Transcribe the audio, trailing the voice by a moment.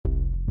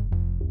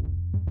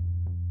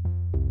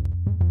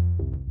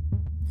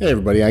Hey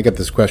everybody, I get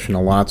this question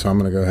a lot, so I'm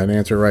going to go ahead and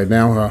answer it right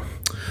now.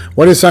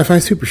 What is Sci-Fi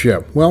Super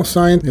Show? Well,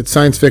 it's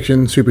science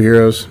fiction,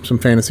 superheroes, some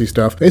fantasy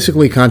stuff.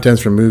 Basically,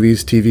 contents from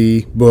movies,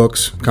 TV,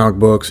 books, comic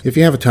books. If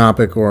you have a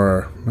topic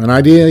or an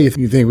idea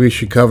you think we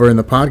should cover in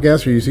the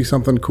podcast, or you see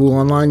something cool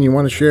online you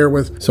want to share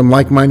with some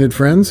like-minded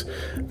friends,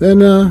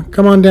 then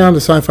come on down to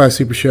Sci-Fi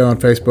Super Show on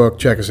Facebook.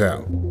 Check us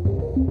out.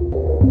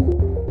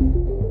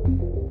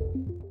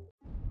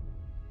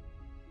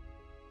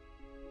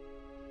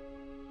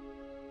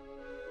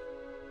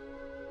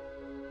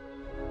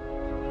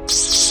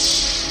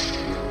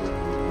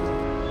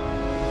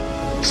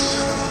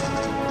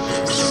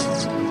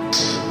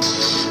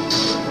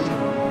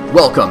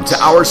 Welcome to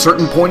Our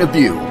Certain Point of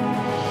View,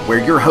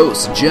 where your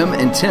hosts, Jim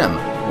and Tim,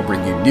 will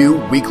bring you new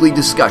weekly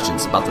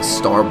discussions about the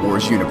Star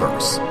Wars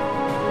universe.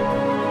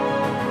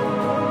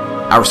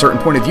 Our Certain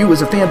Point of View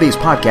is a fan-based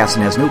podcast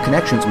and has no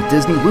connections with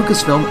Disney,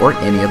 Lucasfilm, or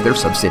any of their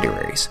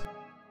subsidiaries.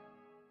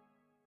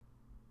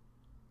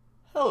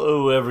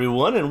 Hello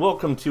everyone, and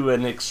welcome to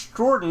an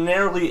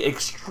extremely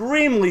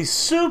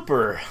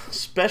super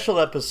special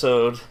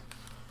episode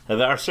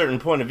of Our Certain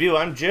Point of View.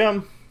 I'm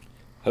Jim.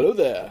 Hello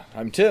there,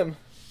 I'm Tim.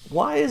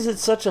 Why is it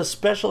such a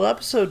special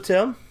episode,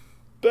 Tim?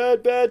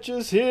 Bad Batch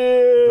is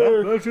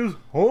here! Bad Batch is...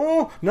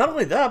 Oh, not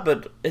only that,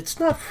 but it's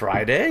not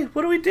Friday.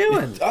 What are we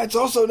doing? It's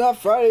also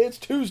not Friday, it's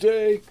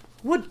Tuesday.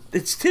 What?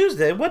 It's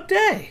Tuesday? What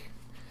day?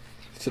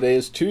 Today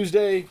is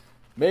Tuesday,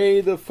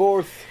 May the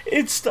 4th.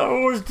 It's Star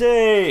Wars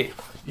Day!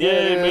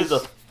 Yay, Yes. May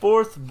the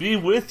 4th be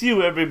with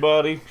you,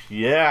 everybody.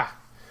 Yeah.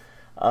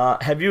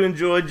 Have you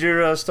enjoyed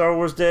your Star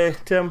Wars Day,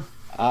 Tim?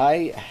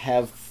 I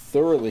have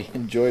thoroughly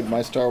enjoyed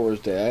my Star Wars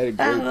Day. I had a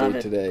great day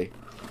today.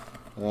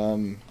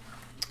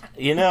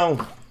 You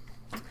know,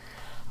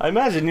 I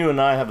imagine you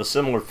and I have a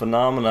similar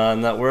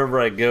phenomenon that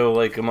wherever I go,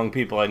 like among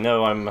people I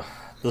know, I'm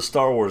the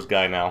Star Wars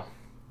guy now.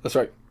 That's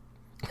right.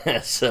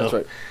 So, That's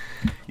right.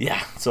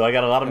 yeah, so I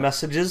got a lot of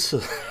messages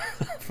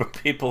from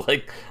people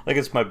like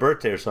it's my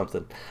birthday or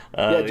something.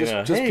 Yeah,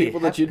 just hey, people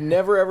that you'd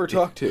never ever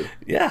talk to.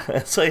 Yeah,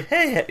 it's like,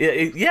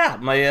 hey, yeah,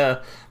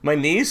 my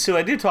niece, who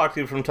I do talk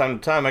to from time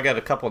to time, I got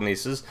a couple of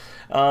nieces,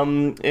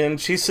 and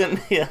she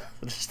sent me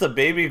just a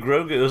baby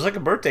Grogu. It was like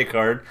a birthday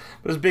card.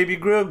 It was baby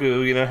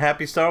Grogu,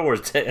 happy Star Wars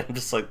Day. I'm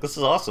just like, this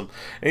is awesome.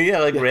 And yeah,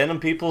 random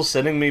people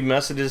sending me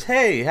messages,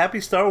 hey, happy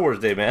Star Wars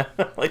Day, man.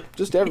 Like,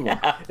 Just everyone.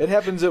 yeah. It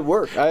happens at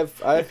work. I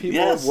have people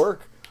Yes. at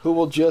work who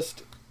will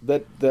just,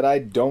 that I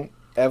don't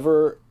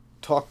ever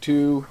talk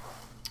to,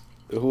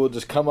 who will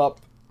just come up,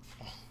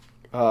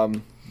 not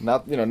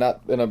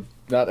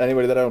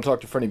anybody that I don't talk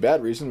to for any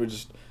bad reason. We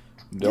just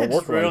don't just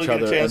work around rarely each get a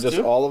other, and chance just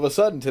to. all of a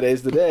sudden,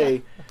 today's the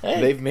day.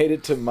 Hey. They've made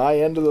it to my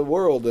end of the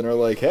world and are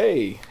like,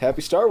 "Hey,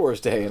 happy Star Wars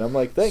Day," and I'm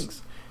like,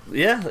 "Thanks."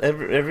 Yeah,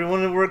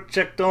 everyone at work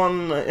checked in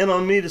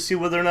on me to see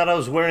whether or not I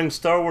was wearing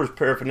Star Wars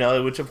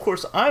paraphernalia, which of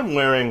course I'm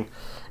wearing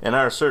an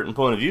Our Certain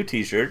Point of View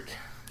t-shirt.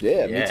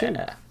 Yeah, me too.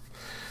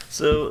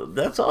 So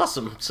that's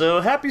awesome.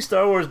 So happy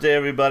Star Wars Day,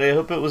 everybody. I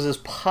hope it was as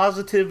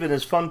positive and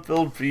as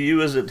fun-filled for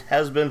you as it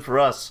has been for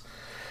us.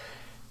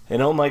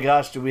 And oh my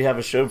gosh, do we have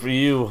a show for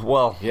you.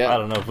 Well, Yeah. I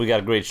don't know if we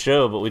got a great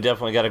show, but we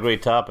definitely got a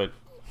great topic.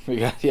 We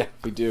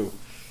do.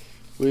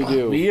 We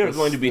do. We are This-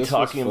 going to be this was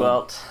talking fun.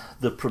 about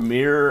the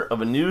premiere of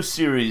a new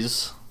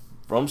series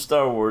from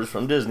Star Wars,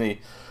 from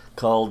Disney,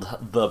 called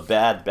The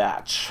Bad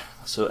Batch.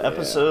 So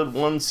episode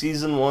 1,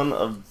 season 1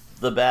 of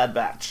The Bad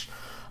Batch.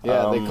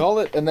 Yeah, they call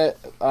it, and that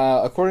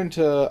according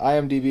to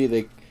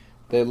IMDb,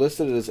 they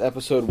listed it as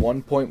episode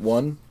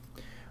 1.1.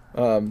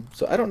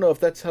 So I don't know if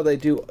that's how they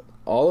do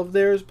all of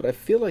theirs, but I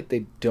feel like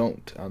they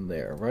don't on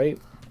there, right?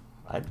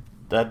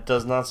 That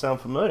does not sound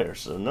familiar,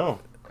 so no.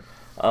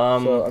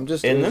 So I'm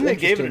just. And then they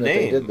it's gave it a interesting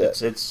that name. they did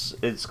that.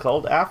 It's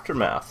called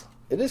Aftermath.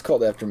 It is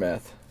called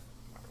Aftermath.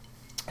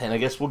 And I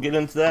guess we'll get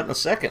into that in a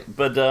second.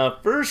 But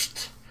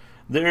first,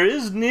 there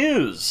is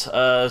news.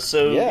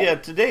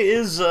 Today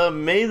is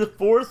May the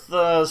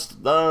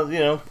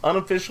 4th,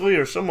 unofficially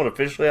or somewhat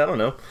officially, I don't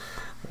know.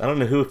 I don't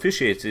know who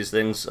officiates these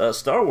things.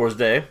 Star Wars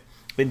Day.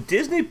 And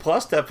Disney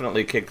Plus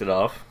definitely kicked it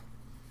off.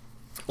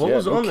 What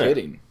was on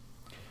kidding.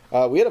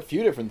 We had a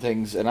few different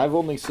things, and I've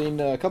only seen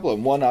a couple of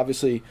them. One,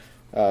 obviously,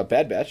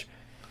 Bad Batch.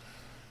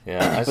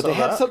 Yeah, But they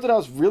had something I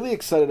was really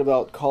excited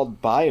about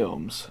called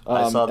Biomes.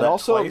 I saw that and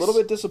also twice. a little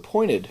bit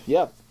disappointed.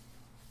 Yeah,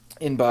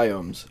 in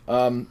Biomes.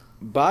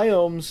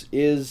 Biomes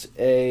is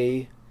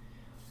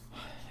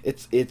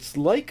it's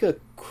like a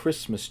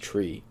Christmas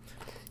tree.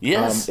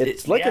 Yes.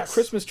 It's like a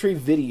Christmas tree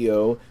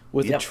video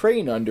with Yep. a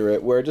train under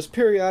it, where just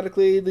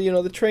periodically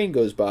the train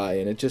goes by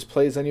and it just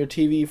plays on your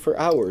TV for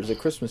hours at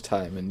Christmas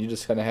time, and you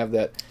just kind of have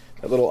that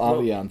little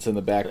ambiance in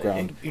the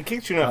background. In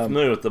case you're not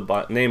familiar with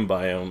the name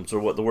Biomes or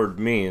what the word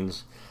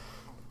means,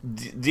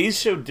 these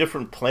show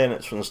different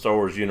planets from the Star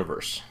Wars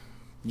universe.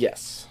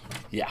 Yes.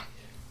 Yeah.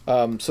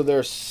 So there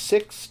are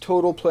 6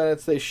 total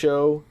planets they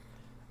show.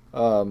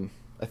 I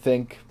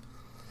think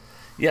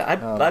Yeah,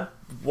 I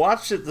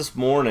watched it this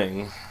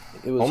morning.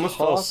 it was Almost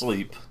fell Hoth,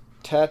 asleep.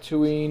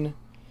 Tatooine.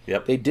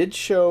 Yep. They did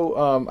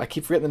show. I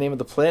keep forgetting the name of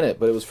the planet,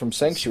 but it was from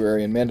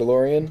Sanctuary in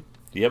Mandalorian.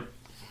 Yep.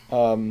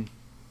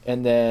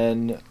 and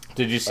then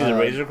Did you see the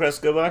Razor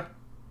Crest go by?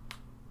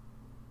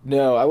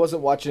 no, I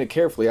wasn't watching it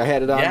carefully. I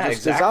had it on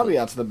just exactly.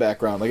 as ambiance in the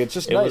background. Like, it's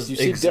just nice. You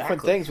see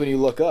different things when you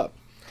look up.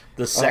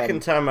 The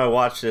second time I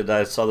watched it,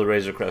 I saw the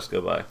Razor Crest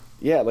go by.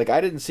 Yeah, like I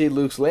didn't see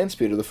Luke's land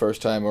speeder the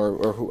first time,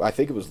 or who I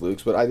think it was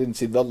Luke's, but I didn't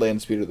see the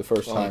land speeder the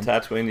first time.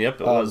 Tatooine,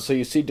 yep, it was. So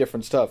you see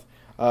different stuff.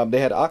 They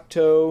had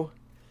Octo.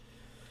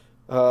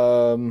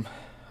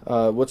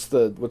 What's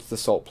the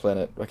salt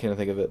planet? I can't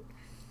think of it.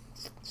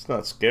 It's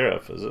not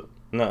Scarif, is it?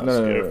 No,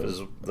 Scarif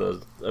is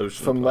the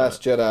ocean from planet.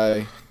 Last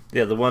Jedi.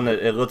 Yeah, the one that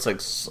it looks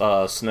like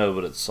snow,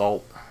 but it's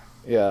salt.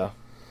 Yeah,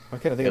 I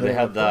can't think of it. They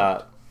had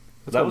that.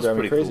 That was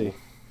pretty crazy. Cool.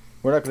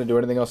 We're not going to do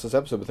anything else this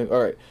episode, but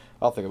all right,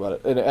 I'll think about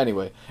it.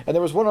 Anyway, and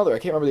there was one other. I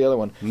can't remember the other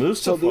one.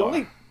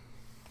 Mustafar.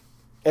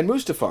 And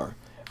Mustafar.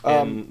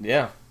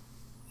 Yeah.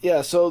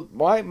 Yeah. So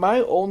my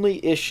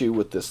only issue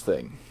with this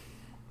thing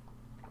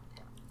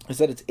is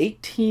that it's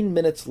 18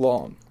 minutes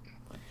long,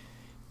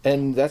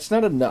 and that's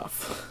not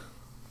enough.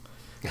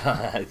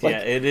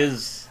 It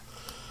is.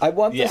 I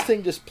want this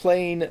thing just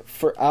playing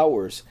for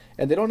hours,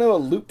 and they don't have a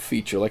loop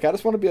feature. Like, I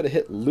just want to be able to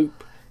hit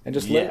loop and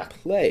just let it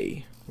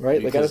play,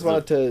 right? Because like, I just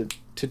want it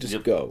to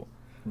just go.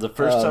 The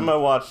first time I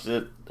watched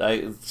it,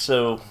 I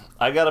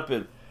got up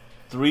at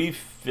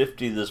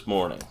 3:50 this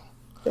morning.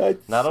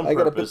 Not on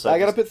purpose. I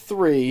got up at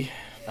 3.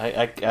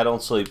 I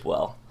don't sleep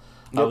well.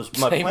 Yep,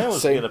 my plan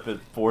was to get up at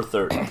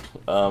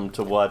 4:30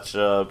 to watch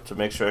to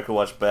make sure I could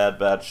watch Bad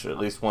Batch at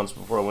least once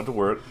before I went to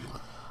work.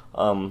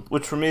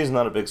 Which for me is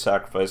not a big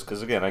sacrifice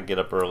because again I get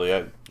up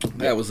early.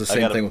 That was the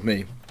same thing with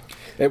me.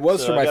 It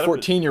was for my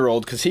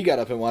 14-year-old because he got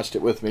up and watched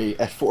it with me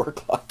at 4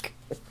 o'clock.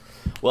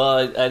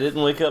 Well, I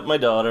didn't wake up my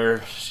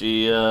daughter.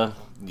 She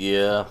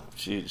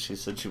she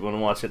said she wanted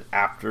to watch it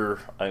after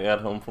I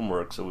got home from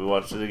work, so we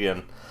watched it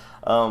again.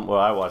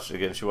 I watched it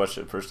again. She watched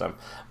it the first time,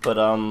 but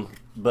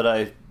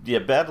I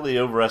badly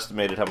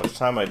overestimated how much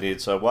time I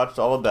need. So I watched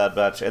all of Bad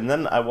Batch, and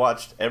then I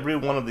watched every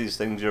one of these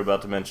things you're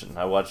about to mention.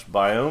 I watched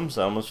Biomes.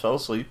 I almost fell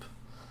asleep,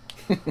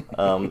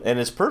 and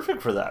it's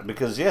perfect for that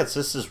because it's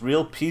just this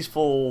real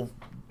peaceful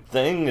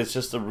thing. It's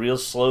just a real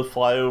slow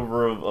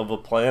flyover of a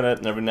planet,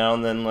 and every now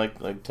and then,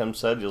 like Tim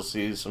said, you'll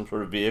see some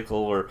sort of vehicle,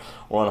 or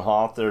on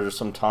Hoth there's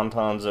some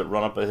tauntauns that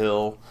run up a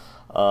hill.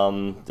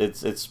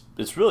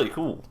 It's really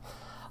cool.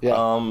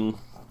 Yeah.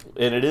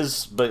 And it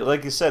is, but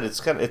like you said,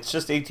 it's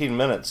just 18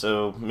 minutes,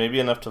 so maybe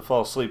enough to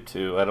fall asleep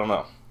to. I don't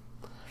know.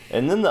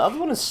 And then the other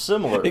one is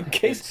similar. In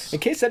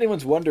case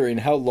anyone's wondering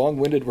how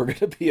long-winded we're going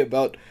to be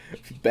about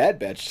Bad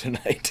Batch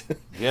tonight.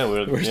 Yeah,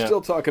 we're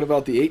still talking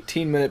about the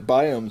 18-minute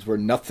biomes where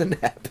nothing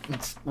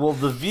happens. Well,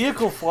 the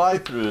vehicle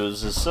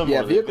fly-throughs is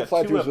similar. Yeah, vehicle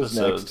fly-throughs was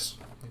next.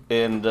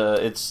 And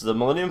it's the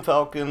Millennium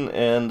Falcon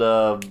and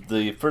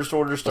the First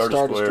Order Star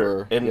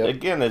Destroyer. And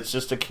again, it's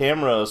just a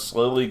camera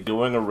slowly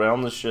going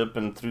around the ship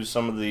and through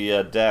some of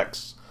the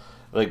decks.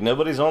 Like,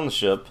 nobody's on the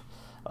ship.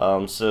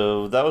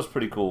 So that was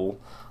pretty cool.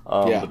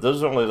 But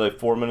those are only like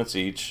 4 minutes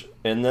each.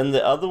 And then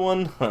the other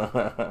one,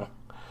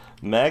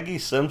 Maggie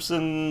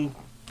Simpson,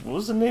 what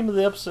was the name of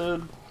the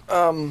episode?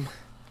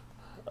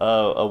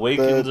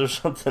 Awakens or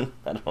something.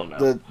 I don't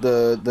know.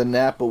 The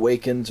Nap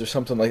Awakens or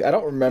something like. I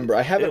don't remember.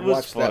 I haven't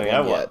watched that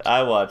one yet.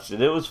 I watched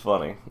it. It was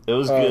funny. It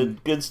was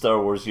good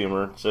Star Wars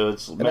humor. So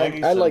it's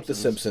Maggie. I like The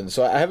Simpsons,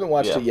 so I haven't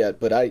watched it yet,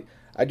 but I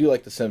do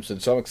like The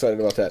Simpsons, so I'm excited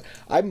about that.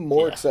 I'm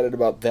more excited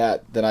about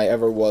that than I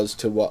ever was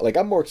to watch. Like,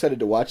 I'm more excited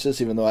to watch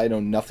this, even though I know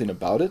nothing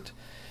about it,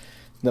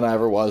 than I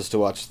ever was to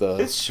watch the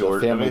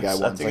Family Guy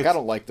ones. I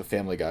don't like the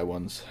Family Guy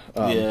ones.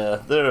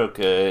 They're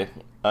okay.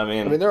 I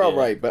mean they're all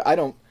right, but I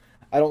don't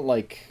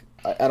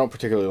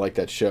particularly like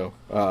that show.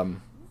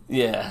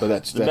 But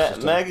that's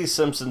Maggie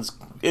Simpson's.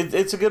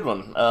 It's a good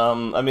one.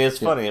 It's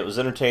funny. It was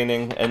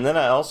entertaining, and then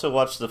I also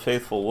watched The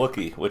Faithful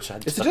Wookiee, which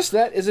is it just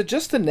that? Is it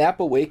just the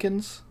Nap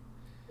Awakens?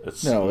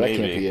 No, that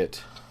can't be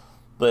it.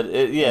 But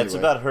it's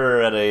about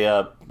her at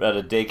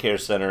a daycare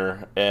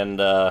center, and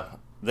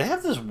they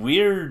have this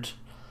weird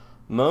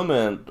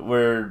moment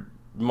where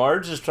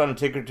Marge is trying to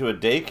take her to a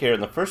daycare,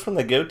 and the first one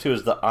they go to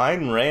is the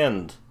Ayn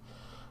Rand.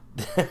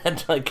 I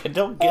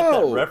don't get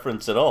that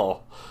reference at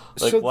all.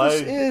 Like, so why?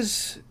 It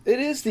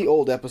is the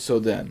old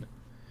episode then.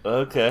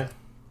 Okay.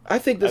 I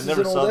think this is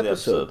an old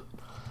episode.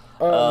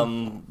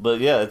 But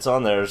yeah, it's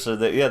on there. So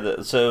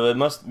so it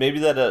must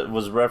that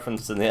was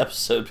referenced in the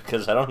episode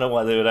because I don't know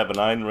why they would have an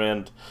Ayn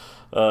Rand.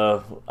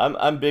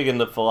 I'm big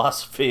into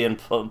philosophy and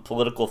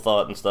political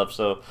thought and stuff.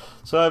 So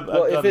I've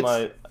gone through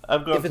my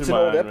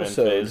Ayn Rand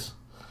phase.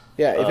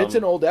 Yeah, if it's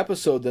an old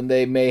episode, then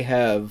they may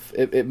have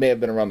it may have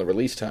been around the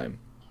release time.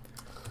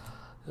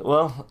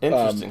 Well,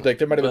 interesting. Like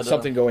there might have been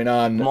something going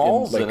on.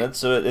 Maul's in it,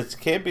 so it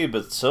can't be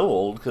but so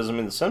old because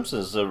The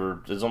Simpsons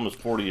is almost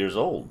 40 years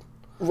old.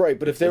 Right,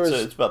 but if there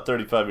it's about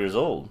 35 years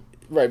old.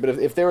 Right, but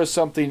if there was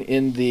something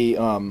in the,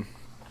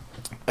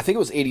 I think it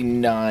was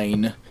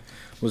 89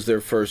 was their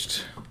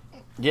first.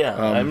 Yeah,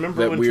 I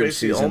remember when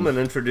Tracy Ullman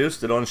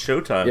introduced it on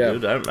Showtime,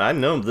 dude. I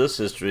know this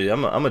history.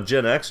 I'm a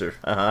Gen Xer.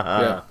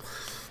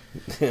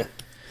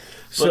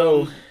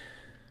 So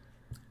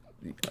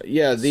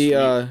Yeah,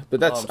 but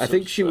that's. I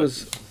think it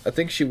was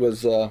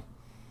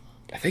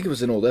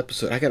an old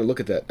episode. I got to look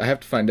at that. I have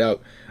to find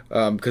out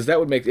because that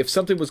would make, if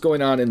something was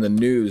going on in the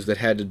news that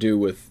had to do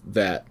with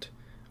that,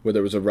 where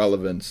there was a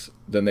relevance,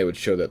 then they would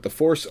show that. The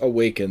Force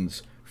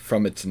Awakens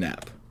from its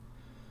nap.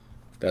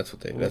 That's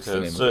what they. That's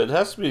the name. So of it. It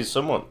has to be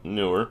somewhat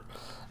newer.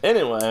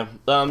 Anyway,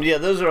 yeah,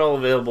 those are all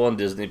available on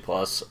Disney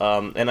Plus.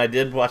 And I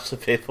did watch The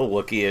Faithful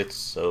Wookiee. It's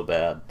so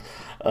bad.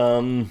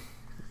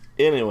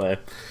 Anyway,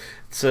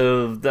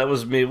 so that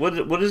was me.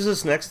 What is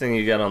this next thing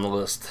you got on the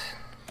list?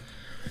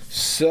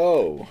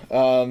 So,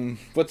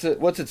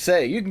 what's it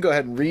say? You can go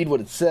ahead and read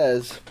what it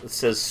says. It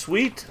says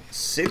Sweet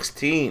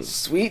 16.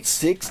 Sweet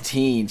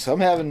 16. So I'm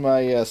having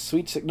my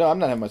No, I'm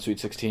not having my Sweet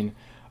 16.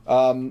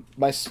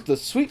 The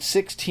Sweet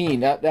 16.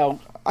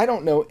 Now I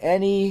don't know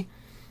any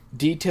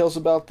details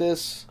about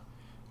this,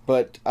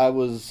 but I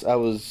was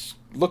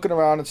looking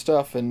around and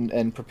stuff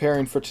and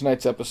preparing for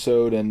tonight's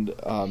episode and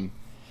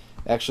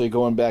actually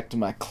going back to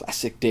my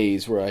classic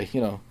days where I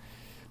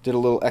did a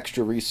little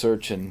extra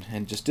research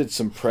and just did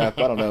some prep.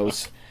 I don't know, it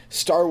was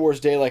Star Wars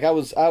Day. Like I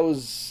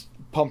was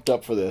pumped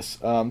up for this.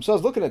 So I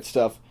was looking at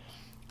stuff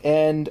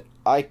and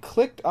I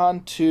clicked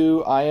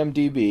onto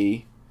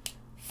IMDb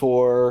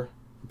for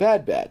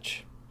Bad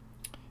Batch,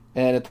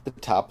 and at the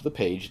top of the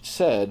page it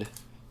said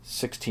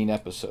 16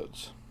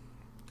 episodes.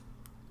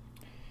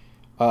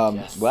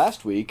 Yes.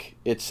 Last week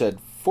it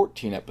said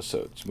 14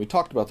 episodes. We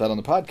talked about that on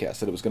the podcast,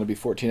 that it was going to be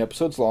 14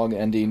 episodes long,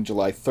 ending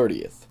July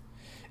 30th.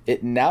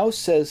 It now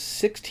says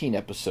 16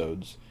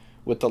 episodes,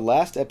 with the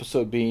last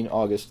episode being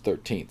August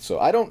 13th. So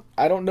I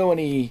don't know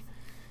any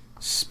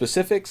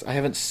specifics. I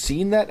haven't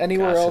seen that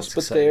anywhere else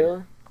but exciting.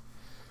 there.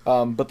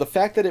 But the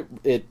fact that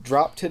it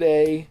dropped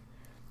today,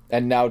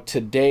 and now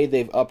today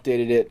they've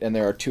updated it, and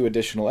there are 2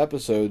 additional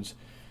episodes,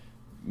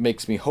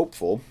 makes me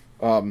hopeful.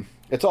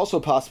 It's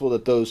also possible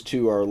that those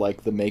 2 are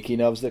like the making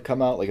ofs that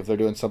come out, like if they're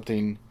doing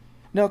something.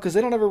 No, because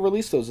they don't ever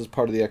release those as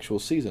part of the actual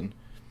season.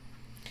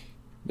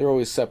 They're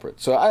always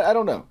separate. So I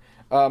don't know.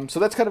 So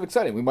that's kind of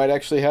exciting. We might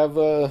actually have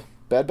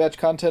Bad Batch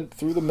content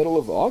through the middle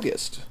of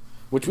August,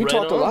 which we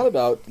talked a lot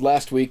about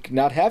last week,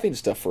 not having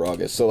stuff for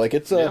August. So like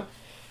it's I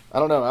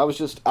don't know.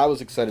 I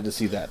was excited to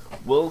see that.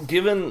 Well,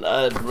 given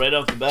right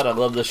off the bat, I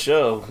love the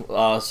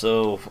show,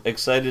 so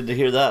excited to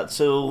hear that.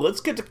 So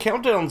let's get to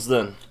countdowns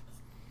then.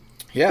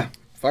 Yeah,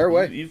 fire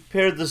away. You've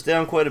pared this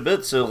down quite a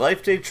bit. So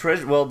Life Day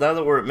Treasure. Well, now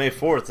that we're at May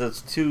 4th,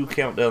 that's 2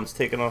 countdowns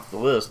taken off the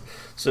list.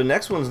 So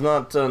next one's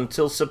not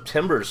until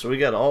September. So we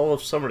got all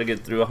of summer to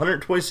get through.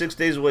 126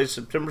 days away,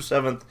 September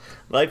 7th.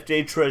 Life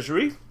Day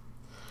Treasury.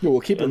 Yeah,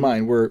 well, keep in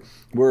mind we're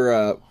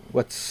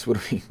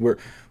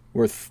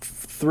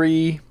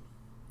 3,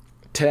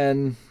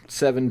 10,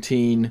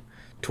 17,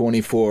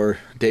 24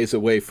 days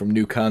away from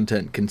new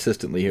content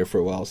consistently here for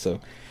a while. So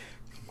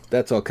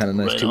that's all kind of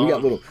nice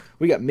too.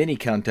 We got mini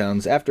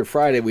countdowns. After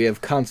Friday, we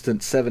have constant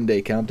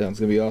 7-day countdowns.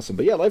 It's going to be awesome.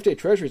 But yeah, Life Day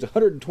Treasury is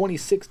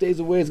 126 days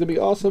away. It's going to be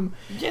awesome.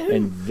 Yeah.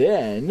 And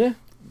then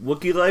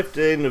Wookiee Life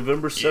Day,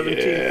 November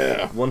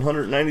 17th.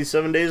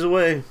 197 days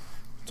away.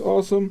 It's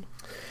awesome.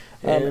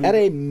 At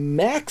a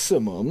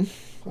maximum,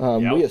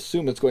 we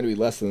assume it's going to be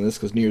less than this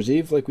because New Year's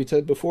Eve, like we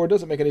said before,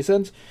 doesn't make any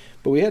sense.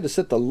 But we had to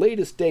set the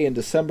latest day in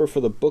December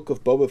for the Book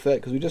of Boba Fett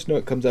because we just know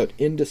it comes out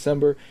in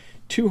December.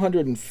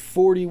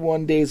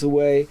 241 days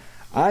away.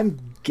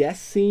 I'm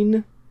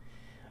guessing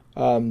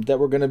that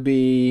we're going to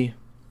be...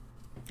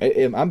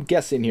 I'm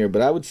guessing here,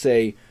 but I would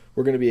say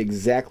we're going to be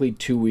exactly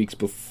 2 weeks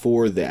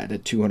before that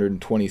at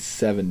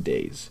 227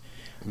 days.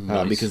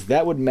 Nice. Because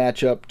that would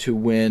match up to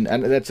when...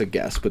 And that's a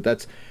guess, but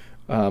that's...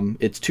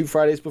 it's 2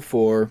 Fridays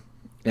before,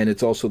 and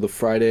it's also the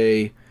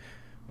Friday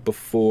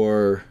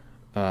before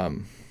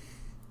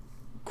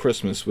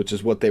Christmas, which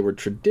is what they were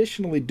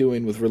traditionally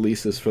doing with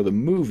releases for the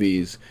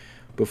movies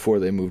before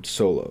they moved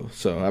solo.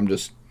 So I'm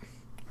just...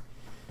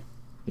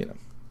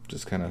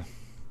 just kind of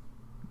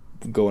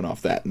going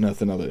off that,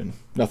 nothing else.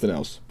 And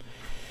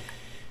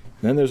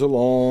then there's a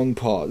long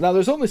pause. Now,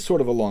 there's only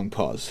sort of a long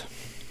pause,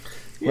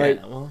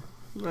 right?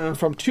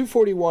 From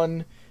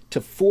 241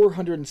 to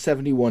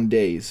 471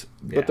 days.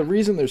 But the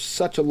reason there's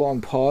such a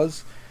long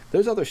pause,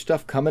 there's other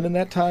stuff coming in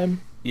that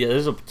time. Yeah,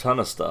 there's a ton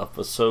of stuff.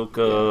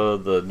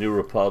 Ahsoka, the New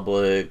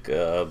Republic,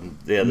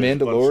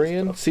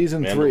 Mandalorian,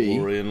 Season 3.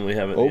 Mandalorian, we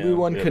haven't...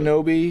 Obi-Wan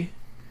Kenobi.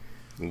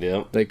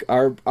 Yep. Like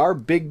our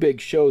big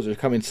shows are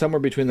coming somewhere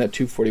between that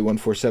 241,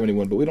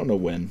 471, but we don't know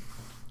when.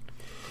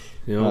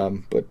 Yep.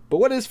 But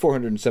what is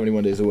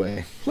 471 days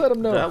away? Let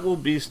them know. That will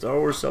be Star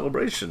Wars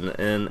Celebration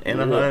in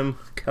Anaheim,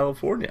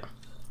 California.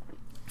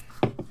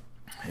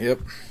 Yep.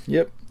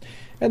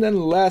 And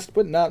then last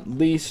but not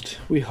least,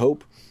 we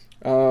hope,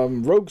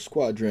 Rogue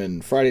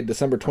Squadron, Friday,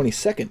 December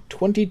 22nd,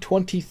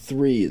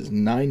 2023 is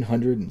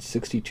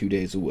 962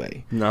 days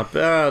away. Not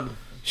bad.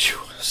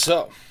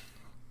 So,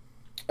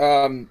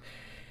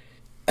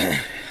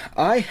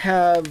 I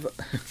have,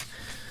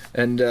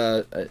 and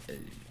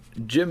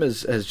Jim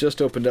has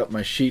just opened up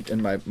my sheet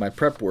and my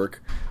prep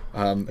work,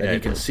 and you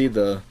can see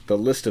the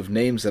list of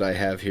names that I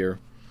have here,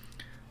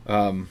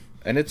 and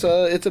it's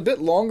a bit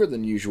longer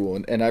than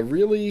usual, and I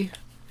really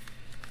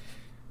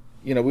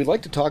we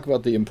like to talk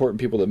about the important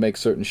people that make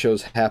certain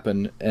shows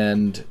happen,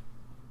 and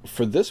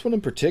for this one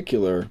in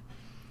particular,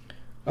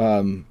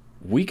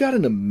 we got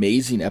an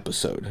amazing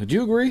episode. Do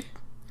you agree?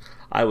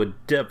 I would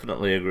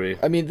definitely agree.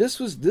 I mean, this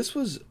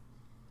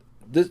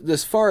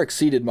far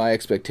exceeded my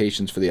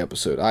expectations for the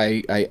episode.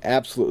 I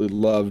absolutely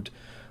loved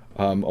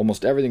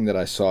almost everything that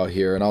I saw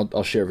here, and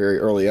I'll share very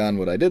early on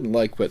what I didn't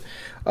like, but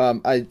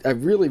I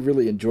really,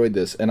 really enjoyed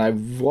this, and I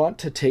want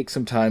to take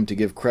some time to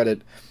give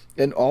credit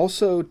and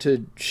also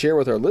to share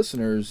with our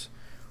listeners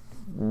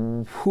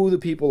who the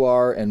people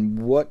are and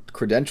what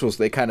credentials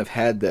they kind of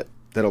had that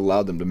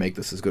allowed them to make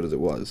this as good as it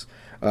was.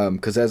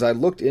 Because as I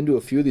looked into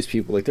a few of these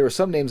people, like there were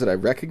some names that I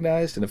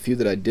recognized and a few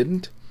that I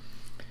didn't,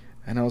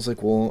 and I was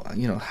like, well,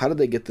 how did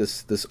they get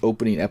this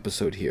opening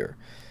episode here?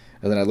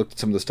 And then I looked at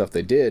some of the stuff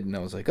they did, and I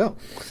was like, oh,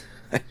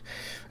 I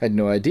had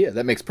no idea.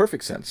 That makes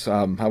perfect sense.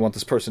 I want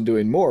this person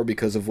doing more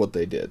because of what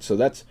they did. So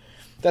that's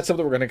something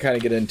we're going to kind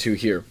of get into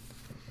here.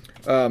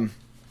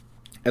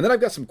 And then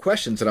I've got some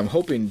questions that I'm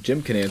hoping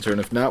Jim can answer, and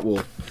if not,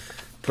 we'll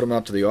put them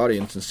out to the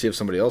audience and see if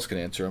somebody else can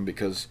answer them,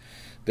 because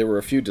there were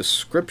a few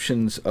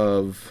descriptions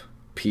of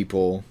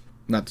people,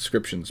 not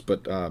descriptions,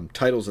 but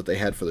titles that they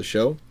had for the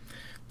show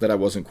that I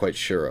wasn't quite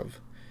sure of.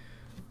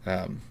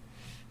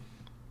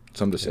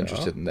 So I'm just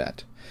interested in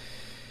that.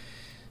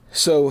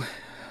 So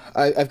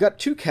I've got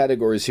two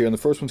categories here, and the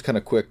first one's kind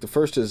of quick. The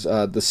first is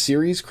the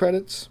series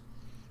credits.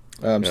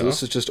 So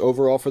this is just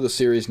overall for the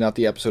series, not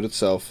the episode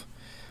itself.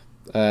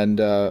 And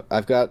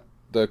I've got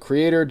the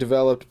creator,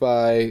 developed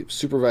by,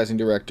 supervising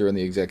director, and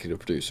the executive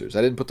producers.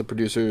 I didn't put the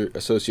producer,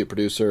 associate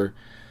producer,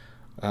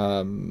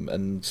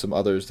 and some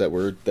others that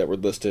were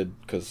listed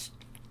because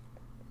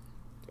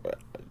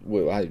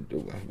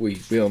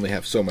we only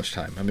have so much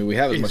time. I mean, we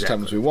have as much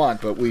time as we want,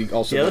 but we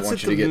also don't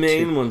want you to get the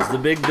main ones, the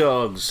big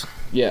dogs.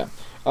 Yeah.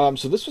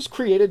 So this was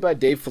created by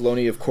Dave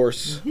Filoni, of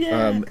course.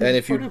 Yeah, and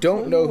if you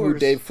don't know who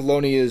Dave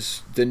Filoni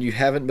is, then you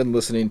haven't been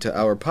listening to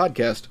our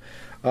podcast.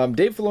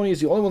 Dave Filoni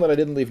is the only one that I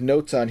didn't leave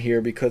notes on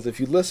here, because if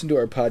you listen to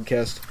our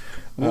podcast,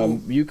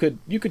 you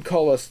could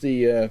call us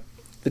the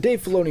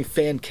Dave Filoni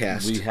fan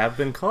cast. We have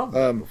been called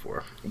that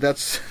before.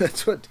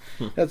 That's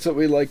what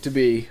we like to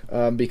be,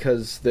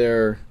 because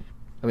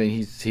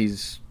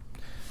he's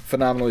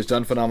phenomenal. He's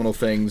done phenomenal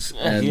things,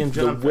 and he and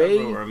Jon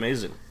Favreau are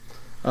amazing.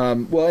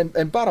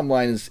 And bottom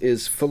line is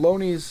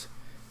Filoni's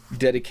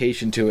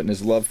dedication to it and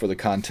his love for the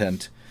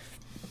content,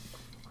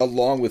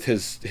 along with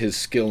his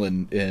skill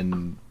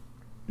in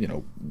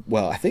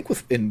I think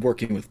in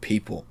working with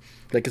people.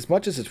 Like, as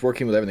much as it's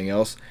working with everything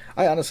else,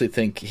 I honestly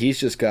think he's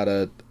just got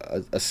a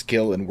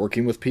skill in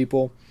working with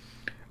people.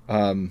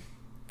 Even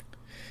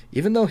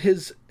though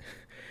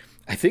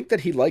I think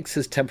that he likes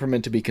his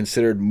temperament to be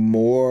considered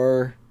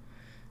more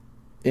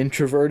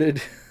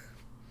introverted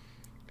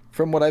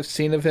from what I've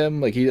seen of him.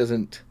 Like, he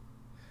doesn't,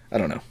 I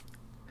don't know.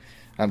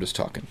 I'm just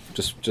talking.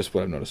 Just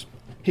what I've noticed.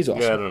 He's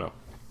awesome. Yeah, I don't know.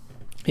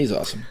 He's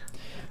awesome.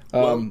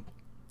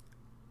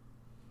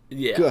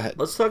 Yeah. Go ahead.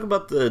 Let's talk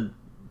about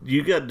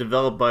you got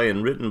developed by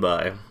and written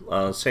by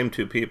same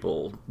two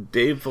people,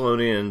 Dave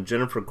Filoni and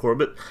Jennifer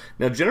Corbett.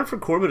 Now, Jennifer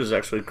Corbett is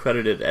actually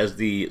credited as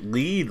the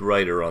lead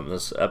writer on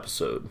this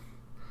episode.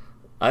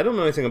 I don't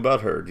know anything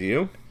about her. Do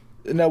you?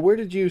 Now, where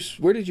did you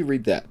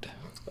read that?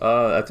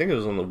 I think it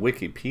was on the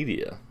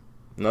Wikipedia.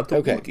 Not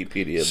the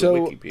Wikipedia, so,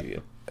 the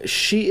Wikipedia.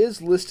 She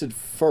is listed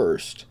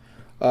first.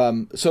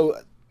 So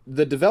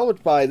the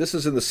developed by, this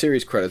is in the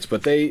series credits,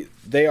 but they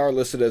are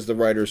listed as the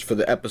writers for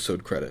the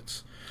episode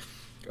credits.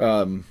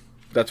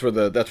 That's where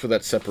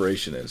that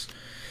separation is.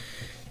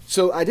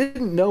 So I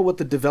didn't know what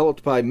the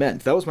developed by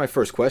meant. That was my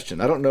first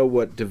question. I don't know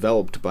what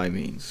developed by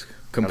means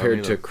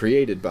compared to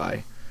created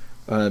by.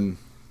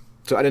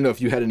 So I didn't know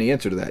if you had any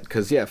answer to that,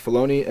 because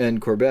Filoni and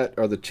Corbett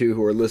are the two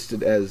who are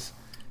listed as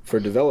for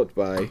developed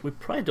by. We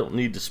probably don't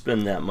need to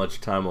spend that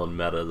much time on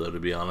meta, though, to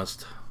be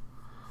honest.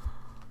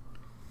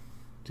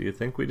 Do you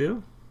think we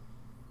do?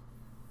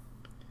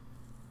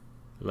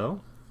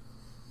 Hello?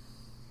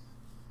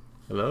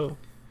 Hello?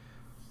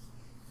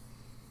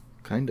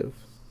 Kind of.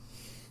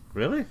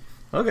 Really?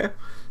 Okay.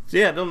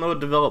 So I don't know what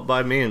developed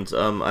by means.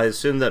 I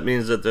assume that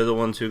means that they're the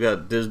ones who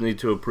got Disney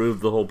to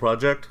approve the whole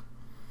project?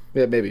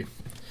 Yeah, maybe.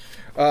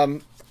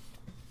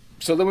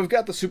 So then we've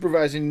got the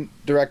supervising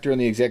director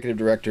and the executive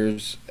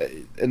directors,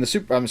 and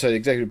the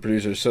executive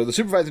producers. So the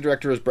supervising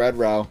director is Brad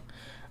Rau,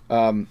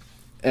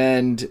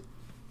 and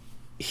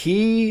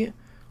he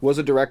was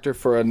a director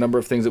for a number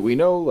of things that we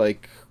know,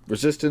 like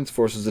Resistance,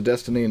 Forces of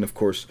Destiny, and of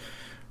course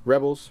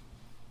Rebels.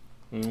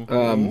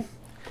 Mm-hmm.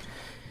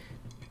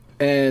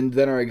 And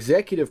then our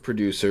executive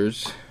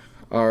producers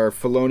are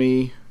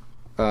Filoni,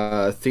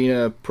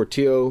 Athena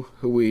Portillo,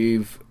 who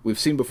we've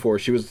seen before.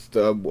 She was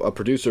a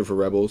producer for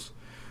Rebels.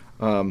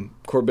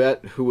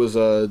 Corbett, who was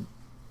a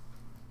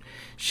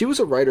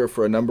writer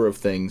for a number of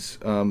things,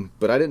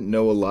 but I didn't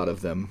know a lot of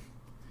them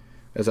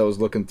as I was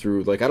looking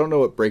through. Like, I don't know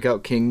what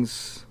Breakout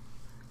Kings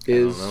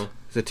is.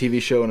 It's a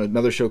TV show and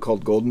another show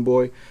called Golden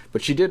Boy,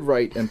 but she did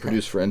write and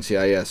produce for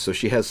NCIS, so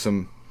she has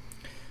some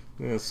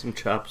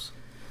chops.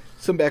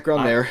 Some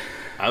background there.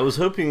 I was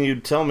hoping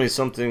you'd tell me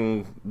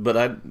something, but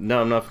I'm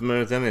not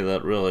familiar with any of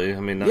that, really.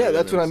 I mean,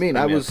 that's what I mean.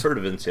 I've heard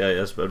of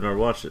NCIS, but I've never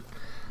watched it.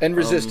 And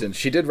Resistance.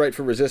 She did write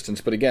for Resistance,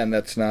 but again,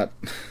 that's not...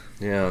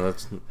 Yeah,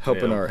 that's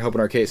helping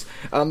our case.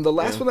 The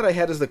last one that I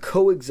had is the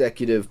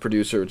co-executive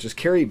producer, which is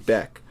Carrie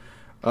Beck.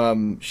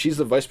 She's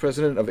the vice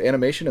president of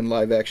animation and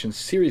live-action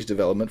series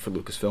development for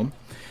Lucasfilm.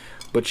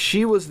 But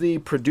she was the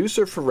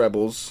producer for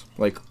Rebels,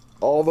 like,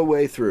 all the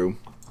way through.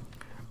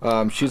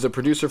 She's a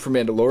producer for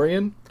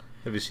Mandalorian.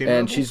 Have you seen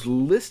And Rebels? she's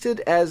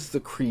listed as the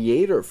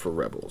creator for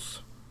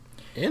Rebels.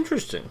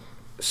 Interesting.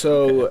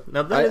 So... Okay.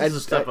 Now, that is the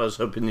stuff I was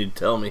hoping you'd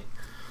tell me.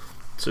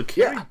 So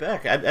Carrie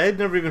Beck, I had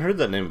never even heard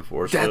that name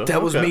before. So,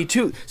 that was me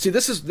too. See,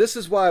 this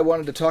is why I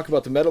wanted to talk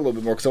about the meta a little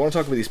bit more, because I want to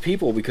talk about these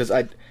people, because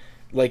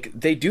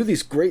they do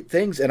these great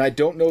things and I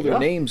don't know their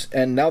names,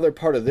 and now they're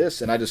part of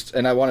this, and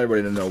I want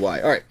everybody to know why.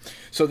 All right,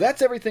 so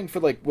that's everything for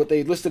like what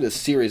they listed as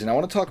series, and I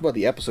want to talk about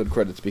the episode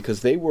credits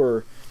because they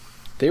were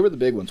the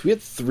big ones. We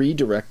had 3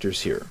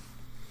 directors here.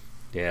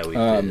 Yeah, we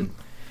did.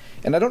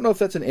 And I don't know if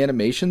that's an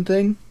animation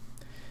thing,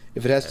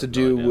 if it has to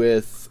do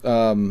with.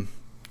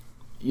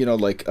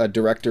 Like a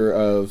director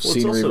of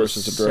scenery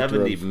versus a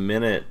director of... It's also a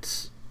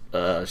 70-minute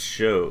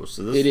show,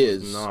 so this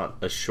is not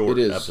a short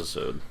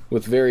episode.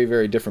 With very,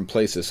 very different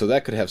places, so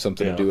that could have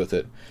something to do with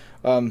it.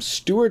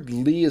 Stuart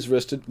Lee is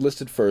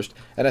listed first,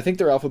 and I think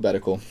they're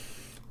alphabetical,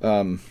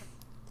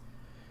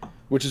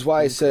 which is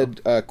why I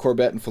said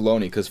Corbett and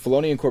Filoni, because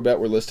Filoni and Corbett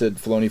were listed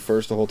Filoni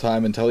first the whole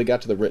time until he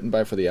got to the written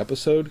by for the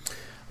episode.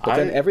 But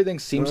then everything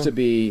seems to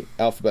be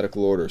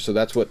alphabetical order, so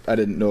that's what I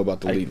didn't know about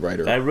the lead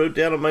writer. I wrote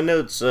down on my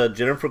notes,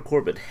 Jennifer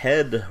Corbett,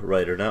 head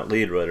writer, not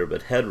lead writer,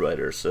 but head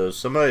writer. So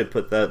somebody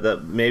put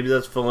that maybe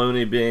that's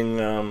Filoni being,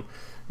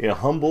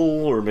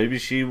 humble, or maybe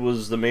she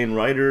was the main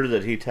writer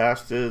that he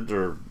tasked it,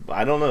 or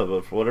I don't know,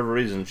 but for whatever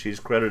reason, she's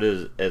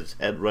credited as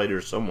head writer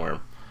somewhere.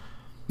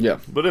 Yeah.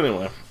 But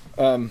anyway.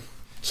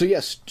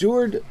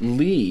 Stuart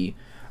Lee,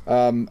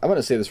 I'm going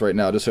to say this right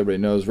now, just so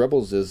everybody knows,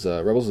 Rebels is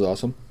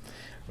awesome.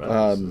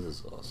 Rebels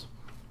is awesome.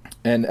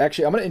 And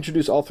actually, I'm going to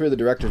introduce all 3 of the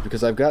directors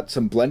because I've got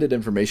some blended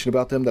information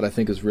about them that I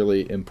think is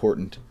really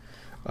important.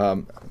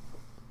 Why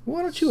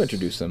don't you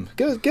introduce them?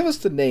 Give us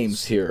the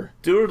names here.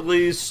 Stuart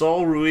Lee,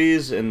 Saul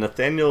Ruiz, and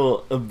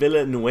Nathaniel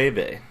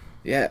Villanueva.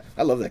 Yeah,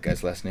 I love that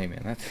guy's last name,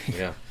 man. That's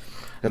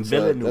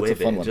Villanueva. That's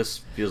a fun one. It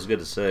just feels good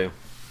to say.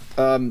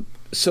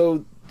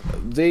 So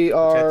they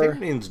are... Which I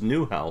think means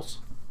new house.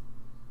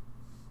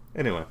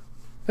 Anyway.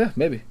 Yeah,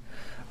 maybe.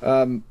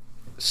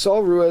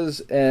 Saul Ruiz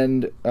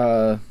and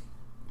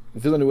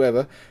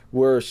Villanueva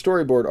were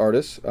storyboard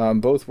artists.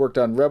 Both worked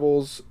on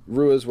Rebels.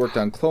 Ruiz worked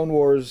on Clone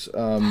Wars.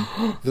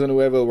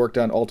 Villanueva worked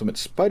on Ultimate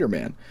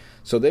Spider-Man.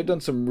 So they've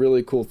done some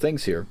really cool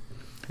things here.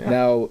 Yeah.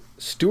 Now,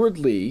 Stuart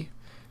Lee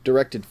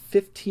directed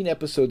 15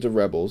 episodes of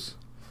Rebels.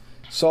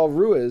 Saul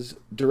Ruiz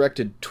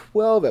directed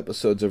 12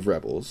 episodes of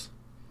Rebels.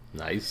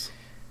 Nice.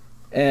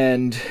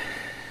 And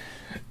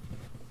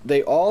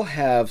they all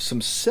have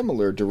some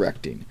similar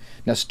directing.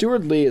 Now,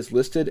 Stuart Lee is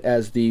listed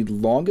as the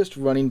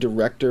longest-running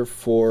director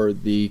for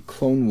the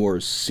Clone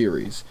Wars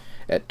series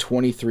at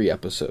 23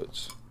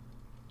 episodes.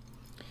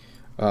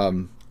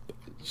 So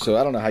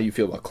I don't know how you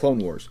feel about Clone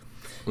Wars.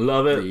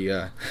 Love it.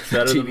 The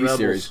Better than TV Rebels.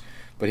 series.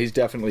 But he's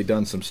definitely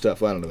done some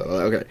stuff. I don't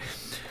know.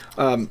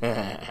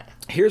 Okay.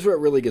 Here's where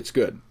it really gets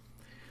good.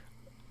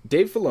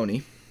 Dave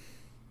Filoni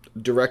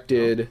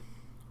directed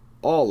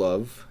all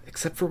of,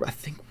 except for I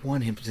think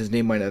one, his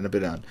name might not have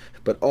been on,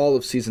 but all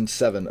of season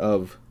 7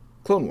 of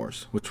Clone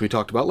Wars, which we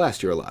talked about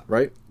last year a lot,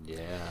 right?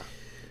 Yeah.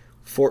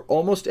 For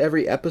almost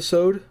every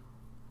episode,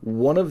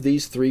 one of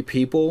these 3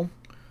 people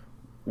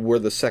were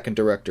the second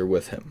director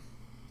with him.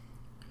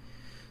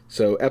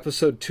 So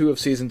episode 2 of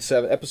season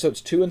 7,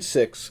 episodes 2 and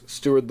 6,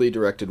 Stuart Lee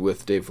directed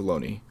with Dave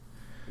Filoni.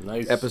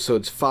 Nice.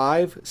 Episodes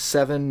 5,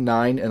 7,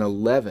 9, and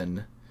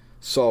 11,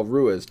 Saul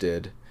Ruiz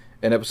did.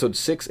 And episodes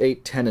 6,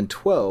 8, 10, and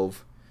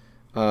 12,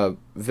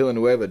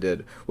 Villanueva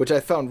did, which I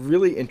found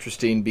really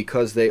interesting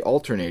because they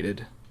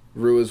alternated.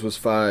 Ruiz was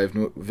 5,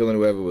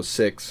 Villanueva was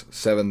 6,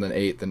 7, then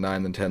 8, then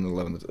 9, then 10, then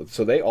 11.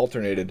 So they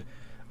alternated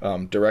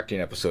directing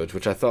episodes,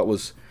 which I thought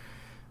was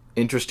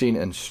interesting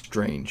and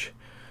strange.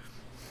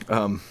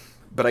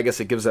 But I guess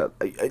it gives that,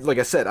 like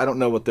I said, I don't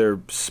know what their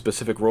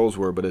specific roles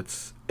were, but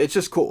it's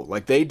just cool.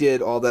 Like, they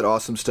did all that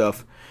awesome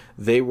stuff.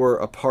 They were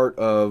a part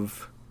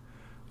of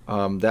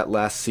that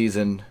last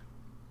season,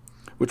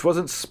 which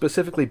wasn't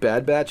specifically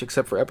Bad Batch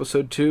except for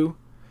episode 2.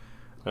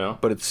 Yeah.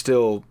 But it's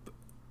still,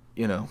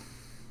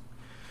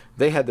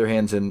 they had their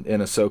hands in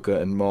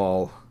Ahsoka and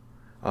Maul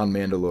on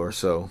Mandalore,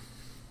 so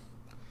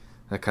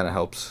that kind of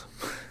helps.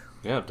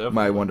 Yeah, definitely.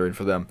 My wondering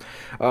for them.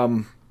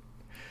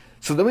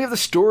 So then we have the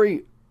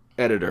story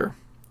editor,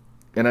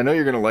 and I know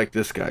you're going to like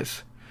this,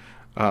 guys.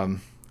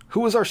 Who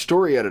was our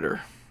story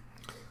editor?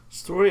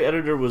 Story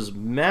editor was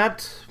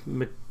Matt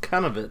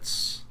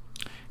McConovitz.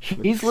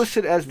 He's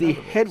listed as the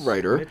head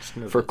writer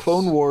for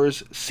Clone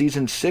Wars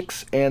Season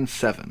 6 and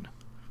 7.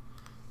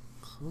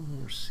 Clone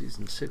Wars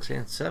Season 6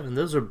 and 7.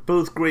 Those are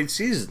both great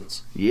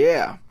seasons.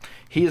 Yeah.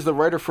 He is the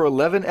writer for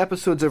 11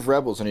 episodes of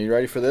Rebels. And are you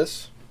ready for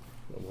this?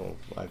 Well,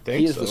 I think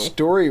he is the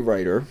story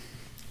writer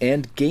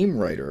and game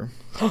writer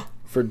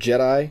for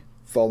Jedi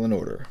Fallen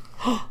Order.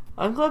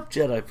 I love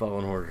Jedi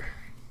Fallen Order.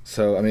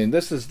 So, I mean,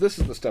 this is the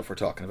stuff we're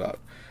talking about.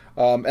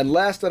 And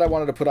last that I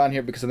wanted to put on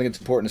here, because I think it's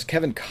important, is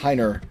Kevin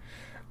Kiner,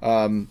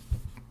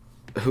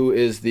 who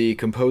is the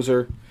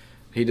composer.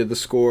 He did the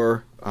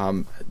score.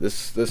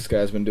 This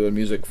guy's been doing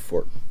music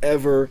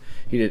forever.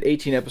 He did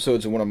 18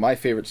 episodes of one of my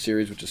favorite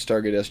series, which is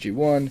Stargate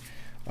SG-1.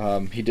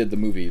 He did the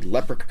movie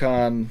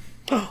Leprechaun,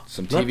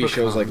 some TV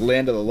shows like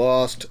Land of the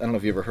Lost. I don't know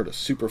if you ever heard of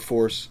Super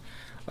Force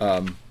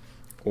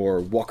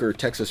or Walker,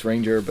 Texas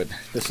Ranger, but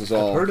this is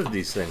all... I've heard of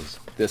these things.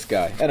 This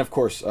guy. And, of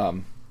course, I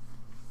don't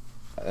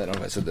know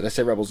if I said that. I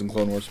say Rebels and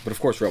Clone Wars, but, of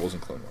course, Rebels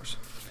and Clone Wars.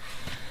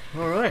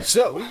 All right.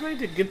 So, are we ready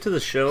to get to the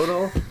show at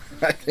all?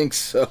 I think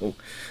so.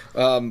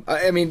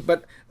 I mean,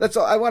 but that's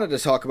all. I wanted to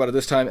talk about it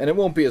this time, and it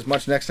won't be as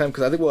much next time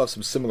because I think we'll have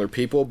some similar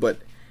people. But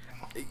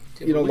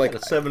we got a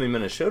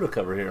 70-minute show to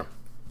cover here.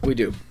 We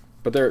do,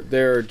 but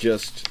they've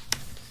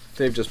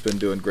just been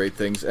doing great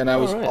things. And I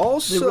was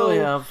also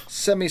really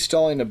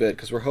semi-stalling a bit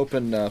because we're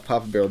hoping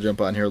Papa Bear will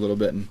jump on here a little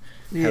bit and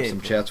have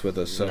some chats with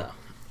us. So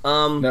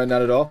no,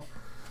 not at all.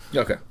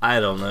 Okay. I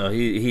don't know.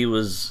 He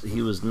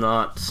was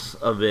not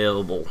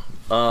available.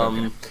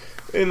 Okay.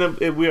 And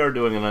we are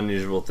doing an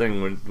unusual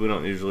thing. We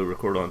don't usually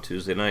record on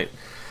Tuesday night.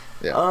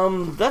 Yeah.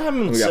 That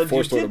having said,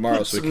 you did tomorrow,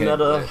 put so some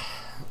meta.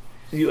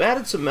 You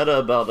added some meta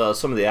about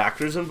some of the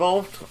actors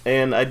involved,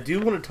 and I do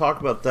want to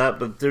talk about that.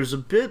 But there's a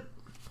bit.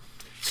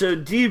 So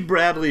D.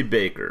 Bradley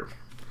Baker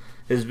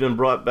has been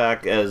brought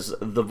back as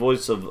the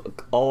voice of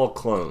all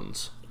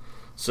clones.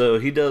 So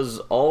he does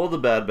all of the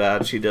Bad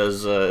Batch. He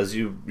does, as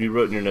you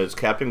wrote in your notes,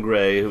 Captain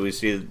Gray, who we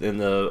see in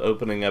the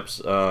opening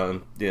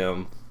episode,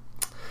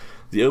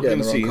 the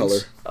opening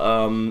scenes,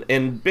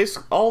 and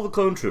basically all the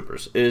Clone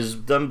Troopers is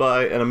done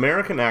by an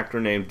American actor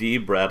named D.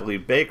 Bradley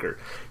Baker.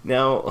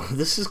 Now,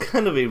 this is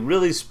kind of a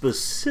really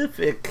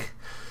specific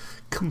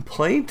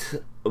complaint,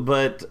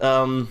 but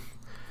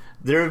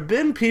there have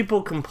been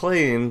people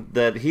complain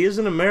that he is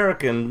an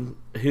American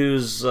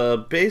who's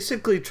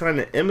basically trying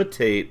to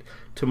imitate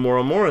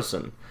Temuera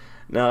Morrison.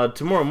 Now,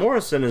 Temuera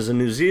Morrison is a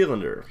New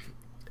Zealander,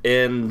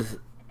 and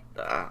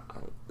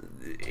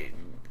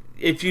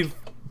if you've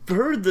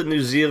heard the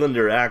New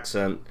Zealander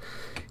accent,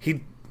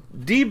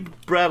 D.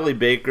 Bradley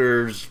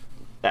Baker's,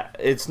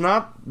 it's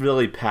not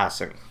really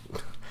passing.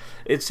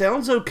 It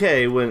sounds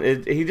okay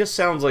when he just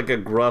sounds like a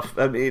gruff.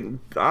 I mean,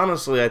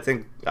 honestly, I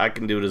think I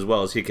can do it as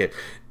well as he can.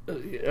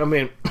 I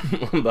mean,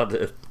 I'm about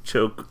to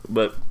choke,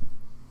 but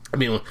I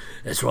mean,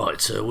 that's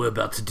right. So we're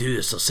about to do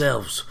this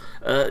ourselves.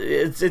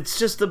 It's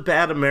just a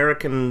bad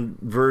American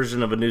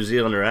version of a New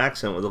Zealander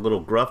accent with a little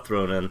gruff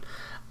thrown in.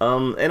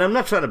 And I'm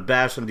not trying to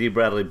bash on D.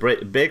 Bradley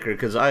Baker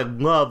because I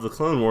love the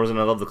Clone Wars and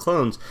I love the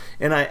clones.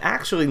 And I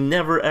actually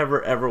never,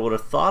 ever, ever would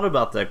have thought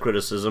about that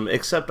criticism,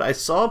 except I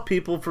saw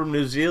people from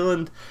New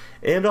Zealand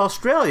and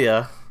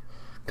Australia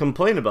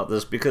complain about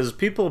this because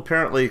people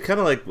apparently, kind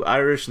of like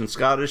Irish and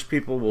Scottish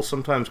people, will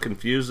sometimes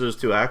confuse those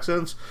two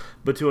accents.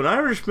 But to an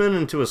Irishman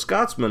and to a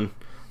Scotsman,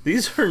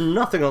 these are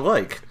nothing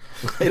alike.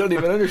 They don't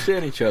even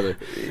understand each other.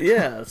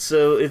 Yeah,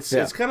 so it's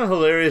kind of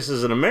hilarious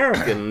as an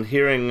American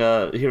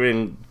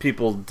hearing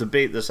people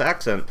debate this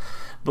accent.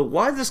 But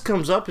why this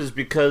comes up is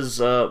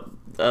because of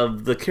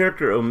the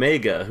character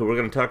Omega, who we're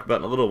going to talk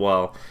about in a little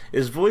while,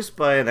 is voiced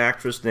by an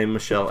actress named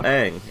Michelle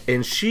Ang,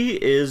 and she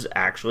is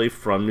actually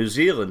from New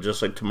Zealand,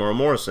 just like Temuera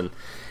Morrison.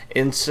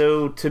 And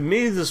so, to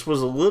me, this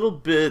was a little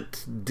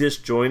bit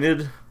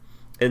disjointed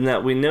in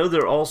that we know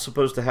they're all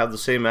supposed to have the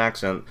same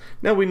accent.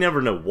 Now, we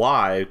never know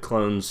why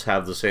clones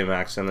have the same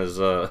accent as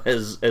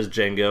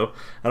Jango.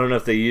 I don't know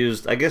if they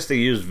used... I guess they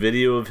used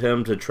video of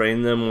him to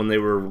train them when they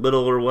were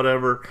little or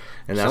whatever,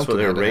 and that's what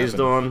they were raised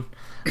on.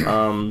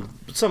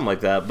 Something like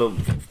that.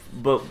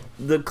 But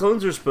the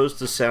clones are supposed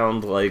to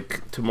sound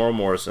like Temuera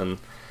Morrison,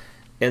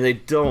 and they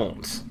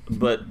don't.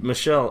 But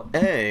Michelle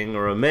Ang,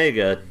 or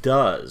Omega,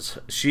 does.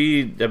 As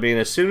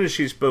soon as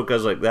she spoke, I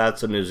was like,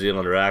 that's a New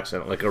Zealander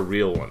accent, like a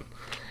real one.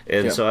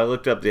 And so I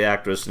looked up the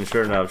actress, and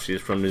sure enough, she's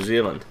from New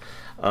Zealand.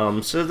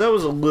 So that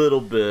was a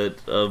little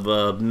bit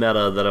of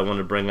meta that I wanted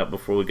to bring up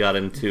before we got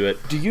into it.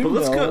 Do you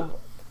know?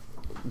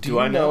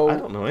 I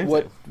don't know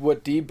anything.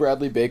 What D.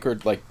 Bradley Baker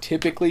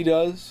typically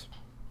does?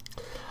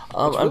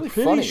 Really I'm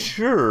pretty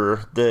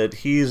sure that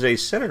he's a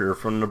senator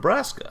from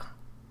Nebraska.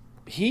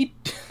 He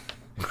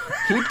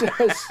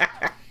does.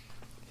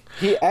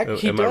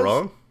 Am I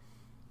wrong?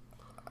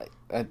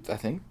 I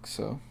think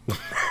so.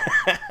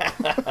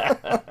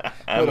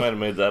 I might have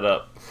made that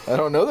up. I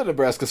don't know the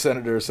Nebraska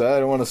senator, so I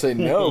don't want to say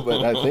no,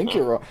 but I think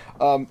you're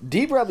wrong.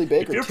 D. Bradley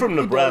Baker. If you're from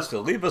Nebraska,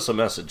 leave us a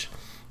message.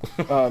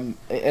 And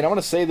I want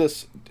to say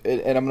this,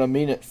 and I'm going to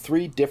mean it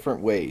 3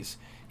 different ways.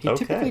 He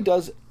typically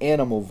does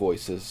animal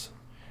voices.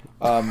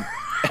 So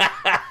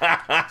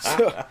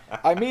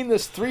I mean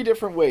this 3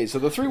 different ways. So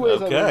the 3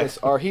 ways I mean this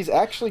are he's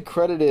actually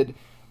credited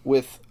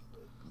with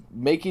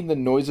making the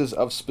noises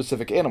of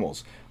specific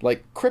animals,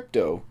 like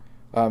Crypto.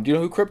 Do you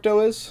know who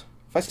Crypto is?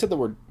 If I said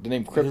the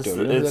name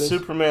Crypto, it's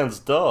Superman's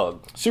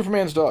dog.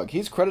 Superman's dog.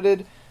 He's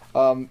credited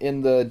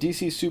in the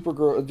DC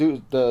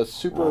Supergirl, the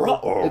Super...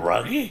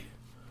 Ruggy?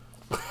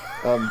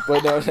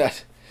 But no,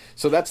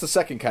 so that's the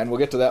second kind. We'll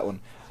get to that one.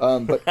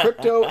 But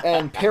Crypto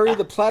and Perry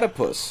the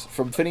Platypus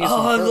from Phineas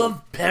and Ferb. I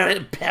love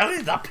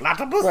Perry the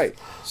Platypus. Right.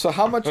 So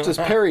how much does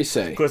Perry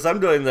say? Of course, I'm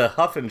doing the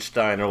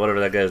Huffenstein or whatever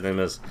that guy's name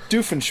is.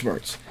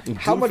 Doofenshmirtz.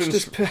 How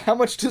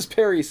much does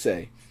Perry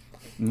say?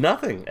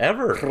 Nothing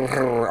ever.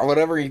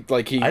 Whatever he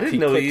like. I didn't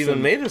know he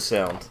even made a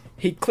sound.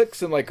 He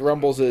clicks and like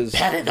rumbles his.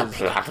 Perry the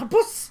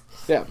Platypus.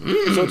 Yeah.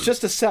 So it's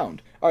just a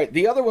sound. All right.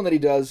 The other one that he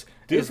does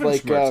is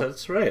like.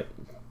 That's right.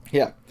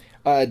 Yeah.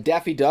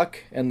 Daffy Duck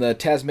and the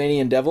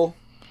Tasmanian Devil.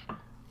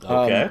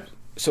 Okay.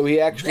 So he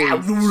actually.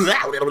 Yeah.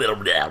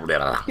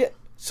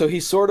 So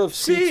he sort of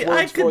speaks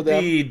words for them. I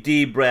could be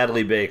D.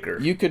 Bradley Baker.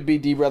 You could be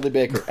D. Bradley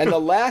Baker. And the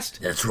last.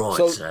 That's right,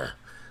 so sir.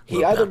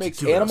 He either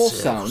makes animal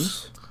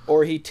sounds,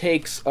 or he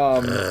takes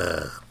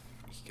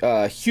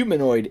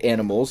humanoid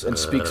animals and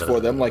speaks for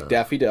them, like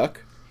Daffy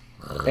Duck.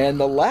 And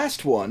the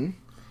last one,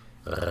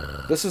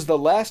 this is the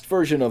last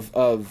version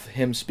of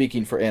him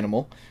speaking for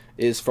animal,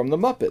 is from the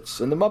Muppets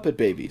and the Muppet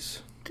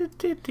Babies.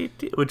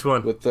 Which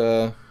one? With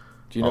do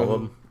you know all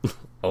of them?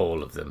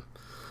 All of them.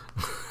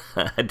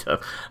 I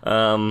don't.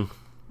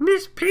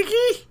 Miss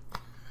Piggy.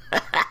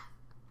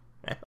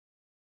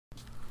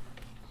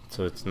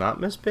 So it's not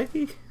Miss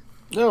Piggy?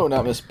 No,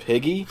 not Miss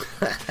Piggy.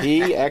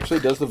 He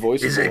actually does the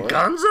voice. Is it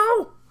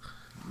Gonzo?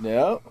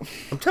 No.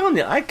 I'm telling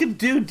you, I could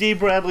do D.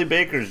 Bradley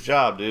Baker's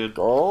job, dude.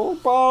 Oh,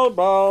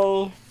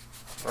 bye.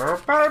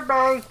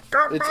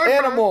 It's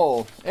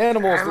Animal.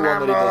 Animal's the one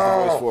that he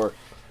does the voice for.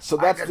 So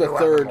that's the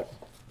third. Animal.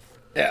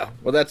 Yeah.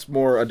 Well, that's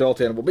more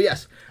adult animal. But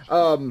yes.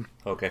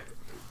 Okay.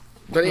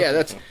 But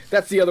yeah,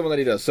 that's the other one that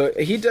he does. So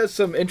he does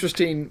some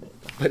interesting,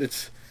 but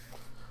it's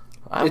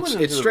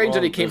strange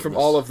that he came from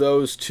all of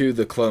those to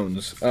the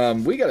clones.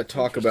 We got to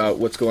talk about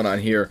what's going on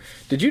here.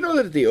 Did you know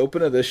that at the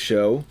open of this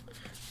show,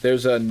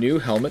 there's a new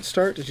helmet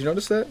start? Did you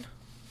notice that?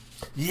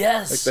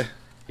 Yes.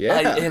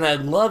 Yeah. And I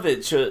love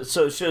it. So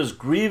it shows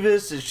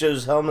Grievous. It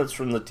shows helmets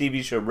from the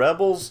TV show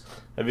Rebels.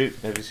 Have you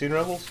seen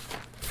Rebels?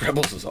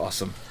 Rebels is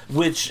awesome.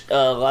 Which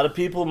a lot of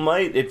people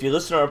might, if you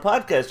listen to our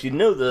podcast, you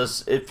know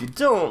this. If you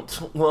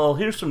don't, well,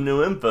 here's some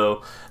new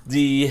info.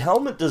 The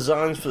helmet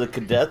designs for the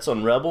cadets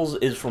on Rebels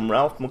is from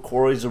Ralph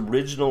McQuarrie's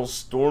original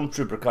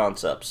Stormtrooper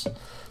concepts.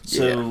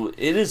 So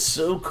It is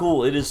so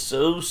cool. It is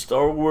so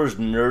Star Wars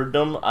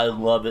nerddom. I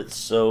love it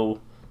so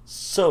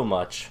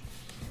much.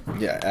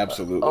 Yeah,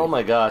 absolutely. Oh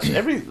my gosh.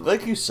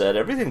 Like you said,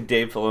 everything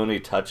Dave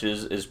Filoni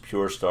touches is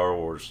pure Star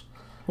Wars.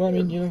 Well, I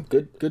mean,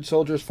 good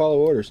soldiers follow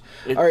orders.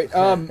 All right,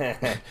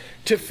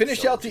 to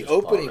finish out the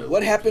opening,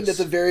 what happened at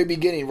the very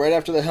beginning, right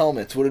after the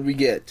helmets? What did we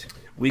get?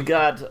 We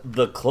got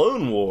the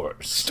Clone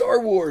Wars. Star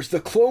Wars, the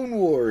Clone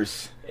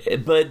Wars.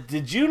 But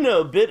did you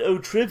know, bit o'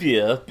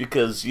 trivia,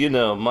 because,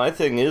 my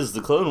thing is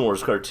the Clone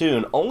Wars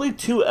cartoon, only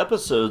 2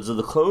 episodes of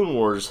the Clone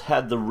Wars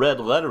had the red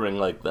lettering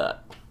like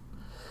that.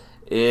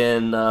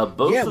 And both of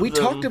them... Yeah, we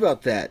talked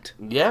about that.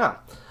 Yeah.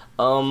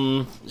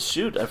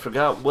 Shoot, I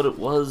forgot what it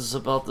was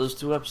about those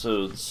 2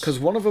 episodes. Because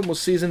one of them was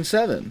season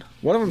 7.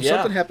 One of them,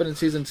 something happened in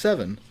season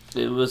 7.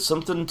 It was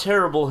something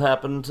terrible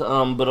happened,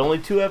 but only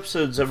 2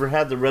 episodes ever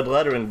had the red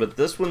lettering, but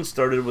this one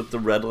started with the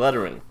red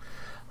lettering.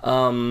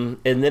 And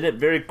then it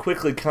very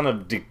quickly kind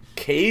of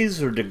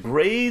decays or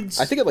degrades.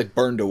 I think it,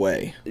 burned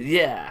away.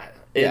 Yeah,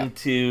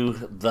 into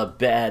the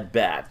Bad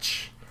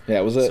Batch. Yeah,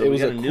 it was a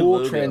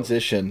cool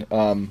transition.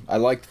 I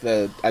liked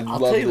I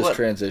love this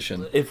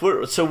transition.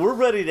 We're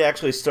ready to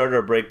actually start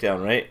our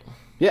breakdown, right?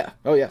 Yeah.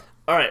 Oh yeah.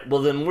 All right.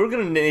 Well, then we're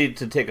gonna need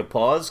to take a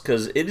pause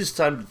because it is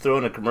time to throw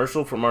in a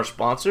commercial from our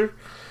sponsor.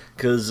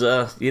 Because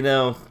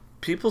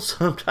people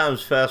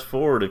sometimes fast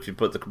forward if you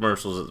put the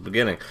commercials at the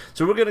beginning.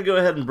 So we're gonna go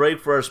ahead and break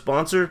for our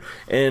sponsor,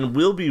 and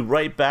we'll be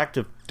right back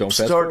to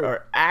start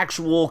our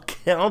actual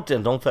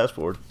countdown. Don't fast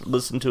forward.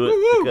 Listen to it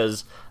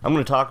because I'm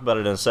gonna talk about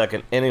it in a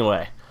second.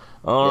 Anyway.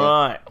 All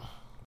right.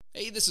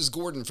 Hey, this is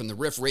Gordon from the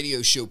Riff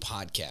Radio Show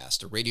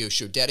podcast, a radio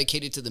show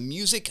dedicated to the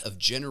music of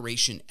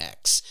Generation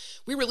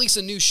X. We release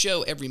a new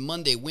show every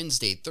Monday,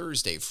 Wednesday,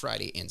 Thursday,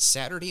 Friday, and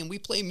Saturday, and we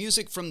play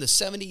music from the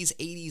 70s,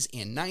 80s,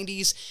 and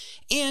 90s,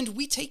 and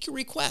we take your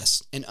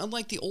requests. And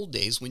unlike the old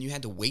days when you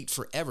had to wait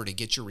forever to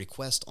get your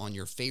request on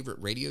your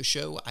favorite radio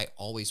show, I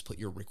always put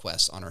your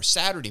requests on our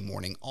Saturday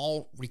morning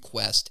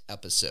all-request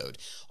episode.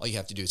 All you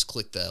have to do is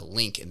click the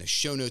link in the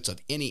show notes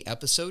of any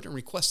episode and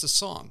request a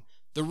song.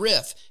 The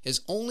Riff is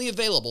only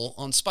available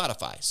on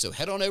Spotify, so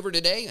head on over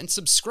today and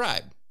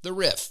subscribe. The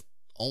Riff,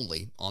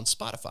 only on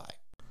Spotify.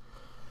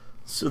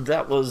 So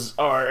that was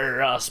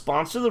our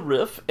sponsor, The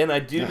Riff, and I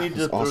do need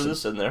to throw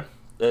this in there.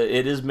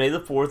 It is May the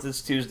 4th,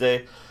 it's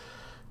Tuesday.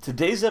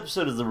 Today's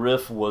episode of The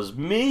Riff was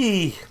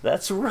me.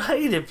 That's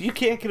right. If you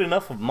can't get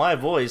enough of my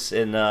voice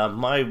and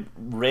my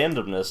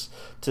randomness,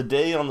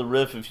 today on The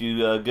Riff, if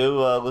you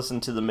go listen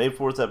to the May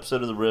 4th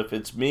episode of The Riff,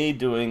 it's me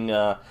doing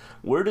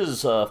where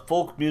does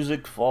folk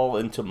music fall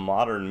into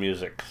modern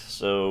music.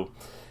 So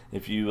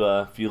if you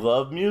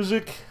love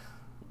music,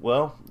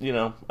 well,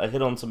 I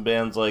hit on some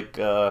bands like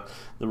the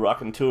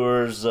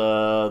Raconteurs,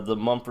 the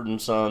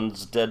Mumford &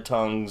 Sons, Dead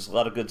Tongues, a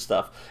lot of good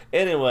stuff.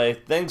 Anyway,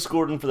 thanks,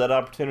 Gordon, for that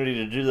opportunity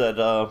to do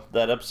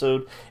that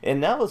episode. And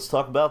now let's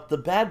talk about the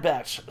Bad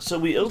Batch. So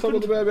we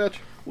opened the Bad Batch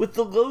with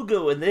the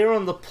logo, and they're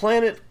on the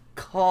planet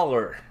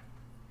Kaller.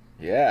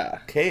 Yeah.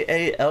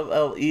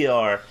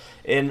 Kaller.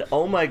 And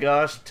oh my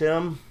gosh,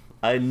 Tim,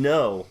 I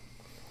know.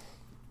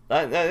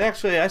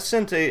 I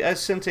sent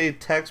a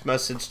text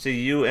message to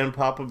you and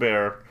Papa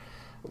Bear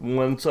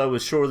once I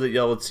was sure that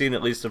y'all had seen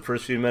at least the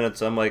first few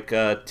minutes. I'm like,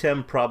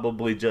 Tim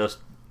probably just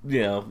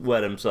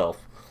wet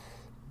himself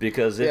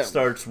because it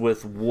starts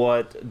with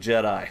what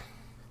Jedi?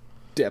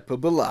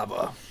 Depa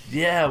Billaba.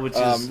 Yeah, which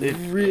is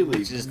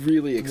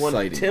really exciting.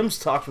 When Tim's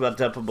talked about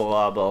Depa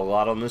Billaba a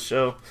lot on this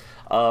show.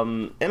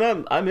 And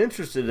I'm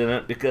interested in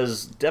it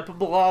because Depa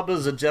Billaba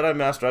is a Jedi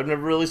Master I've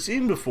never really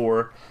seen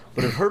before,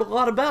 but I've heard a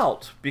lot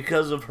about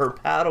because of her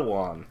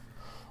Padawan.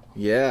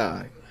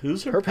 Yeah.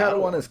 Who's her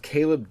Padawan? Is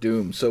Caleb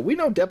Doom. So we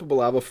know Depa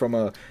Billaba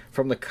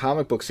from the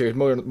comic book series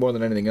more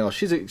than anything else.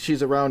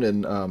 She's around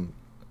in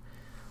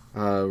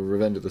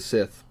Revenge of the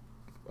Sith,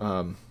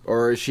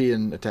 or is she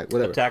in Attack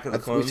of the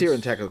Clones? We see her in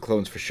Attack of the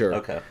Clones for sure.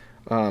 Okay.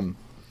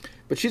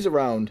 But she's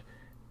around,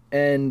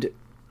 and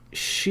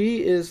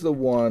she is the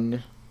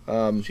one.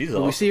 She's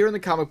awesome. We see her in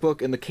the comic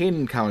book, in the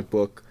Kanan comic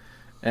book,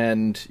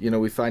 and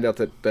we find out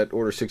that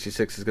Order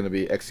 66 is going to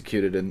be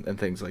executed and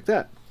things like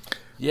that.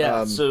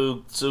 Yeah.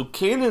 So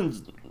Kanan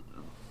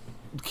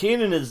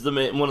is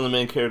one of the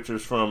main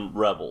characters from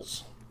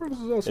Rebels.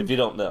 Rebels is awesome. If you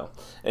don't know,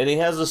 and he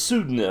has a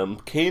pseudonym.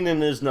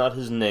 Kanan is not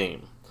his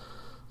name.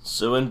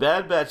 So in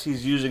Bad Batch,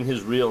 he's using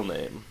his real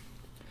name.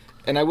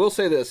 And I will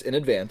say this in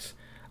advance: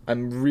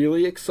 I'm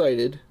really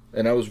excited,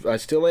 and I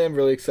still am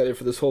really excited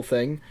for this whole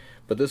thing.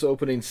 But this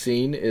opening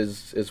scene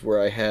is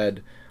where I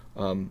had,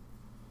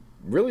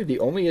 really the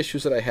only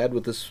issues that I had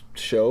with this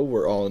show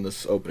were all in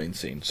this opening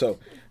scene. So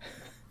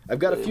I've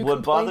got a few. What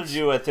complaints. bothered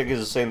you, I think, is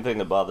the same thing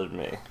that bothered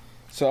me.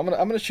 So I'm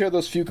gonna share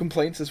those few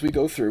complaints as we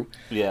go through.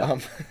 Yeah.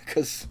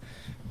 Because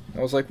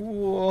I was like,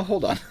 well,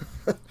 hold on.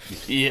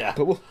 Yeah.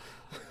 But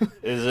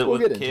is it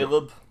with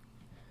Caleb?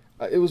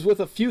 It was with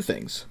a few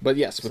things, but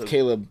yes, with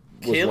Caleb.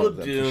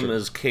 Caleb Doom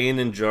is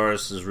Kanan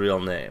Jarrus' real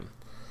name.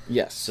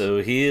 Yes.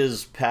 So he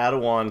is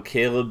Padawan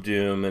Caleb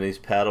Doom, and he's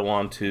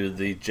Padawan to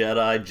the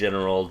Jedi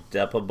General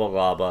Depa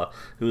Billaba,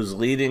 who's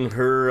leading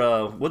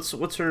her. What's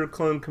her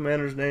clone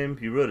commander's name?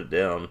 You wrote it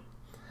down.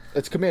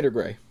 It's Commander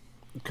Gray.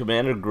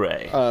 Commander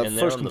Gray.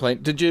 First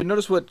complaint. Did you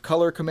notice what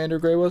color Commander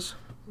Gray was?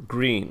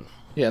 Green.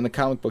 Yeah, in the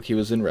comic book he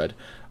was in red.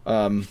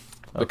 The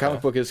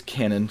comic book is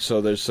canon,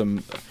 so there's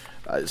some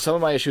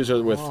of my issues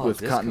are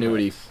with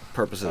continuity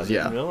purposes. I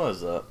didn't realize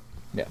that.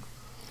 Yeah.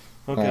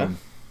 Okay.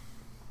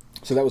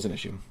 So that was an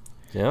issue.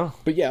 Yeah.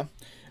 But yeah.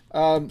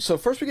 So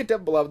first we get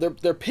Depa Billaba.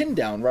 They're pinned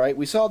down, right?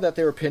 We saw that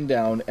they were pinned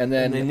down, and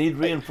then they need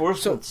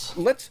reinforcements.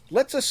 So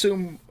let's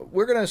assume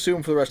we're going to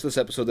assume for the rest of this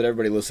episode that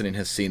everybody listening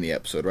has seen the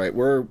episode, right?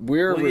 We're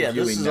reviewing,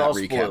 this is not all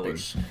recapping.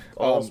 Spoilers.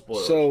 All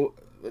spoilers. So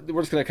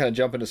we're just going to kind of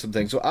jump into some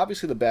things. So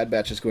obviously the Bad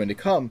Batch is going to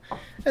come,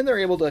 and they're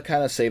able to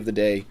kind of save the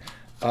day.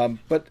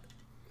 But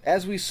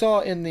as we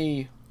saw in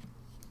the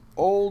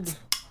old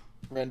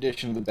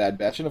rendition of the Bad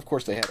Batch, and of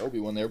course they had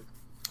Obi-Wan there.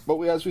 But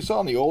as we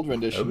saw in the old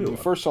rendition, when we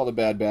first saw the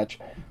Bad Batch,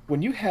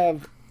 when you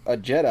have a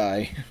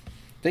Jedi,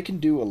 they can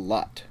do a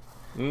lot.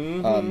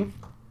 Mm-hmm.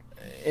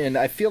 And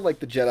I feel like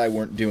the Jedi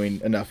weren't doing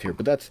enough here.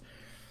 But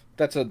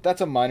that's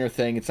a minor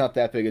thing. It's not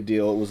that big a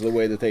deal. It was the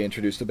way that they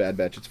introduced the Bad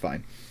Batch. It's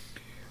fine.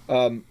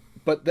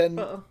 But then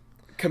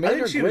Commander I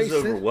think she Gray was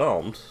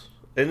overwhelmed.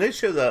 And they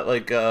show that,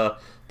 like,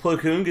 Plo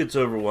Koon gets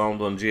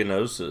overwhelmed on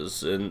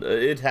Geonosis, and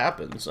it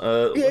happens.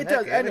 It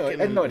does. I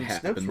know it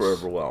happens. Snips were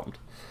overwhelmed.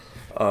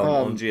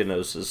 On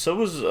Geonosis. So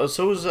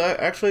was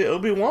actually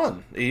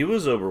Obi-Wan. He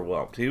was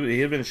overwhelmed. He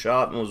had been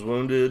shot and was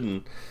wounded,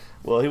 and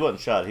he wasn't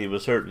shot. He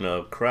was hurt in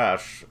a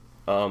crash.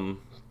 So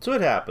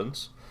it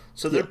happens.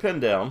 So they're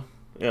pinned down.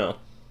 Yeah.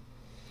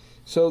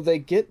 So they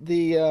get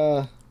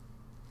the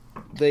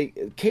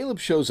Caleb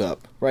shows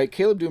up, right?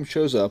 Caleb Doom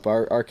shows up.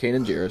 Our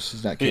Kanan Jarrus.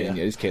 He's not Kanan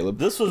yet. He's Caleb.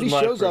 This was he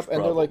my shows first up,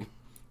 and problem.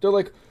 they're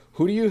like,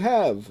 who do you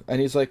have? And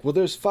he's like, well,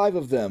 there's 5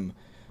 of them.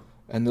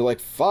 And they're like,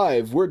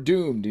 5, we're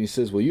doomed. And he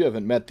says, well, you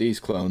haven't met these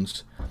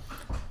clones.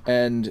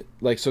 And,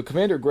 like, so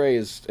Commander Gray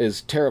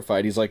is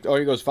terrified. He's like,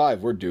 he goes,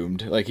 5, we're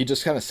doomed. Like, he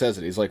just kind of says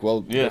it. He's like,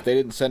 well, if they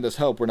didn't send us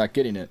help, we're not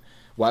getting it.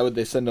 Why would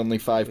they send only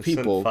 5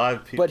 people?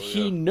 5 people? But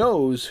he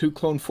knows who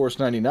Clone Force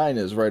 99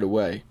 is right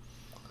away.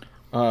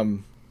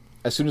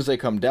 As soon as they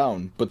come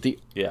down. But the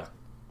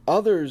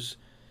others,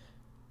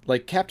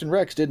 like Captain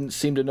Rex, didn't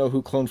seem to know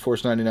who Clone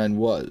Force 99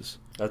 was.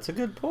 That's a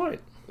good point.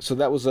 So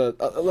that was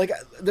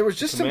there was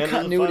just some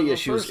continuity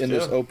issues in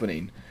this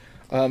opening,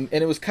 and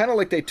it was kind of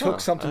like they took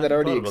something that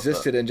already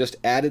existed and just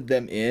added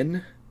them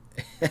in,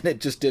 and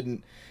it just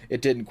didn't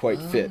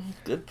quite fit.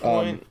 Good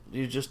point.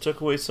 You just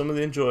took away some of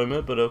the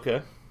enjoyment, but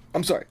okay.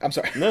 I'm sorry.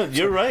 No,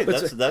 you're right.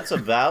 That's a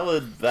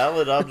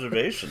valid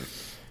observation.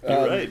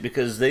 You're right,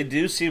 because they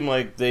do seem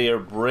like they are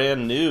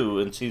brand new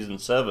in season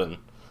 7.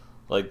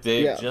 Like,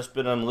 they've just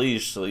been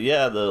unleashed. So,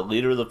 yeah, the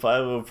leader of the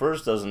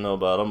 501st doesn't know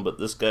about them, but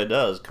this guy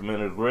does.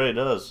 Commander Gray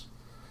does.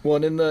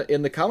 Well, and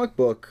in the comic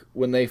book,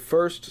 when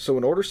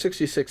Order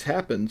 66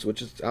 happens,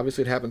 which is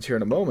obviously it happens here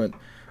in a moment,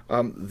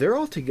 they're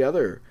all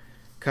together,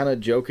 kind of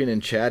joking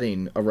and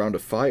chatting around a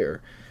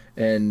fire,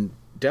 and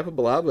Depa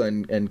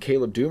Billaba and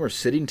Caleb Doom are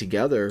sitting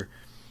together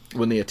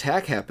when the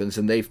attack happens,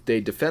 and they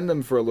defend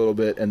them for a little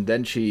bit, and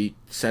then she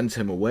sends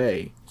him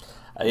away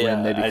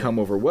when they become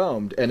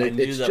overwhelmed. And I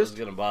knew that was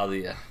going to bother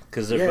you,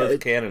 because they're both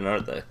canon,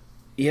 aren't they?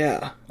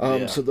 Yeah.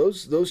 So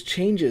those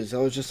changes, I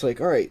was just like,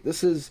 all right,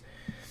 it's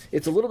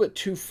a little bit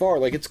too far.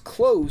 Like, it's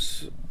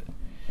close,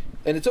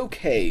 and it's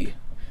okay.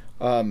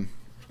 But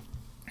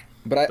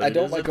I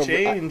don't like a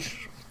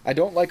change. I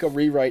don't like a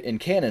rewrite in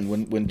canon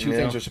when two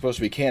things are supposed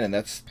to be canon.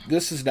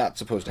 This is not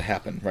supposed to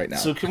happen right now.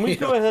 So can we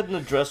go ahead and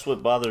address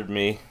what bothered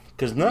me?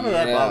 Because none of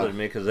that bothered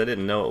me because I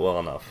didn't know it well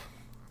enough.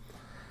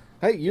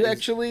 Hey, you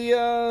actually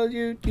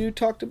you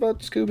talked about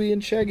Scooby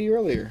and Shaggy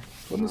earlier.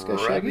 Wasn't this guy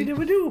Shaggy?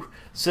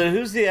 So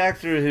who's the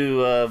actor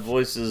who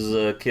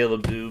voices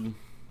Caleb Doom?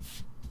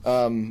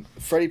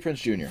 Freddie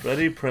Prinze Jr.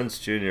 Freddie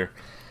Prinze Jr.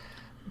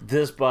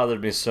 This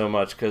bothered me so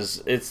much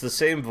because it's the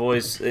same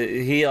voice.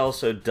 He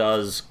also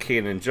does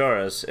Kanan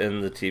Jarrus in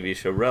the TV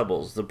show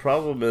Rebels. The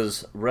problem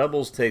is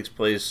Rebels takes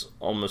place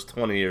almost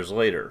 20 years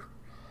later.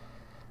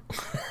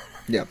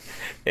 Yeah.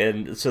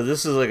 And so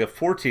this is like a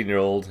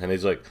 14-year-old, and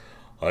he's like,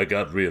 I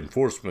got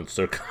reinforcements.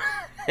 They're coming.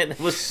 And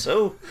it was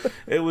so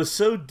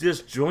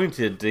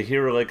disjointed to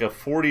hear like a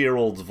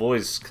 40-year-old's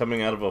voice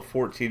coming out of a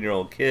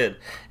 14-year-old kid,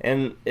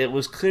 and it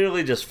was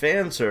clearly just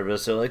fan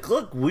service. They're like,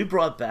 "Look, we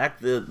brought back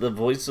the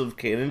voice of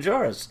Kanan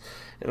Jarrus,"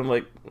 and I'm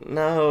like,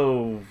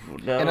 "No."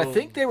 And I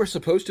think they were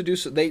supposed to do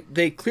so.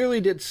 They clearly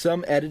did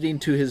some editing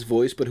to his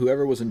voice, but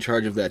whoever was in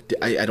charge of that,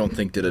 I don't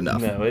think did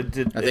enough. No, it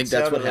did. I think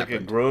that's what happened.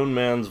 Like a grown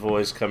man's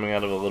voice coming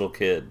out of a little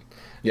kid.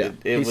 Yeah,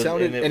 he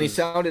sounded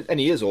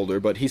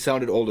older, but he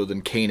sounded older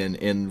than Kanan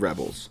in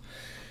Rebels.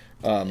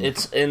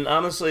 And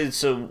honestly,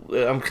 so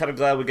I'm kind of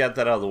glad we got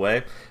that out of the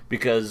way,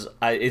 because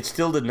it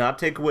still did not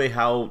take away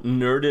how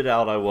nerded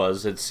out I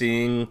was at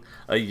seeing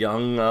a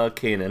young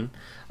Kanan.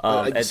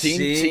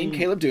 Seeing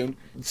Caleb Doom,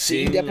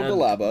 seeing Depa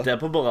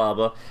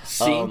Billaba,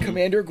 seeing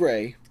Commander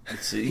Gray.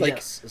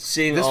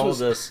 Seeing all of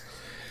this.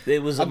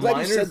 It was a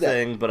minor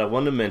thing, but I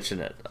wanted to mention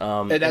it.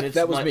 And it's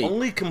that was my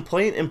only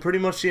complaint in pretty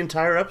much the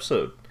entire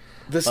episode.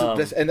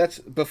 That's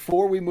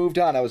before we moved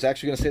on. I was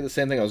actually going to say the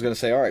same thing. I was going to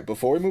say, all right,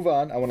 before we move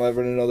on, I want to let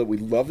everyone know that we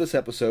love this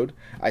episode.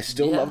 I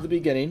still love the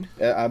beginning.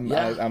 I'm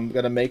going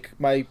to make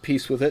my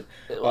peace with it.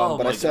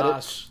 But I said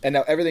it, and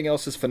now everything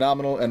else is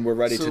phenomenal, and we're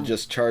ready to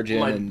just charge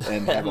in and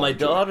have my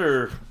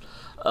daughter.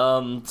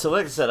 So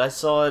like I said, I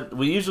saw it.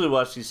 We usually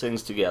watch these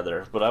things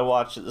together, but I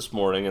watched it this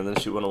morning, and then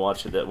she wanted to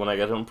watch it when I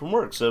got home from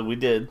work. So we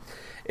did.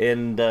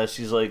 And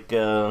she's like,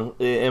 "Am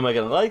I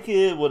gonna like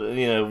it?" What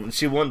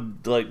she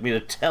wanted like me to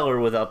tell her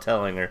without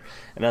telling her,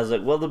 and I was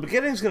like, "Well, the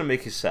beginning's gonna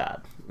make you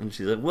sad." And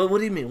she's like, "Well, what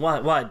do you mean?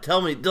 Why?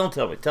 Tell me, don't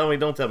tell me. Tell me,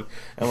 don't tell me."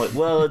 And I'm like,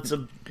 "Well,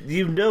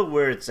 you know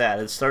where it's at.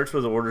 It starts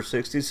with Order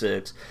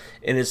 66,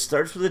 and it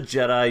starts with a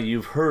Jedi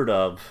you've heard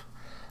of,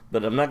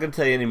 but I'm not gonna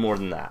tell you any more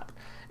than that."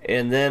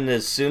 And then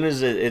as soon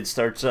as it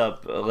starts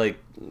up, like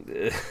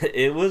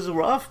it was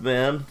rough,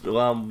 man.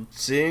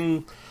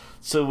 Seeing.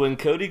 So when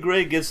Cody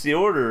Gray gets the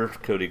order,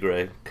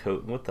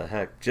 what the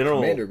heck?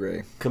 Commander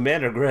Gray,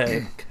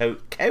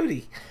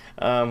 Cody.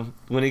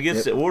 When he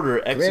gets the order,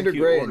 Commander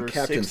Gray Order and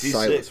Captain 66.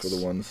 Silas were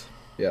the ones.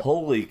 Yep.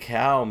 Holy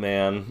cow,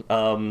 man.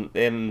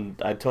 And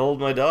I told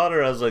my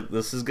daughter, I was like,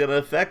 this is going to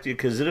affect you,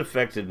 because it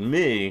affected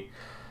me.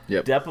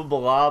 Yep. Depa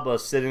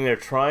Billaba sitting there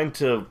trying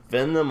to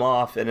fend them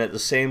off, and at the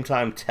same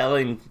time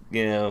telling,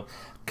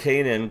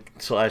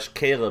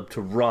 Kanan/Caleb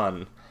to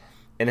run.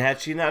 And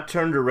had she not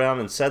turned around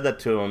and said that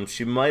to him,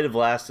 she might have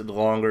lasted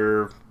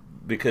longer,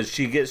 because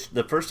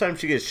the first time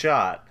she gets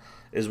shot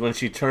is when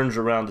she turns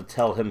around to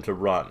tell him to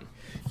run.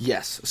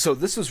 Yes. So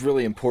this is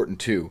really important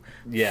too.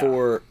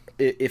 Yeah.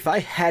 If I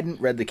hadn't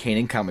read the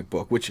Kanan comic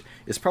book, which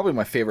is probably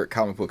my favorite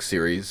comic book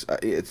series,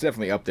 it's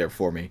definitely up there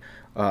for me.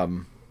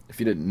 If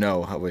you didn't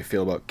know how I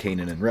feel about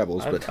Kanan and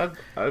Rebels, but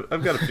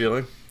I've got a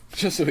feeling.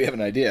 Just so we have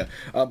an idea.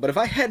 But if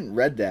I hadn't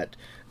read that,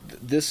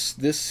 this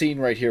scene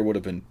right here would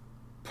have been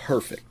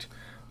perfect.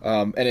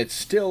 And it's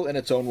still, in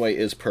its own way,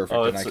 is perfect.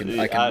 Oh, and I can live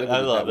with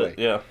it love that way. It,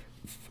 yeah.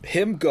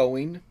 Him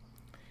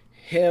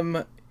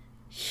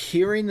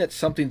hearing that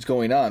something's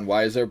going on.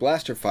 Why is there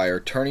blaster fire?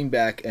 Turning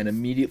back and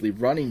immediately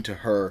running to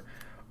her,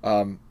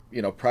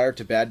 prior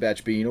to Bad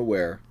Batch being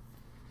aware.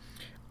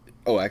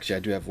 Oh, actually, I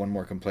do have one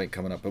more complaint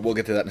coming up, but we'll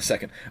get to that in a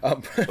second.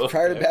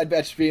 Prior to Bad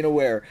Batch being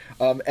aware,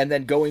 and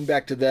then going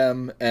back to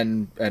them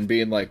and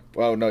being like,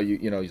 "Oh no,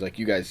 he's like,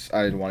 you guys,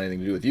 I didn't want anything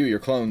to do with you. You're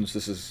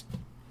clones.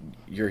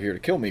 You're here to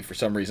kill me for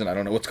some reason. I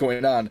don't know what's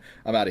going on.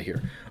 I'm out of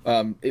here."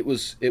 It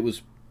was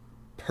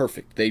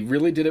perfect. They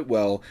really did it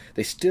well.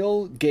 They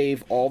still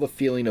gave all the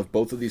feeling of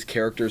both of these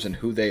characters and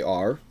who they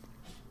are.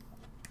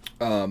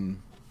 In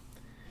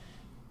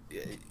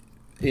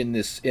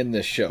this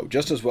show,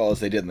 just as well as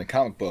they did in the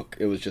comic book.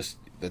 It was just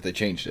that they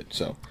changed it.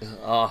 So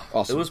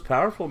awesome. It was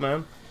powerful,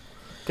 man.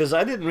 Because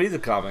I didn't read the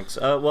comics.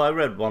 Well, I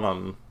read one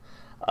of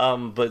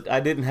them, but I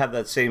didn't have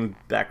that same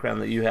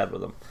background that you had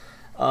with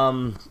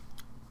them.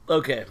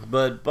 Okay,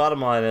 but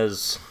bottom line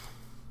is,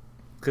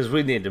 because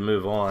we need to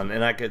move on,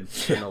 and I could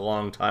spend a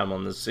long time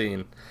on this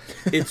scene.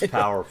 It's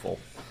powerful.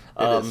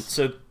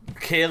 So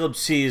Caleb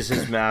sees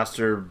his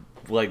master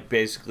like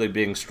basically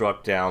being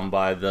struck down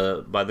by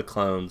the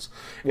clones.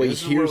 Well, he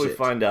hears where we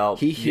find out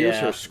he hears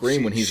her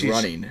scream when he's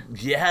running.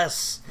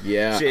 Yes.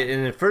 Yeah.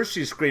 And at first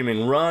she's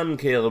screaming, "Run,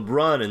 Caleb,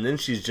 run!" And then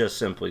she's just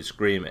simply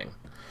screaming.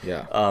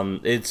 Yeah.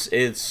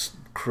 It's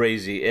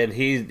crazy, and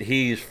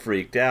he's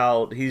freaked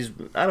out.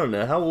 I don't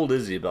know, how old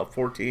is he? About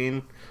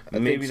 14?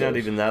 Maybe so. Not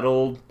even that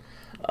old.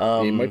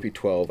 He might be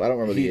 12. I don't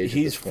remember the age.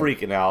 He's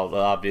freaking out,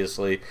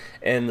 obviously.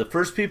 And the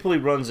first people he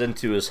runs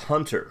into is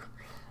Hunter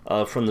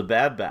from the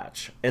Bad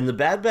Batch. And the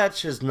Bad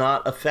Batch is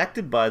not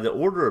affected by the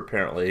Order,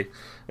 apparently.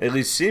 At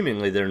least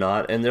seemingly they're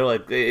not. And they're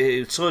like,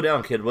 hey, slow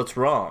down, kid, what's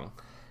wrong?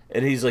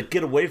 And he's like,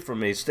 get away from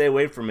me, stay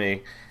away from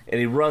me. And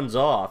he runs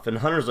off. And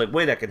Hunter's like,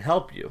 wait, I can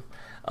help you.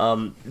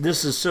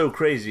 This is so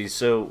crazy.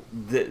 So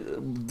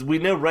we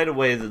know right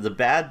away that the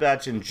Bad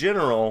Batch in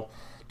general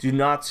do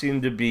not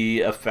seem to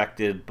be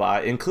affected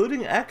by,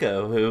 including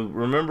Echo, who,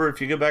 remember, if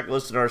you go back and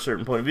listen to our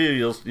Certain Point of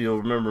View, you'll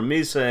remember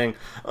me saying,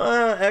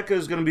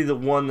 Echo's going to be the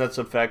one that's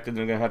affected and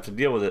they're going to have to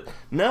deal with it.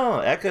 No,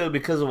 Echo,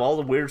 because of all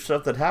the weird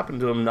stuff that happened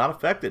to him, not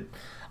affected.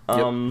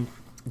 But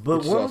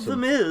one of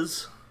them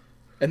is.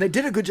 And they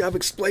did a good job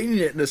explaining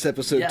it in this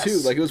episode, too.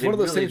 Like, it was one of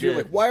those things where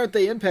you're like, why aren't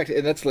they impacted?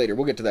 And that's later.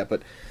 We'll get to that.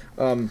 But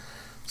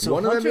so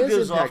one Hunter of them is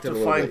goes off impacted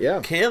to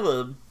find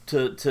Caleb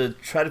to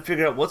try to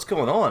figure out what's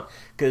going on.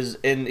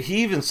 And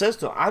he even says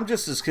to him, I'm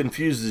just as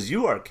confused as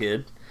you are,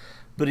 kid.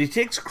 But he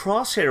takes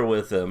Crosshair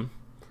with him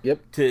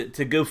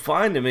to go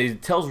find him. And he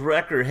tells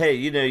Wrecker, hey,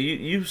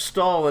 you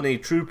stall any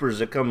troopers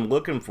that come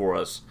looking for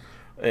us.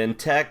 And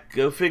Tech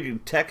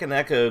and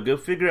Echo, go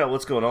figure out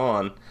what's going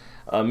on.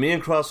 Me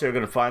and Crosshair are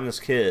going to find this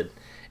kid.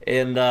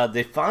 And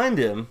they find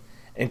him,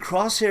 and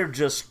Crosshair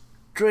just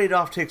straight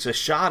off takes a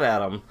shot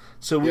at him.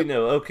 So we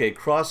know, okay,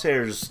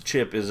 Crosshair's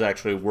chip is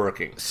actually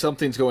working.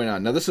 Something's going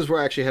on. Now, this is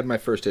where I actually had my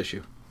first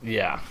issue.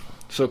 Yeah.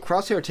 So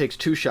Crosshair takes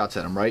 2 shots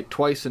at him, right?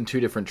 Twice in 2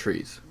 different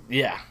trees.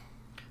 Yeah.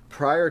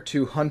 Prior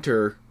to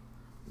Hunter,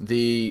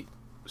 the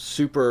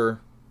super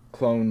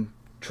clone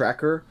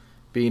tracker,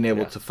 being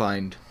able to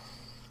find...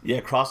 Yeah,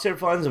 Crosshair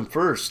finds him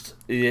first.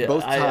 Yeah,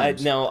 both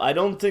times. Now, I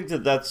don't think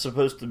that that's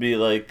supposed to be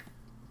like...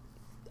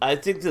 I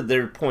think that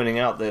they're pointing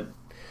out that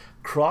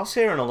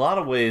Crosshair, in a lot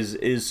of ways,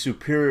 is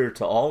superior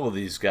to all of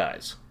these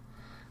guys.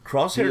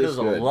 Crosshair does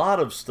a lot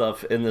of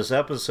stuff in this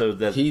episode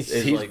that he's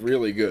like,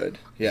 really good.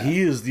 Yeah.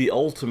 He is the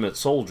ultimate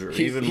soldier,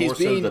 even more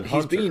so than Hunter.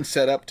 He's being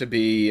set up to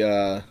be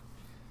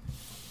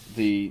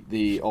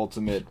the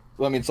ultimate.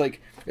 Well, I mean, it's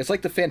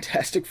like the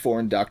Fantastic Four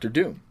and Doctor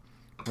Doom,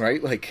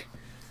 right? Like,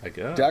 I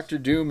guess Doctor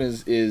Doom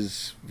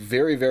is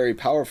very, very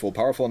powerful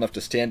enough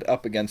to stand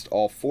up against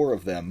all 4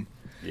 of them.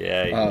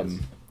 Yeah. He is.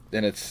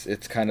 And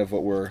it's kind of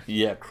what we're...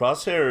 Yeah,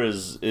 Crosshair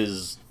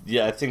is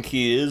I think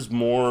he is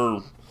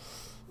more...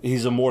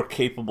 He's a more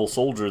capable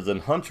soldier than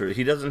Hunter.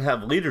 He doesn't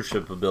have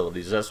leadership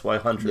abilities. That's why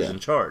Hunter's in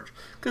charge.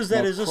 Because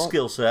that is a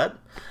skill set.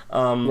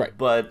 Right.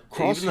 But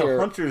even though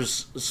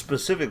Hunter's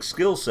specific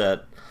skill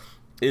set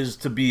is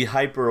to be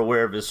hyper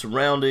aware of his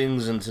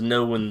surroundings and to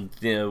know when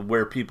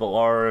where people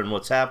are and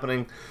what's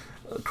happening,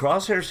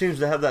 Crosshair seems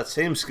to have that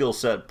same skill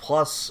set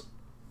plus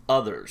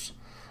others.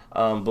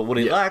 But what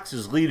he lacks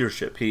is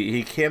leadership.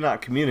 He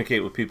cannot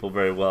communicate with people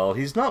very well.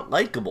 He's not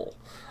likable,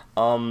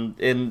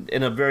 in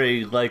a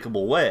very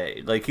likable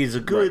way. Like he's a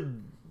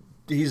good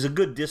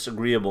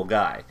disagreeable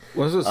guy.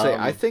 What was I going to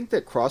say? I think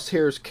that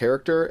Crosshair's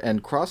character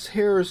and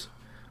Crosshair's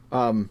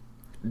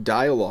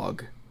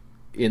dialogue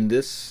in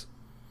this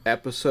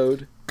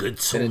episode and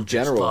in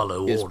general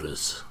follow is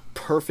orders.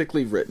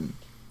 Perfectly written.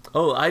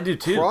 Oh, I do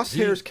too.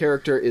 Crosshair's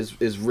character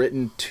is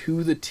written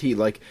to the T.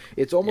 Like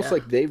it's almost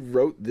like they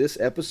wrote this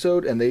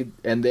episode and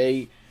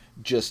they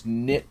just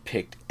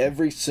nitpicked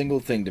every single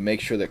thing to make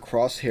sure that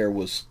Crosshair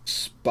was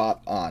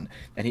spot on,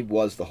 and he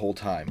was the whole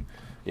time.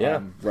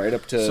 Yeah, right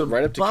up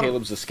to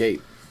Caleb's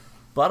escape.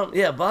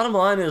 Bottom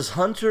line is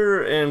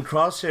Hunter and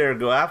Crosshair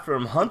go after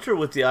him. Hunter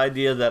with the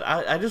idea that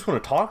I just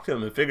want to talk to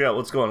him and figure out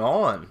what's going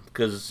on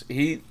because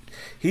he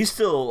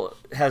still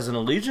has an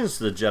allegiance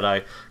to the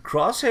Jedi.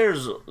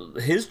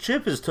 His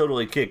chip is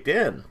totally kicked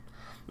in.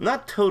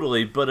 Not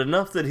totally, but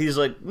enough that he's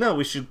like, no,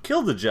 we should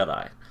kill the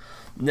Jedi.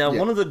 Now,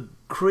 one of the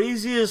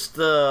craziest,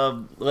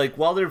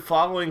 while they're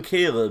following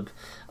Caleb,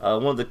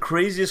 one of the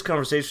craziest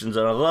conversations,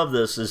 and I love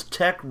this, is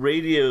Tech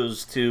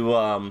radios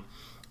to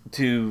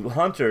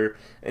Hunter,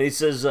 and he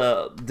says,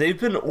 they've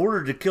been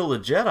ordered to kill the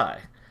Jedi.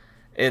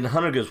 And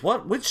Hunter goes,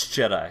 what? Which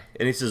Jedi?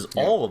 And he says,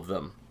 all of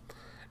them.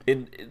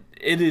 And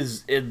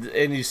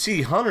you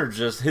see Hunter,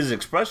 just his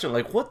expression,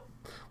 like, what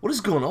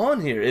is going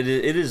on here? It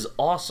is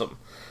awesome.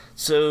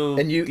 So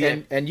and you've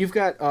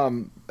got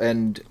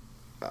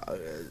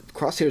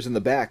Crosshair's in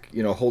the back,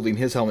 holding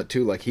his helmet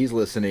too, like he's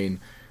listening.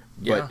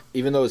 But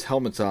even though his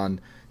helmet's on,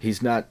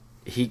 he's not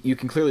you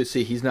can clearly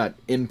see he's not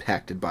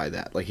impacted by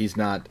that. Like he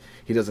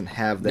doesn't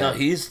have that. No,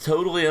 he's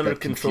totally under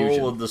control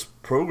confusion of this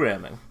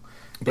programming.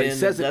 But he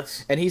says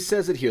it, and he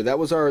says it here. That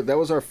was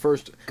our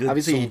first.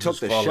 Obviously, he took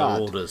the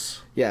shot.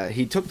 Orders. Yeah,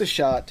 he took the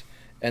shot,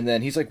 and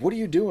then he's like, "What are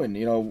you doing?"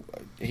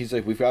 He's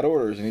like, "We've got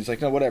orders," and he's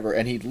like, "No, whatever."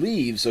 And he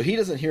leaves, so he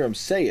doesn't hear him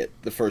say it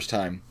the first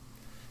time.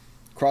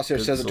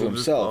 Crosshair says it to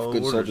himself.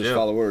 Good soldiers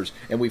follow orders,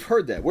 and we've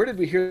heard that. Where did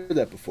we hear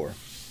that before?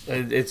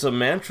 It's a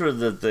mantra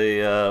that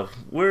they.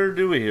 Where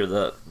do we hear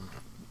that?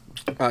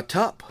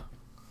 Tup.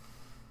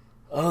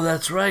 Oh,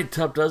 that's right.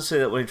 Tup does say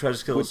that when he tries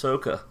to kill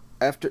Ahsoka.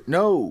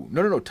 No.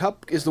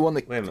 Tup is the one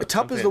that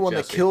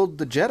that killed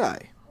the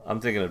Jedi. I'm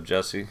thinking of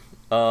Jesse.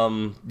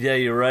 Yeah,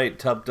 you're right.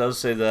 Tup does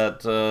say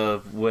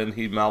that when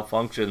he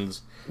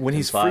malfunctions. When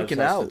he's freaking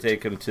out, to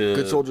take him to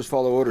good soldiers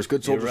follow orders.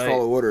 Good soldiers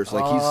follow orders.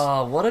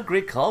 Like what a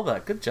great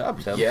callback! Good job,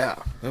 Tim. Yeah,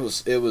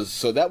 it was.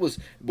 So that was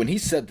when he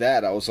said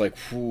that. I was like,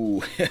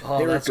 "Ooh,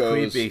 here that's it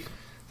goes." Creepy.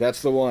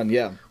 That's the one.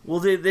 Yeah. Well,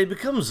 they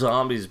become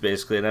zombies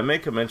basically, and I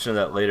make a mention of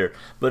that later.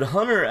 But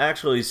Hunter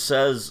actually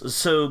says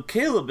so.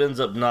 Caleb ends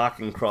up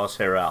knocking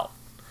Crosshair out.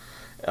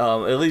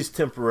 At least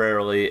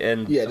temporarily,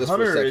 and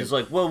Hunter is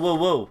like,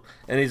 "Whoa!"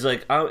 And he's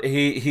like,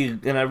 "He."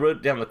 And I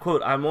wrote down the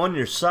quote: "I'm on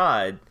your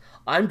side.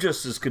 I'm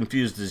just as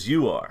confused as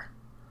you are."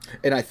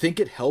 And I think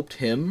it helped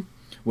him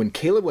when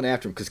Caleb went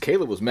after him, because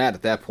Caleb was mad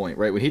at that point,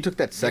 right? When he took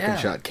that second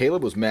shot,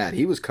 Caleb was mad.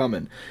 He was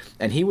coming,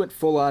 and he went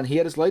full on. He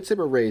had his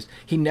lightsaber raised.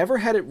 He never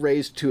had it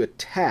raised to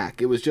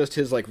attack. It was just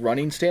his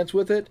running stance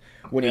with it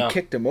when he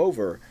kicked him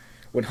over.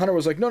 When Hunter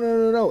was like,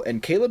 no,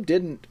 and Caleb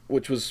didn't,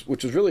 which was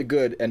really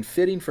good and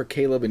fitting for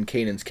Caleb and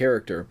Kanan's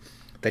character,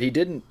 that he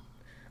didn't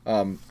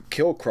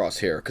kill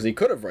Crosshair, because he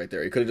could have right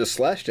there. He could have just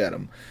slashed at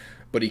him,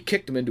 but he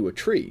kicked him into a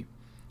tree.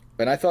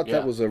 And I thought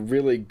that was a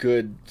really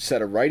good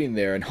set of writing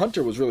there. And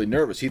Hunter was really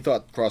nervous. He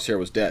thought Crosshair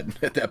was dead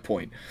at that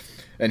point.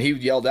 And he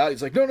yelled out,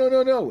 he's like,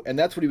 no. And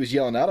that's what he was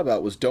yelling out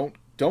about was don't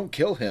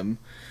kill him.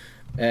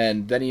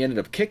 And then he ended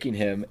up kicking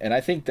him. And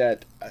I think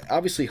that,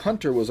 obviously,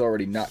 Hunter was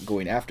already not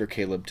going after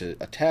Caleb to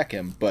attack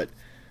him. But,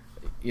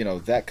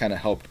 that kind of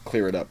helped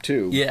clear it up,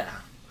 too. Yeah.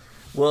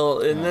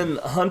 Well, and then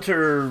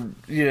Hunter,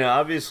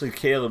 obviously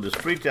Caleb is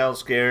freaked out,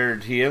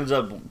 scared. He ends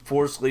up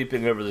force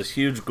leaping over this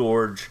huge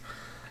gorge.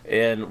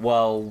 And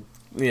while,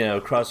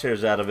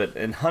 Crosshair's out of it,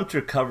 and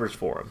Hunter covers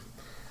for him.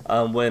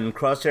 When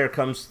Crosshair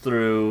comes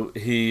through,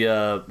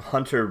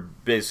 Hunter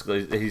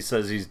basically, he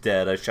says he's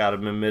dead. I shot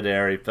him in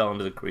midair. He fell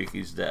into the creek.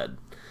 He's dead.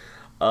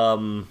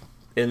 And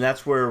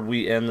that's where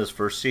we end this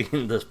first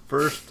scene.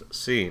 First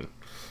scene.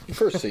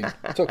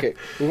 It's okay.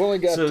 We've only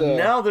got... So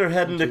now they're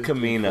heading to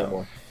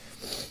Kamino.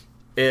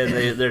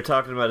 And they're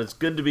talking about it's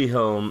good to be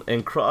home.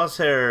 And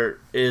Crosshair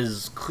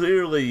is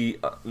clearly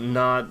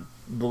not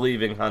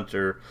believing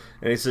Hunter.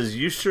 And he says,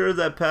 "You sure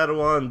that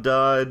Padawan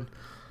died?"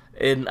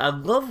 And I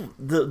love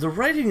the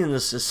writing in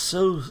this is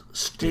so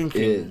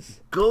stinking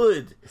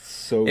good. It's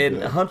so good.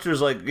 And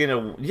Hunter's like,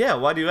 yeah,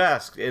 why do you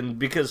ask? And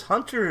because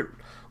Hunter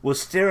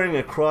was staring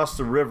across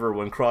the river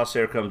when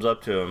Crosshair comes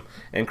up to him.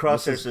 And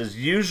Crosshair says,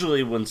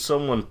 usually when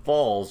someone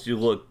falls, you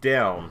look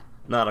down,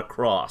 not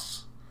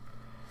across.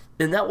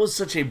 And that was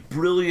such a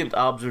brilliant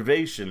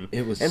observation.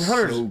 It was and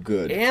Hunter's so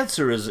good.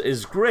 Answer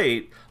is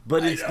great,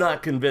 but it's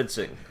not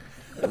convincing.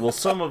 Well,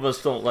 some of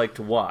us don't like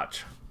to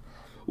watch.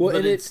 Well,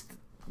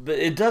 but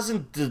it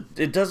doesn't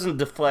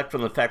deflect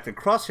from the fact that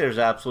Crosshair's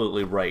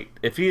absolutely right.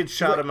 If he had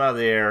shot him out of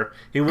the air,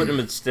 he wouldn't have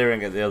been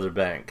staring at the other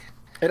bank.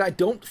 And I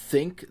don't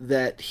think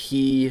that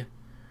he,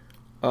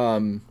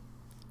 I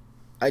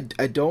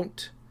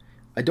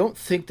don't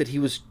think that he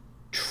was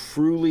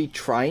truly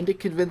trying to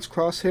convince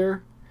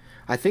Crosshair.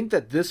 I think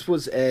that this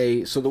was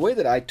so the way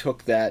that I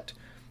took that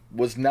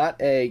was not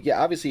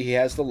obviously he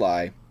has the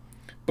lie,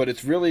 but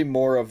it's really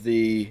more of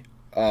the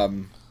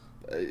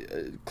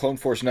Clone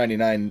Force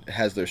 99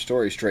 has their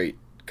story straight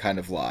kind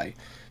of lie.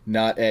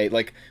 Not I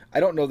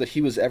don't know that he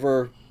was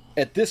ever,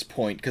 at this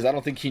point, because I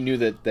don't think he knew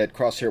that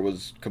Crosshair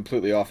was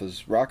completely off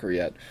his rocker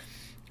yet.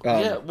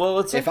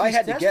 It's if I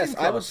had to guess,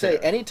 I would say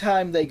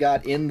anytime they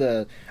got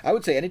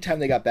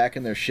back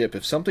in their ship,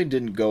 if something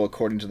didn't go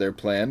according to their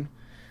plan,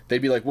 they'd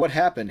be like, "What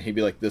happened?" He'd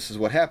be like, "This is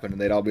what happened,"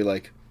 and they'd all be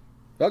like,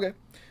 "Okay,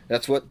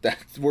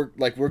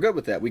 we're good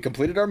with that. We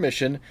completed our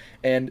mission,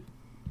 and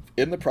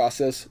in the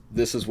process,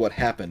 this is what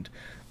happened."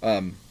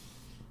 And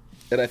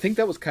I think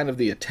that was kind of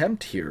the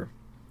attempt here.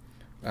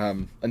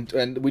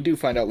 And we do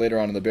find out later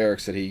on in the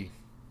barracks that he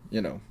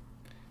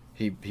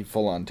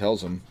full on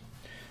tells him.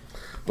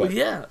 But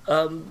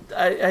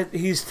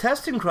he's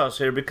testing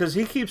Crosshair because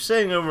he keeps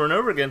saying over and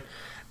over again.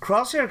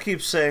 Crosshair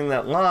keeps saying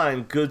that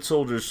line, "Good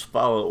soldiers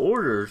follow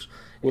orders."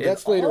 Well,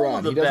 that's later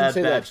on. He doesn't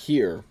say that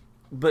here.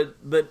 But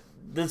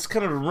that's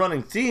kind of a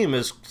running theme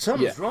is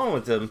something's wrong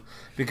with him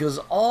because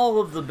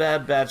all of the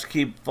Bad Batch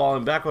keep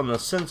falling back on the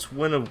since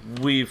when have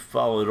we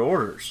followed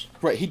orders.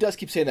 Right, he does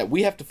keep saying that.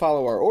 We have to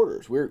follow our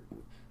orders.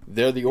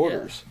 They're the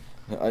orders.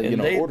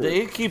 And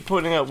they keep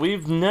pointing out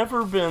we've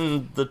never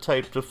been the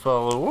type to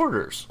follow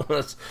orders.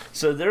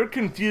 So they're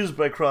confused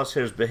by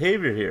Crosshair's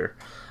behavior here.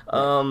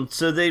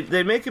 So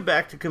they make it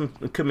back to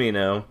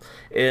Camino,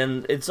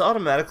 and it's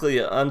automatically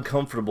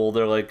uncomfortable.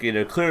 They're like,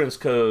 clearance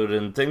code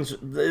and things.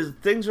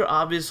 Things are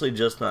obviously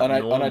just not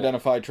normal.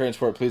 Unidentified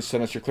transport. Please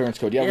send us your clearance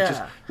code.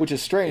 Yeah. Which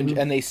is strange.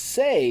 And they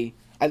say,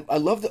 I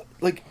love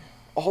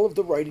all of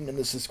the writing in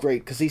this is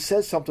great because he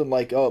says something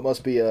like, "Oh, it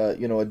must be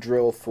a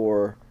drill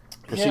for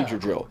procedure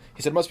drill."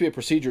 He said it must be a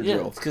procedure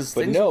drill,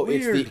 but no,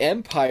 it's the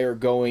Empire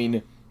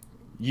going.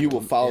 You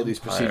will follow these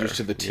procedures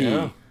to the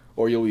T,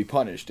 or you'll be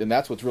punished, and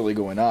that's what's really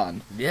going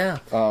on. Yeah,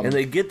 and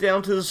they get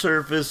down to the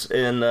surface,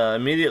 and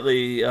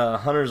immediately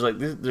Hunter's like,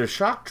 "They're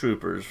shock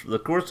troopers, the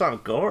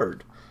Coruscant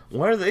Guard.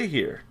 Why are they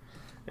here?"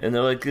 And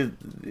they're like,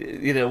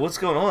 what's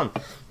going on?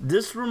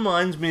 This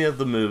reminds me of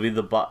the movie,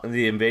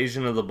 the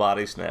Invasion of the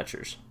Body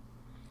Snatchers.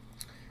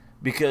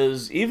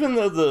 Because even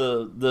though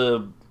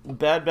the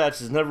Bad Batch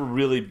has never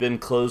really been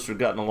close or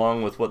gotten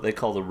along with what they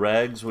call the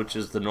regs, which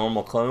is the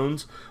normal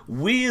clones,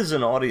 we as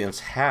an audience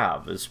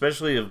have,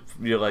 especially if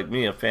you're like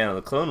me, a fan of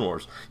the Clone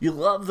Wars. You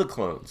love the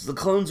clones. The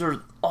clones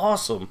are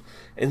awesome,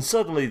 and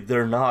suddenly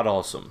they're not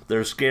awesome.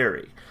 They're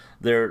scary.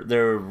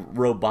 They're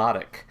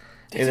robotic.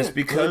 And it's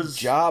because good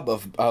job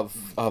of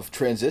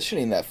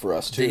transitioning that for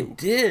us too. They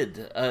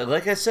did.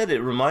 Like I said,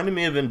 it reminded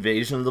me of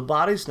Invasion of the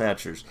Body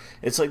Snatchers.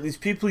 It's like these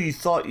people you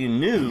thought you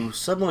knew,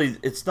 suddenly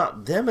it's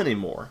not them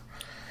anymore.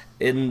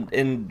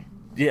 And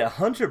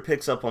Hunter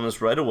picks up on this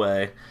right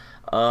away.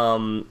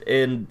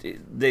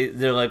 And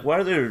they're like, "Why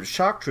are there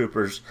shock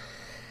troopers?"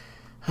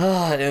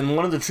 And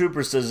one of the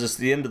troopers says it's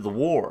the end of the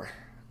war.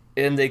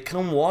 And they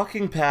come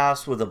walking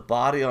past with a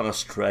body on a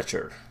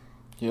stretcher.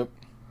 Yep.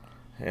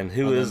 And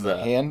who is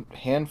that?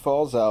 Hand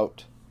falls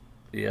out.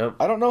 Yep.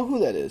 I don't know who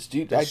that is.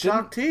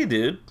 Shaak Ti,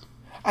 dude.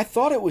 I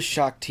thought it was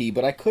Shaak Ti,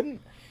 but I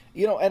couldn't.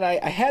 And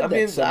I had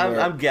that somewhere.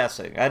 I'm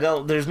guessing.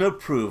 There's no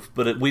proof,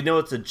 but we know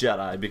it's a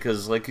Jedi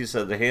because, like you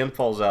said, the hand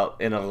falls out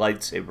and a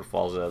lightsaber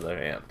falls out of their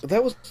hand.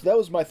 That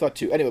was my thought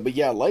too. Anyway, but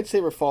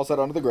lightsaber falls out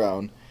onto the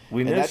ground.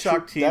 We know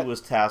Shaak Ti was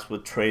tasked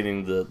with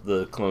training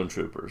the clone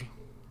troopers.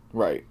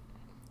 Right.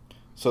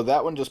 So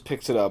that one just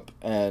picks it up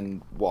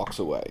and walks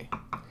away.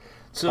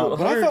 So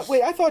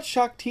I thought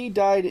Shaak Ti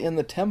died in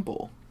the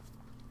temple.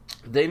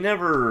 They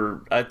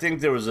never. I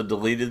think there was a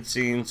deleted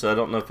scene, so I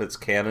don't know if it's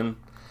canon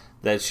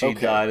that she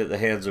died at the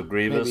hands of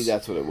Grievous. Maybe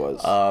that's what it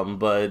was.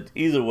 But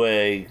either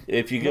way,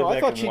 if you go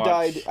back and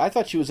watch, I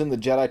thought she was in the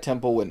Jedi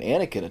Temple when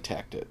Anakin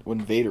attacked it, when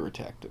Vader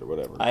attacked it, or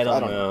whatever. I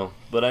don't know,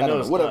 but I know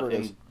it's not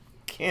in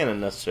canon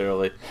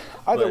necessarily.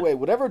 Either way,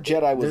 whatever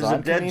Jedi was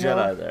on there's a dead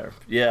Jedi there.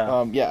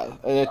 Yeah.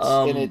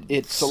 And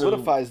it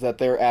solidifies that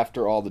they're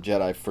after all the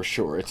Jedi for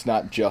sure. It's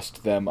not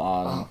just them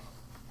on.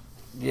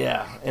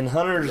 Yeah, and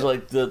Hunter's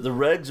like the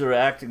regs are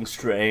acting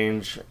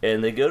strange,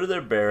 and they go to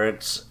their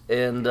barracks,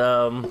 and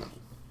for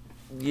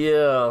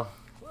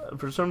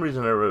some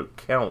reason I wrote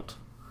Count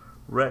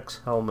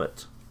Rex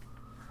helmet.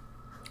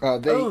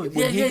 When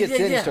he gets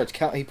in, he starts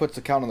count. He puts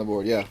the count on the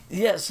board. Yeah.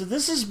 Yeah. So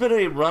this has been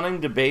a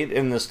running debate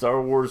in the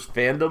Star Wars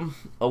fandom.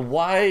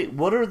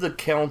 What are the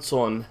counts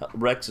on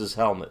Rex's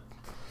helmet?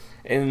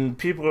 And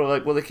people are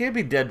like, well, they can't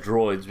be dead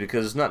droids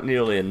because it's not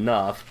nearly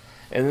enough.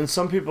 And then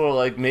some people are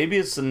like, maybe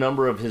it's the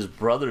number of his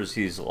brothers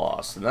he's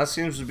lost. And that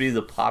seems to be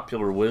the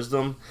popular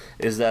wisdom,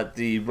 is that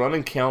the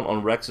running count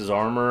on Rex's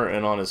armor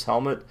and on his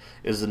helmet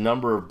is the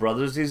number of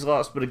brothers he's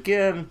lost. But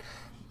again,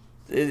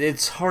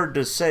 it's hard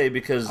to say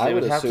because they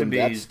would have to be.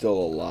 That's still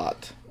a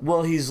lot.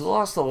 Well, he's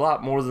lost a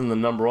lot more than the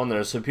number on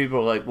there. So people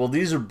are like, well,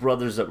 these are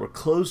brothers that were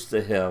close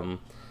to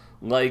him,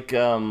 like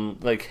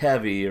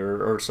Heavy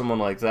or someone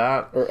like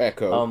that, or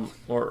Echo,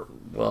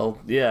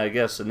 I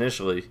guess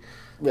initially.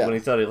 Yeah. When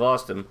he thought he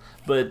lost him.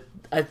 But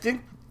I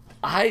think,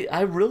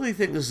 I really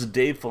think this is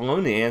Dave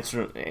Filoni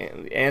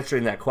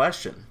answering that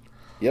question.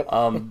 Yep.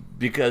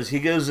 Because he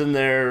goes in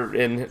there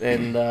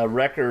and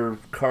Wrecker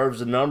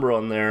carves a number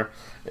on there,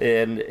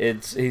 and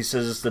he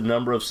says it's the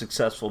number of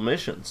successful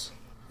missions.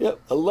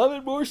 Yep,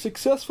 11 more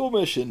successful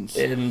missions.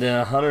 And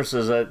Hunter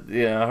says, I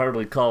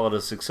hardly call it a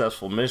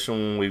successful mission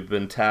when we've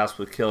been tasked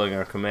with killing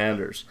our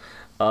commanders.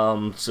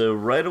 So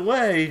right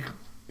away,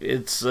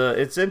 it's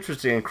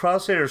interesting. And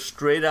Crosshair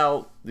straight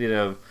out,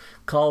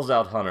 calls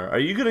out Hunter. Are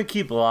you going to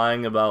keep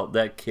lying about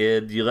that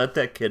kid? You let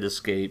that kid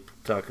escape,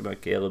 talking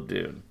about Caleb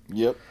Dune.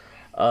 Yep.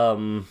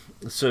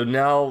 So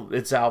now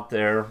it's out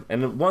there.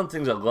 And one of the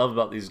things I love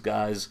about these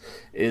guys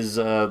is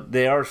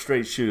they are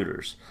straight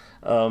shooters.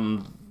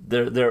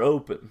 They're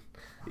open.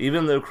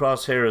 Even though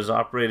Crosshair is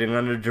operating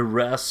under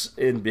duress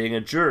in being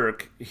a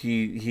jerk,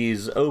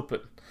 he's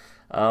open.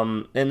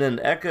 And then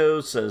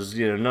Echo says,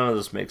 none of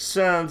this makes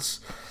sense.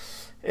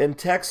 And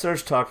Tech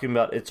starts talking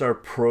about it's our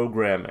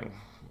programming.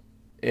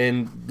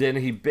 And then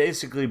he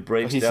basically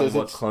breaks down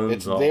what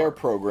clones are. It's their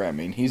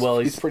programming. He's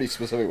pretty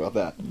specific about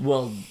that.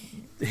 Well,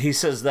 he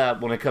says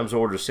that when it comes to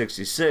Order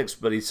 66,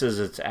 but he says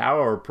it's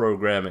our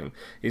programming.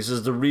 He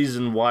says the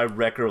reason why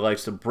Wrecker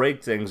likes to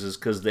break things is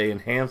because they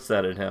enhance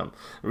that in him.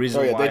 The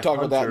reason why they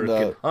talk Hunter about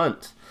that can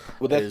hunt.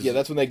 Well,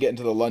 that's when they get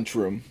into the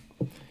lunchroom.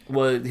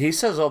 Well, he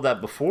says all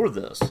that before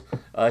this.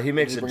 He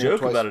makes a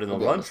joke about it in the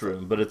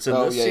lunchroom, but it's in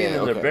this scene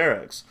in their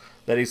barracks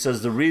that he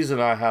says the reason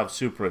I have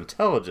super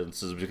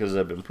intelligence is because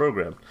I've been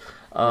programmed.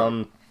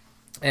 And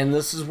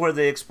this is where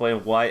they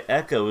explain why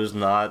Echo is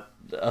not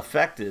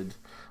affected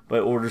by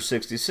Order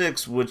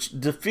 66, which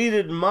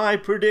defeated my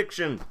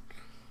prediction.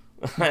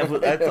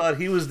 I thought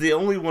he was the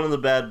only one in the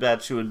Bad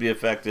Batch who would be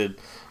affected,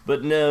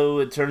 but no,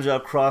 it turns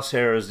out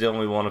Crosshair is the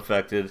only one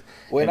affected.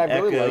 Well, and I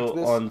really Echo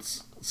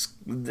liked this.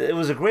 It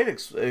was a great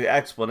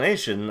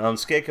explanation. On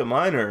Skako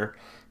Minor,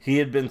 he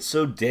had been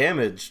so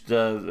damaged,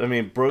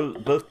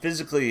 both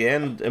physically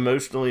and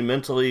emotionally,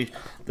 mentally,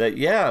 that,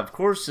 of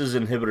course his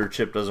inhibitor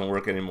chip doesn't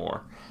work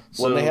anymore.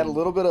 So, well, they had a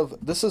little bit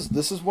of... This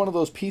is one of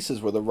those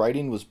pieces where the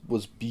writing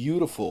was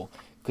beautiful,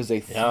 because they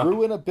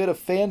threw in a bit of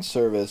fan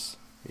service,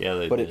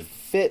 but it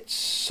fit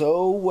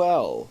so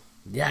well.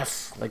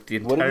 Yes, like the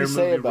entire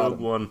movie Rogue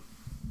One.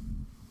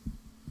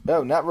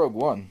 Oh, not Rogue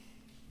One.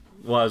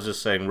 Well, I was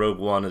just saying Rogue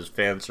One is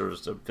fan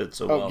service that fits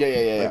so well.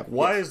 Yeah.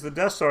 Why does the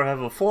Death Star have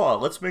a flaw?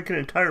 Let's make an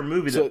entire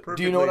movie that perfectly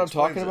do you know what I'm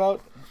talking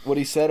about? What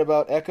he said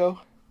about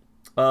Echo?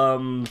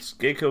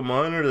 Skako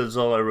Minor, that's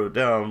all I wrote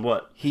down.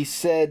 What? He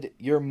said,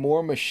 you're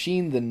more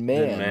machine than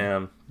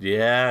man.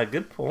 Yeah,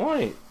 good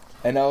point.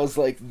 And I was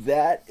like,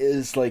 that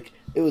is like,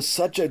 it was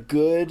such a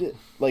good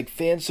like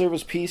fan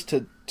service piece to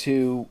what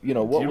do you we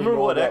know remember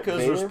what about Echo's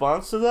Vader?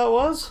 response to that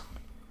was?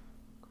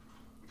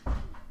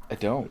 I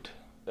don't.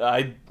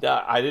 I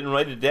didn't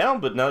write it down,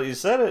 but now that you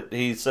said it,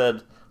 he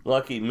said,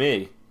 "Lucky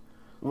me."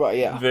 Right,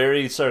 yeah.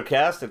 Very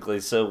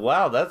sarcastically. So,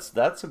 wow, that's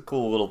a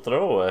cool little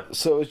throwaway.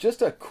 So it was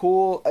just a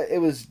cool.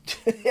 It was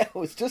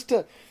just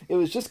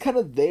kind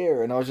of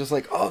there, and I was just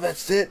like, oh,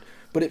 that's it.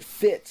 But it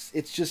fits.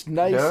 It's just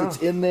nice. Yeah.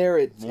 It's in there.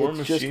 It's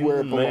just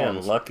where it belongs.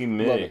 Man, lucky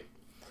me.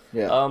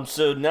 Yeah.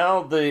 So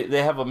now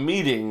they have a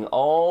meeting.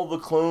 All the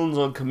clones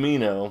on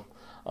Kamino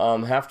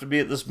have to be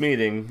at this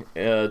meeting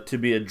to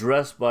be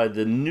addressed by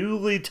the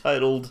newly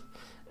titled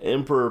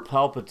Emperor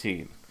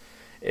Palpatine.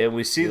 And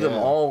we see them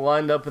all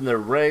lined up in their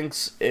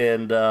ranks,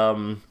 and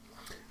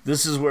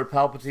this is where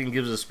Palpatine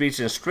gives a speech,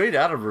 and straight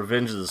out of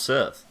Revenge of the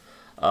Sith.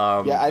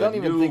 I don't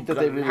even think that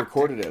they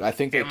re-recorded it. I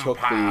think they took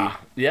the.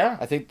 Yeah,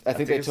 I think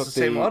they took the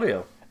same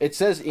audio. It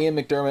says Ian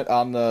McDermott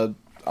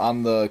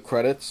on the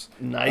credits.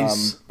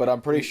 Nice, but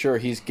I'm pretty sure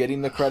he's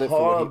getting the credit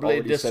for what he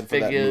already said for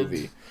that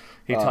movie.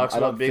 He talks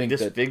about being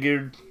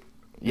disfigured.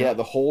 Yeah,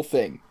 the whole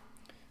thing.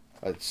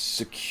 A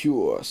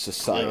secure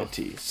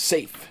society,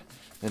 safe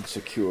and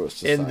secure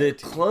society. And the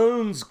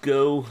clones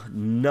go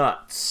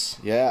nuts.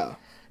 Yeah,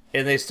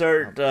 and they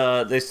start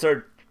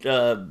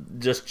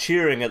just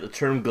cheering at the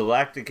term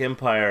Galactic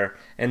Empire,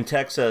 and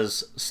Tech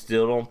says,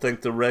 "Still don't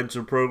think the regs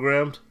are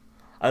programmed?"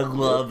 I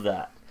love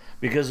that,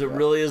 because it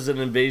really is an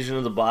invasion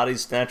of the body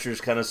snatchers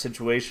kind of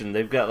situation.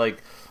 They've got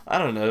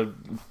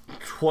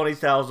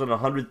 20,000,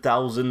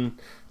 100,000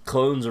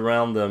 clones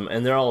around them,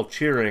 and they're all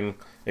cheering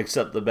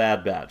except the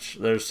Bad Batch.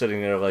 They're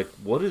sitting there like,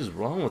 what is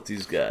wrong with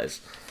these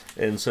guys?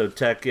 And so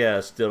Tech,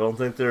 still don't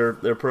think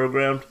they're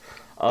programmed.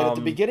 And at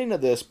the beginning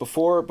of this,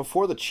 before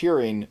the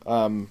cheering,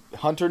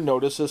 Hunter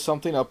notices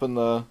something up in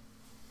the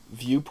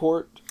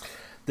viewport.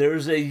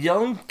 There's a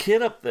young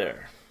kid up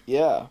there.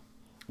 Yeah.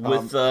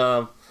 With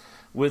the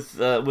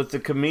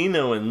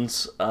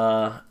Kaminoans,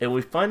 and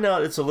we find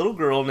out it's a little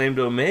girl named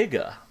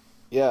Omega.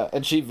 Yeah,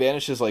 and she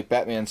vanishes like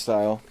Batman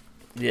style.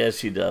 Yeah,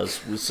 she does.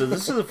 So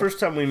this is the first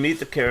time we meet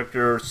the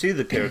character or see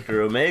the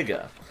character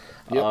Omega.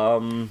 Yep.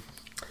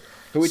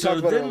 Who we talked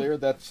about earlier.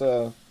 That's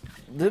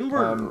then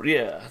we're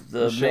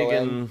the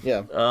Michelle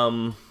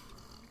Megan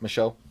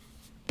Michelle.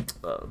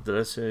 Did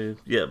I say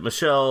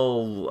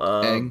Michelle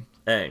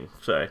Ang?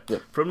 Sorry,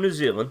 from New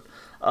Zealand.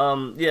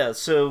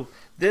 So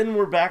then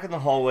we're back in the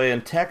hallway,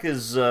 and Tech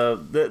is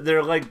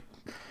they're like,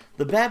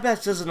 the Bad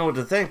Batch doesn't know what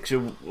to think.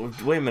 So,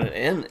 wait a minute,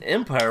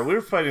 Empire, we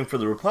were fighting for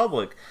the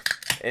Republic.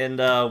 And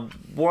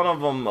one of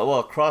them,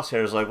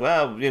 Crosshair's like,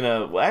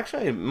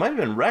 actually, it might have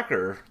been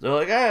Wrecker. They're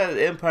like,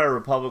 Empire,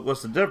 Republic,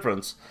 what's the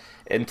difference?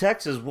 And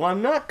Tech says, well,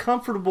 I'm not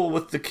comfortable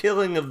with the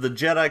killing of the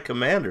Jedi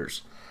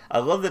commanders. I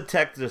love that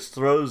Tech just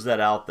throws that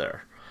out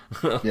there.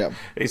 Yeah.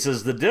 He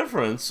says, the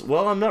difference,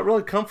 well, I'm not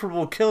really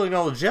comfortable killing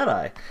all the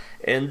Jedi.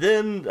 And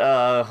then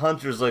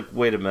Hunter's like,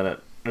 wait a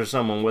minute, there's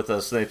someone with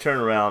us. And they turn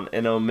around,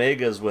 and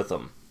Omega's with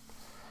them.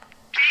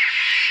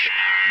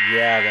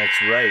 Yeah, that's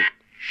right.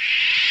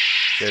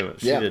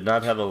 She did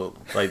not have a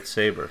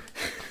lightsaber.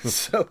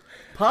 So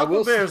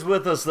Papa Bear's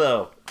with us,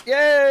 though.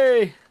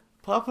 Yay!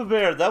 Papa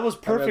Bear, that was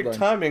perfect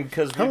timing,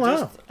 because we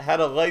just had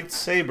a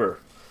lightsaber.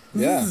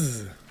 Yeah.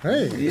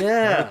 Hey.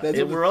 Yeah,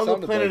 and we're on the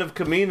planet of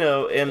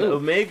Kamino, and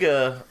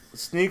Omega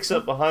sneaks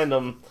up behind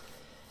them.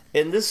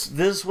 And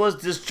this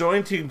was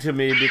disjointing to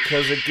me,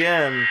 because,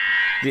 again,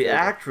 the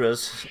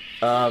actress,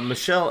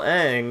 Michelle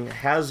Ang,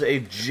 has a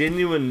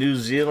genuine New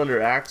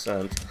Zealander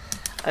accent.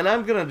 And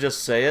I'm going to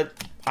just say it.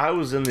 I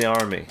was in the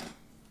Army.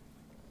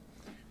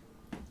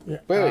 Yeah.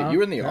 Wait, you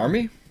were in the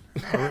Army?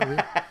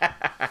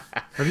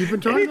 Have you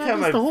been talking about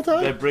this the whole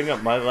time? I bring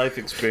up my life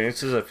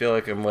experiences, I feel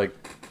like I'm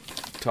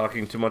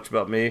talking too much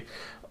about me.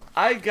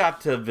 I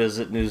got to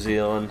visit New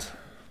Zealand.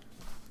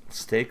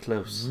 Stay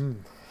close.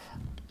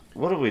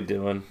 What are we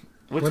doing?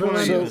 Which one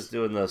of you is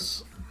doing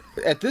this?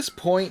 At this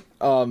point,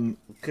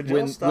 could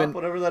you stop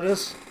whatever that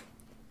is?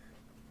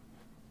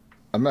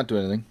 I'm not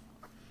doing anything.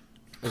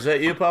 Is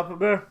that you, Papa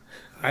Bear?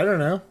 I don't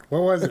know.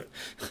 What was it?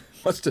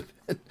 Must have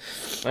been.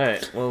 All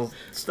right, well,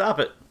 stop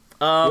it.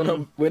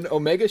 When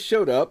Omega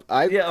showed up,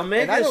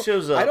 Omega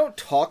shows up. I don't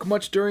talk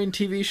much during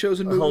TV shows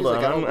and movies. Hold on,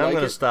 like, I'm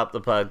going to stop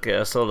the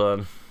podcast. Hold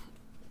on.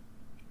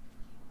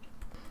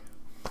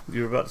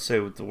 You were about to say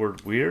with the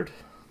word weird?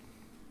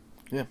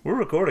 Yeah. We're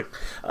recording.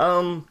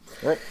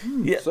 Right.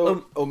 Yeah.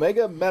 So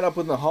Omega met up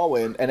in the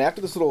hallway, and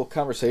after this little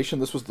conversation,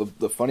 this was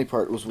the funny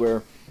part, was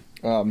where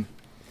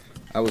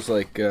I was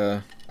like,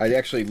 I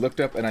actually looked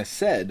up and I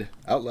said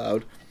out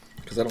loud,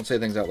 because I don't say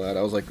things out loud,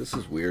 I was like, this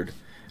is weird.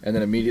 And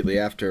then immediately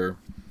after,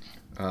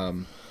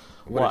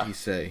 what did he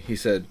say? He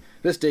said,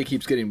 this day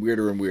keeps getting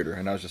weirder and weirder,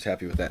 and I was just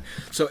happy with that.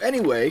 So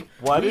anyway,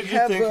 why did you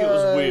think it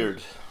was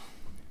weird?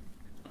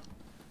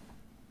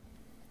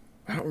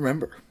 I don't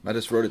remember. I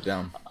just wrote it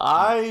down.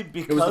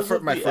 Because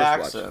of the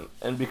accent,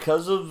 and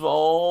because of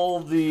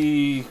all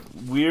the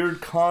weird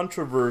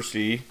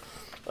controversy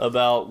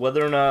about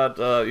whether or not,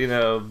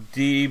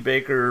 D.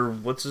 Baker,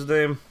 what's his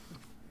name?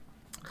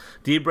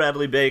 D.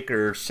 Bradley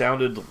Baker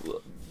sounded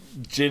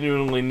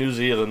genuinely New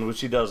Zealand,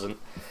 which he doesn't.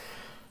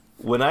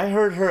 When I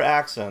heard her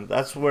accent,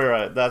 that's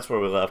where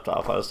we left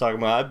off. I was talking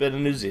about I've been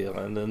in New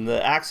Zealand, and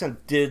the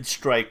accent did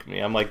strike me.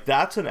 I'm like,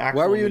 that's an actual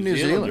Why were you in New New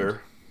Zealander. Zealand?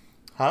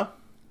 Huh?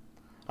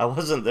 I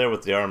wasn't there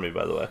with the army,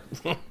 by the way.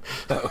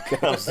 Okay.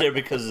 I was there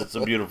because it's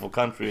a beautiful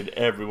country and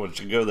everyone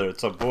should go there at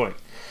some point.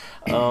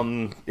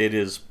 It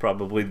is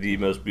probably the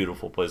most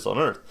beautiful place on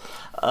earth.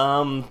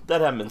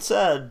 That having been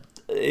said,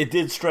 it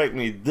did strike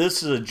me,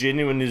 this is a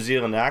genuine New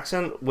Zealand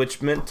accent,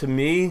 which meant to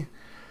me,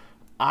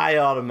 I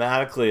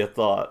automatically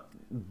thought,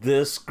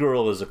 this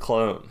girl is a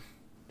clone.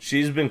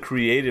 She's been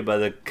created by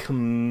the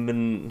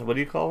what do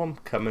you call them?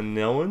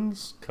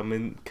 Kaminoans?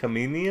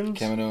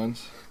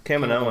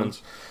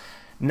 Kaminoans.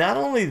 Not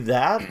only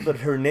that, but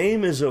her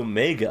name is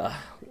Omega.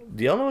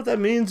 Do y'all know what that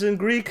means in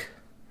Greek?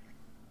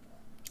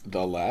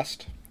 The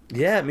last?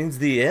 Yeah, it means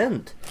the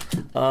end.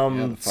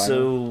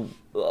 So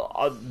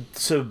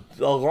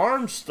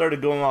alarms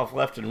started going off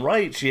left and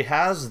right. She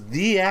has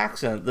the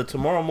accent, the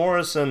Tamora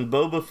Morrison,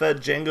 Boba Fett,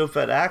 Jango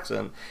Fett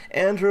accent,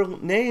 and her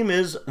name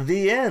is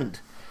The End.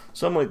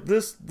 So I'm like,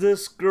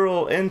 this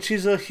girl, and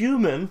she's a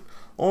human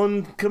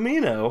on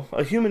Kamino,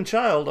 a human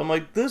child. I'm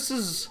like, this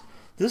is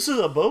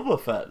a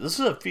Boba Fett. This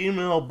is a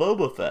female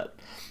Boba Fett.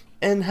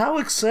 And how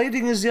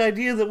exciting is the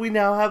idea that we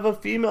now have a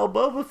female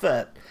Boba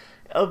Fett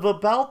of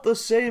about the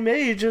same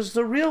age as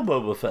the real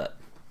Boba Fett?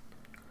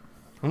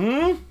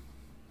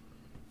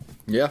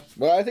 Yeah.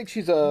 Well, I think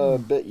she's a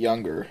bit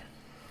younger.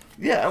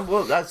 Yeah,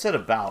 well, I said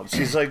about.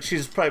 She's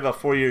probably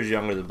about 4 years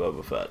younger than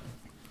Boba Fett.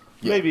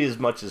 Yeah. Maybe as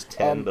much as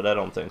 10, but I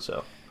don't think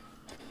so.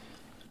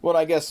 Well,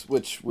 I guess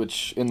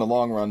which in the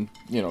long run,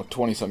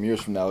 20-some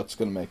years from now, it's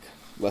going to make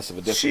less of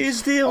a difference.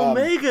 She's the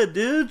Omega,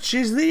 dude.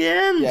 She's the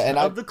end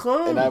of the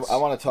clones. And I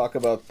want to talk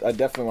about. I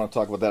definitely want to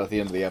talk about that at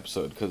the end of the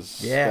episode because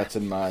that's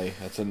in my.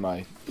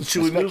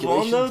 Should we move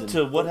on though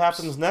to what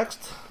happens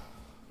next?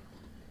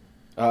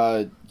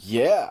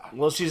 Yeah.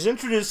 Well, she's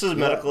introduced as a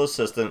medical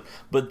assistant,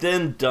 but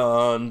then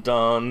dun.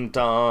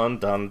 To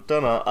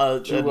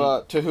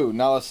who?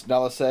 Nala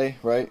Se,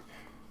 right?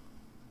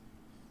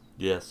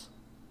 Yes.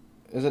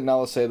 Isn't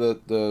Nala Se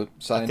the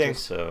scientist? I think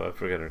so. I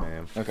forget her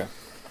name. Okay.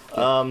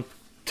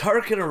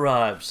 Tarkin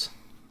arrives.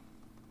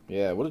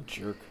 Yeah, what a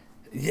jerk.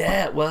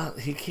 Yeah, well,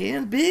 he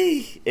can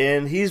be.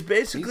 And he's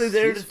basically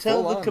there to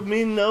tell the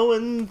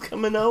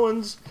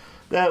Kaminoans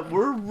that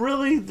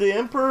the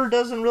Emperor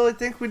doesn't really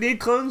think we need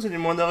clones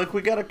anymore. And they're like,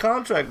 we got a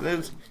contract.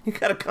 You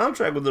got a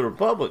contract with the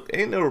Republic.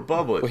 Ain't no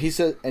Republic. Well, he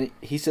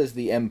says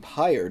the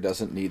Empire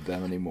doesn't need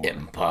them anymore.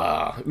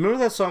 Empire. Remember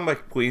that song by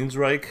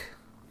Queensryche?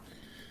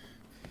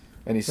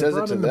 And he says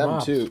it to them,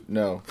 too.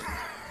 No.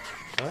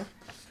 What?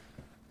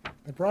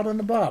 They brought in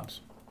the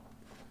Bobs.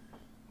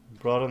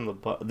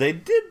 They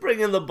did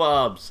bring in the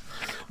Bobs.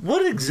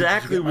 What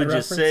exactly would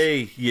you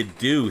say you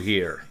do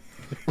here?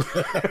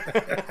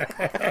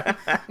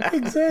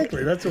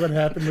 Exactly. That's what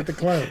happened with the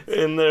clones.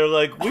 And they're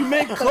like, we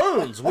make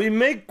clones. We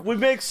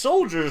make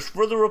soldiers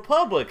for the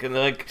Republic. And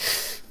they're like,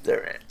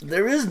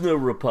 there is no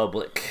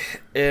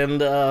Republic.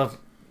 And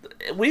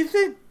we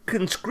think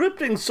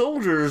conscripting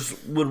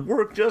soldiers would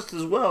work just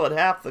as well at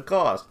half the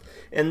cost.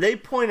 And they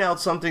point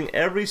out something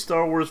every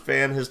Star Wars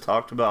fan has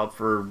talked about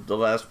for the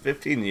last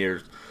 15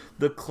 years.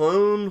 The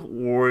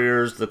clone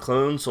warriors, the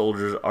clone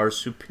soldiers, are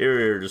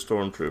superior to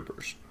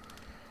stormtroopers.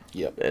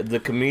 Yep. The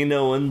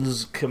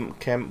Kaminoans,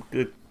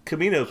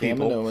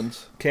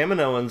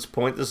 Kaminoans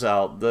point this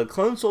out. The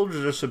clone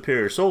soldiers are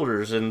superior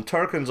soldiers, and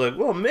Tarkin's like,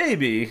 well,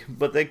 maybe,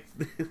 but they,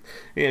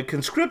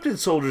 conscripted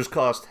soldiers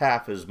cost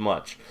half as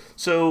much.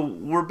 So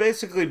we're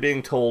basically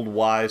being told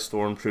why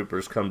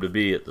stormtroopers come to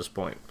be at this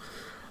point.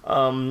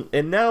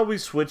 And now we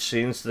switch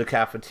scenes to the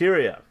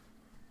cafeteria,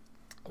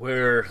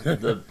 where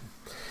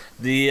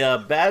The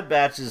Bad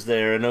Batch is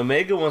there, and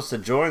Omega wants to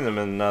join them,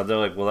 and they're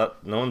like, well,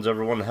 no one's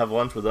ever wanted to have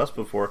lunch with us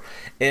before.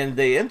 And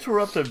they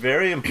interrupt a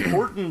very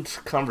important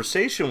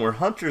conversation where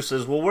Hunter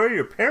says, well, where are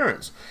your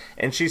parents?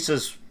 And she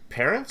says,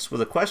 parents? With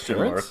a question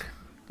mark.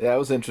 Yeah, that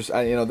was interesting.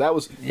 That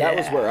was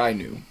where I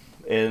knew.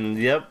 And,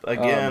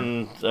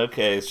 again,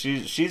 okay,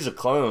 she's a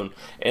clone.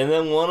 And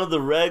then one of the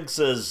regs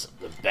says,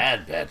 the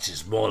Bad Batch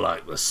is more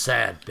like the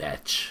Sad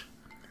Batch.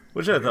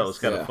 Which I thought was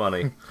kind of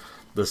funny.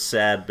 The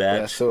Sad Batch.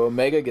 Yeah, so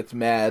Omega gets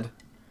mad.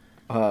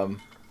 I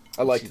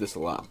liked this a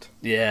lot.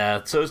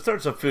 Yeah, so it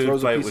starts a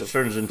food fight, which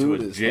turns into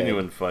a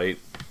genuine fight.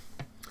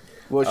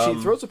 Well,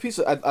 she throws a piece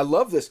of... I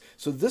love this.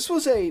 So this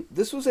was a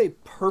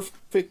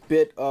perfect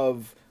bit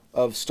of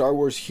Star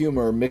Wars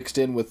humor mixed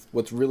in with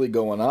what's really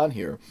going on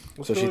here.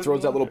 So she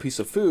throws that little piece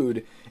of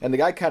food, and the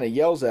guy kind of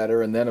yells at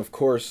her, and then, of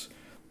course...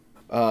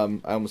 I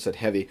almost said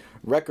heavy.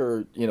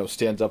 Wrecker,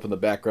 stands up in the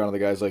background, and the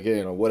guy's like,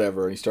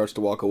 whatever, and he starts to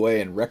walk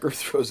away, and Wrecker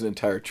throws an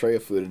entire tray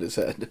of food at his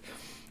head,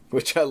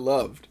 which I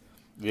loved.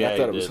 Yeah, I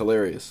thought it was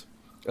hilarious.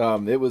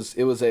 It was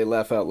a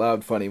laugh out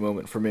loud funny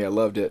moment for me. I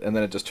loved it, and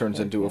then it just turns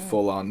into a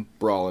full on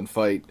brawl and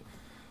fight.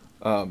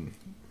 But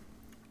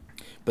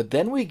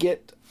then we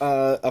get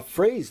a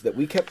phrase that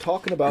we kept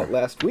talking about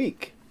last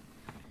week.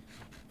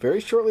 Very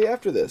shortly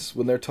after this,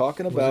 when they're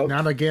talking about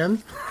not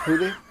again. Who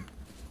they?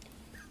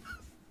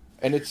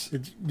 And it's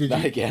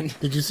not again.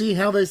 Did you see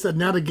how they said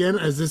not again?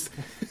 As this,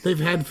 they've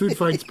had food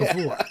fights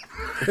before.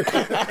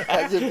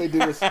 As if they do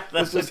this.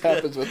 This just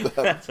happens with them.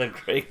 That's a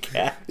great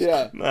catch.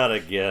 Yeah. Not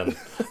again.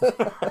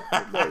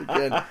 Not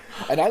again.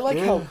 And I like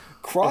how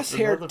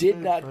Crosshair did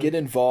not get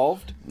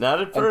involved. Not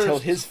at first. Until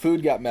his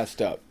food got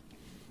messed up.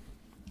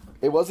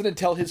 It wasn't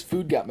until his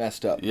food got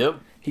messed up.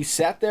 Yep. He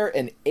sat there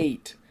and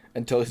ate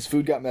until his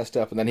food got messed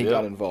up, and then he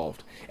got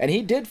involved. And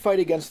he did fight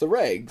against the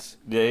regs.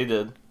 Yeah, he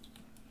did.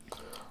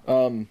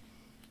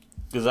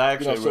 Because I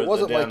actually so it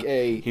wasn't like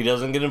he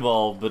doesn't get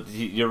involved, but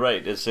you're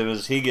right. As soon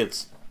as he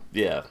gets,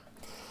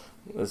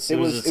 as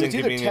soon as it's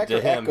inconvenient to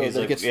him, he's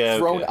that gets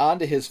thrown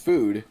onto his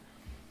food,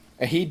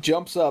 and he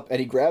jumps up and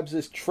he grabs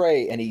this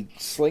tray and he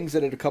slings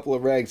it at a couple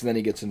of regs, and then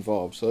he gets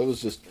involved. So it was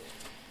just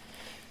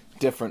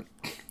different.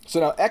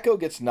 So now Echo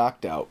gets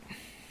knocked out.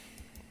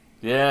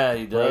 Yeah,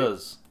 he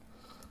does.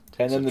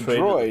 Right? And then the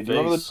droid. Do you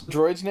remember the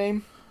droid's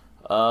name?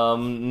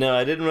 No,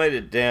 I didn't write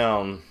it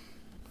down.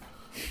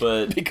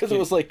 But because it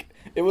was like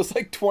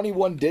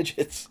 21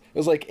 digits. It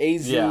was like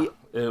AZ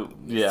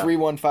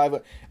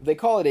 315. They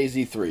call it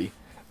AZ3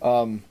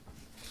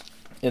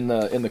 in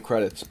the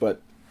credits,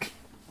 but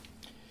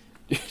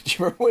do you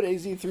remember what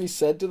AZ3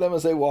 said to them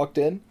as they walked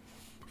in?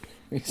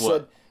 He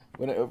said,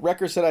 when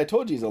Wrecker said, "I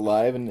told you he's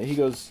alive," and he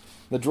goes,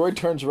 the droid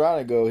turns around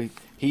and go,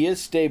 he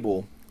is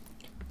stable,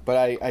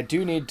 but I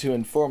do need to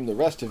inform the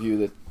rest of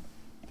you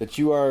that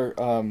you are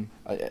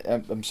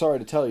I'm sorry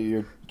to tell you,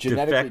 you're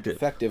genetically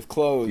defective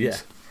clones. Yeah.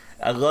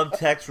 I love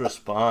Tech's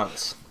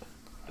response.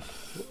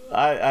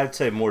 I'd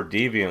say more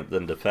deviant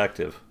than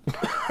defective.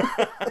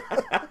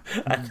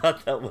 I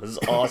thought that was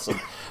awesome.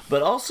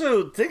 But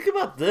also, think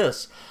about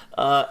this.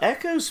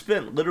 Echo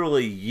spent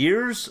literally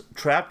years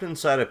trapped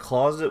inside a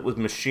closet with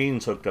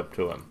machines hooked up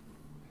to him.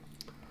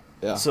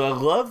 Yeah. So I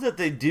love that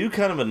they do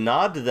kind of a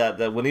nod to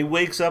that when he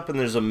wakes up and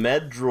there's a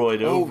med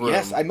droid over him. Oh,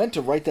 yes, I meant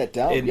to write that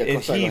down. And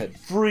he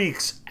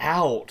freaks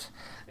out.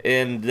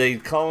 And they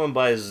call him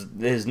by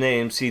his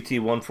name,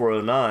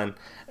 CT-1409,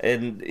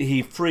 and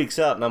he freaks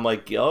out. And I'm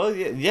like, oh,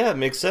 yeah, it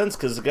makes sense,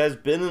 because the guy's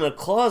been in a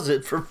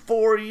closet for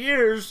 4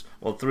 years.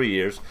 Well, 3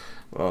 years.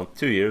 Well,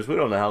 2 years. We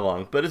don't know how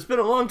long. But it's been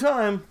a long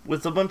time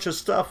with a bunch of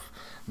stuff.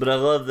 But I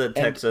love that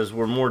Tech says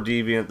we're more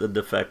deviant than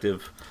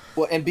defective.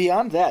 Well, and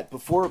beyond that,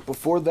 before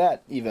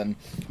that even,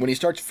 when he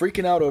starts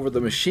freaking out over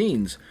the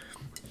machines,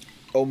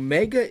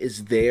 Omega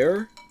is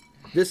there.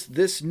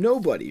 This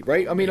nobody,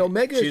 right? I mean,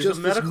 Omega is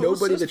just this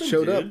nobody that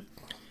showed up.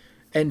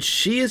 And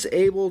she is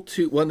able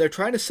to, when they're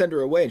trying to send her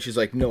away, and she's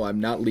like, no,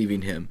 I'm not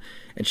leaving him.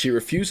 And she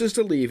refuses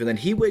to leave, and then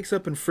he wakes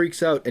up and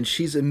freaks out, and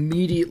she's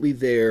immediately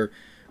there,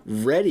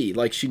 ready,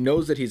 like she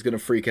knows that he's going to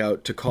freak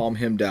out, to calm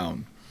him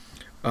down.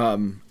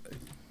 And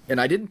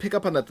I didn't pick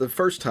up on that the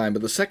first time,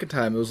 but the second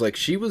time, it was like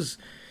she was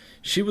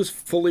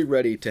fully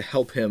ready to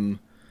help him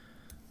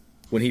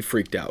when he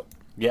freaked out.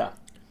 Yeah.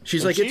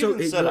 She's and like, she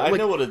even said, I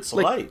know what it's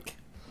like.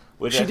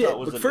 Which I thought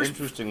was an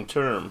interesting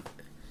term.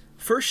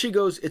 First she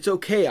goes, it's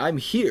okay, I'm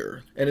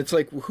here. And it's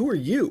like, well, who are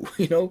you?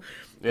 Yeah.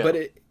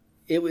 But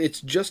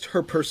it's just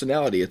her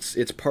personality.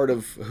 It's part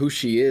of who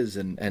she is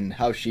and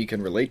how she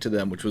can relate to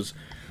them, which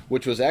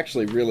was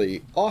actually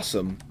really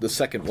awesome, the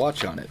second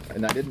watch on it.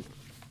 And I didn't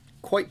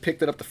quite pick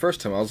that up the first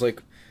time. I was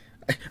like,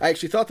 I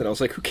actually thought that. I was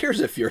like, who cares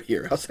if you're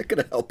here? How's that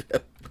going to help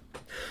him?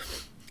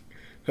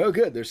 Oh,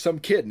 good, there's some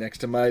kid next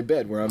to my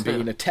bed where I'm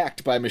being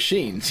attacked by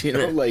machines,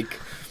 like...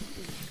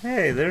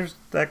 Hey, there's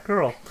that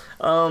girl.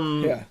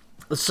 Yeah.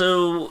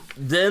 So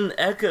then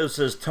Echo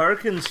says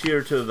Tarkin's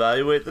here to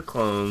evaluate the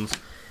clones,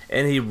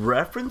 and he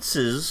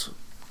references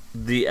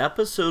the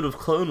episode of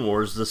Clone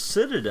Wars, The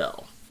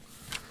Citadel.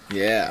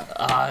 Yeah.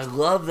 I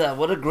love that.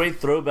 What a great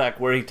throwback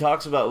where he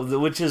talks about,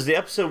 which is the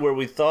episode where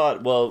we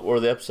thought, or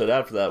the episode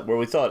after that, where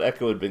we thought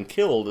Echo had been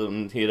killed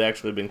and he had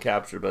actually been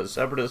captured by the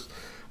Separatists.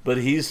 But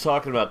he's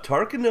talking about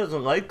Tarkin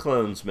doesn't like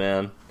clones,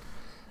 man.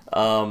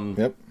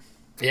 Yep.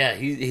 Yeah,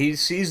 he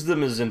sees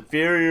them as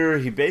inferior.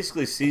 He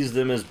basically sees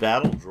them as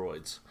battle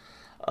droids.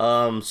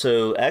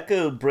 So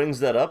Echo brings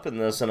that up in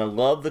this, and I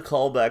love the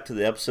callback to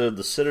the episode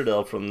The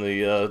Citadel from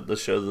the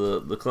show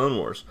the Clone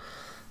Wars.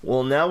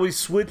 Well, now we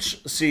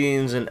switch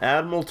scenes, and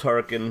Admiral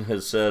Tarkin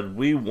has said,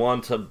 we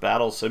want a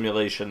battle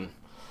simulation.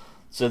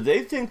 So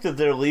they think that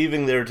they're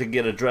leaving there to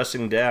get a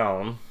dressing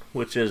down,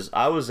 which is,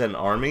 I was in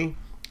Army.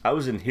 I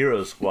was in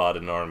Hero Squad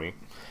in Army.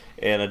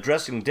 And a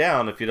dressing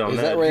down, if you don't know...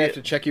 Is that where I have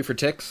to check you for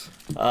ticks?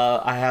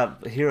 I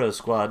have Hero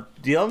Squad.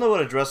 Do y'all know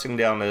what a dressing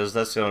down is?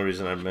 That's the only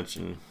reason I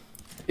mentioned.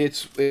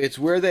 It's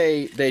where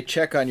they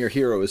check on your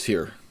hero is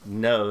here.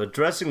 No, a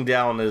dressing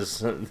down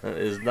is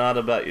not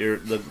about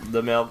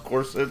the male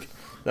corset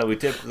that we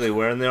typically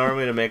wear in the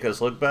Army to make us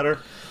look better.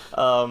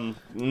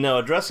 No,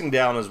 a dressing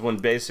down is when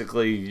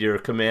basically your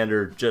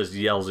commander just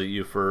yells at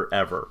you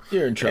forever.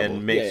 You're in trouble.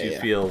 And makes you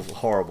feel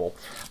horrible.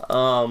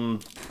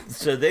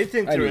 So they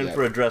think they're in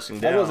for a dressing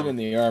down. I wasn't in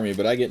the Army,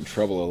 but I get in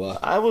trouble a lot.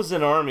 I was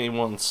in Army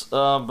once,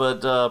 but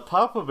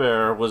Papa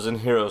Bear was in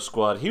Hero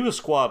Squad. He was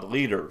squad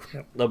leader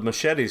of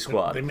Machete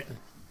Squad.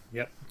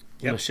 Yep.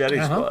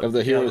 Machete Squad. Of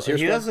the Heroes Here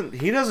Squad?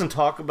 He doesn't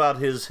talk about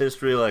his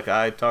history like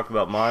I talk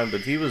about mine,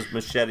 but he was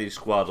Machete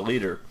Squad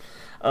leader.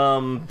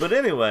 But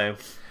anyway,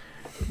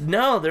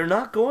 no, they're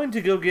not going to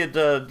go get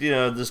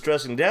this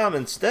dressing down.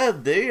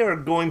 Instead, they are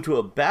going to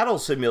a battle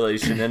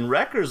simulation, and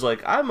Wrecker's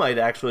like, I might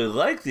actually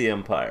like the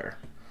Empire.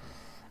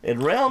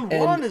 And round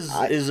one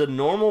is a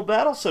normal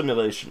battle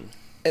simulation.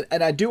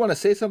 And I do want to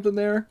say something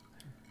there.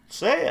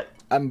 Say it.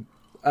 I'm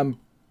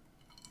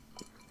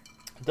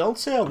Don't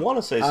say I want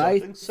to say something. I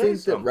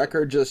think that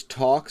Wrecker just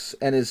talks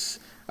and is.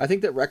 I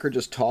think that Wrecker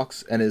just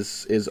talks and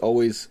is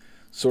always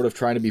sort of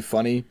trying to be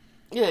funny.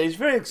 Yeah, he's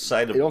very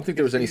excited. I don't think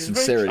there was any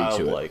sincerity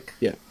to it.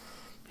 Yeah,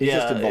 he's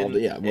just involved.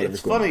 Yeah, whatever's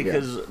it's funny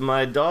because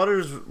my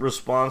daughter's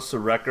response to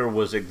Wrecker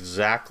was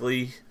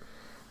exactly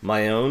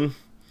my own.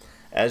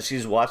 As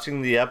she's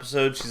watching the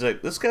episode, she's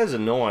like, "This guy's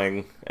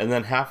annoying," and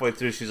then halfway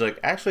through, she's like,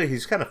 "Actually,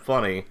 he's kind of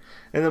funny,"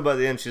 and then by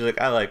the end, she's like,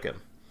 "I like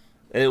him."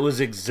 And it was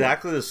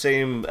exactly the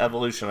same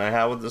evolution I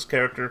had with this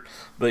character,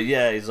 but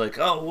yeah, he's like,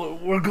 "Oh,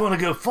 we're going to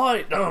go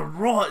fight! Oh,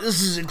 right,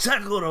 this is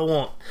exactly what I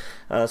want."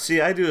 See,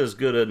 I do as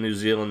good a New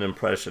Zealand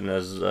impression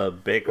as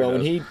Baker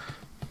does.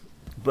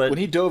 When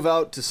he dove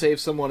out to save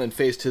someone and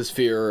faced his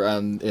fear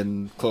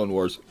in Clone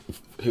Wars,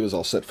 he was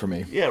all set for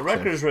me. Yeah,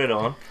 Wrecker's right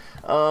on.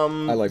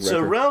 I like Wrecker. So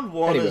round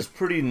one is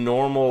pretty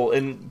normal,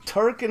 and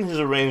Tarkin has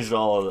arranged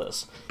all of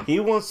this. He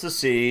wants to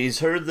see, he's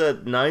heard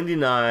that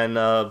 99,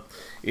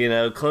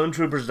 Clone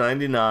Troopers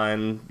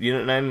 99,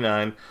 Unit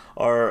 99,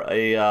 are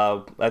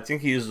I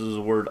think he uses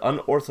the word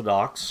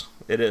unorthodox.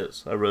 It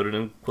is. I wrote it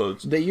in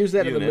quotes. They use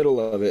that in the middle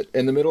of it,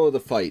 in the middle of the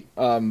fight.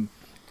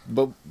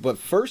 But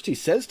first he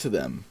says to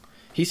them,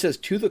 he says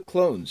to the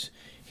clones,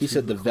 he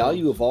said the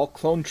value of all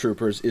clone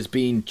troopers is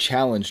being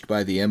challenged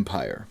by the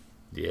Empire.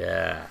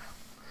 Yeah.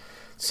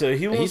 So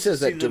he says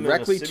that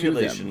directly to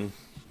them.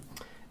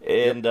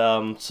 And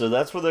so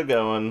that's where they're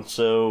going.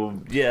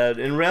 So yeah,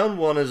 and round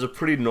one is a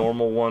pretty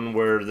normal one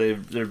where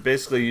they're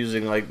basically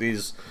using like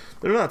these.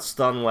 They're not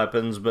stun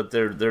weapons, but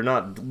they're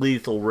not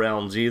lethal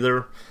rounds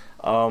either.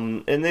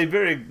 And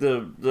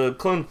the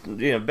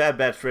clone Bad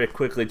Batch very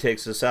quickly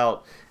takes this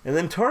out, and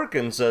then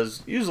Tarkin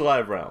says use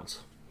live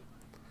rounds.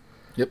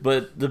 Yep.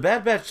 But the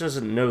Bad Batch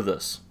doesn't know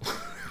this.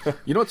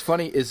 You know what's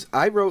funny is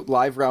I wrote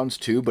live rounds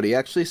too, but he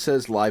actually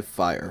says live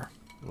fire.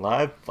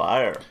 Live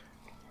fire.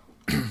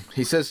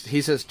 He says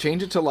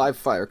change it to live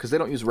fire because they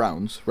don't use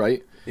rounds,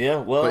 right? Yeah,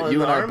 well, but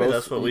you and I both.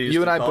 That's what we used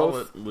to call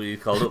it. We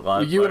called it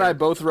live. You and I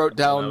both wrote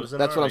down.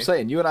 That's what I'm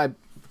saying. You and I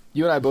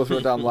both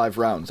wrote down live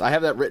rounds. I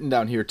have that written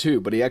down here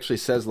too, but he actually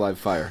says live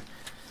fire.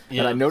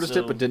 Yeah, and I noticed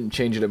it, but didn't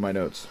change it in my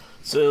notes.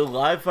 So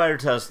live fire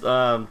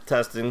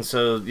testing.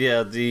 So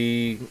yeah,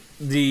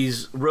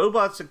 these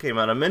robots that came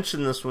out. I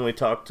mentioned this when we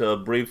talked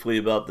briefly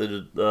about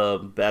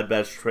the Bad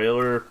Batch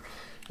trailer,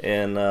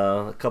 and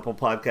a couple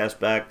podcasts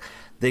back.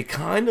 They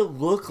kind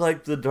of look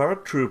like the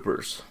Dark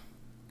Troopers,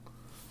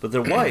 but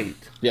they're white.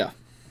 Yeah.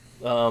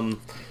 And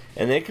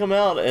they come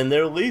out and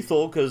they're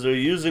lethal because they're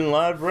using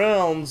live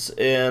rounds,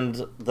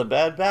 and the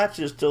Bad Batch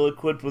is still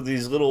equipped with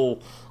these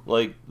little,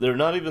 like, they're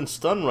not even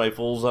stun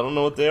rifles. I don't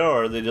know what they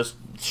are. They just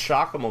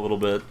shock them a little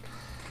bit.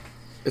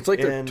 It's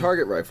like they're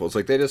target rifles.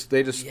 Like they just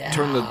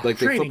turn they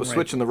flip a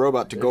switch in the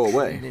robot to go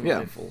away. Yeah.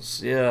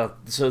 Rifles. Yeah.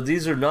 So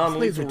these are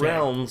non-lethal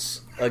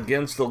rounds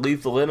against the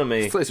lethal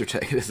enemy. It's laser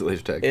tag. It is a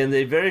laser tag. And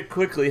they very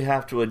quickly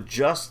have to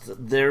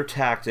adjust their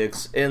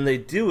tactics, and they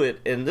do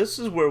it. And this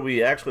is where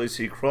we actually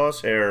see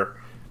Crosshair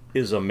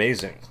is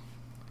amazing.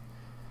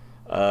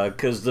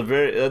 Because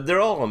they're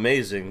all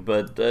amazing,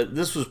 but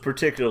this was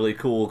particularly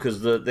cool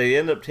because they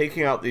end up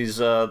taking out these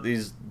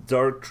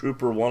Dark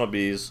Trooper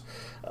wannabes.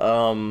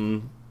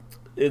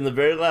 In the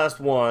very last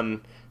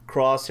one,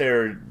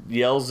 Crosshair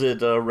yells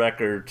at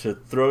Wrecker to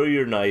throw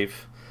your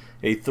knife.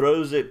 He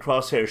throws it,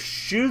 Crosshair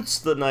shoots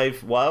the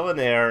knife while in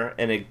air,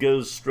 and it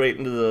goes straight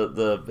into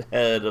the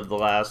head of the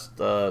last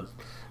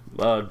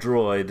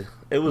droid.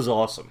 It was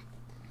awesome.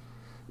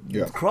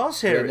 Yeah.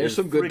 Crosshair there's is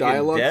some good friggin'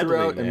 dialogue deadly,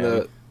 throughout, man.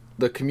 and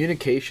the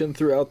communication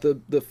throughout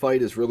the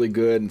fight is really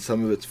good, and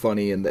some of it's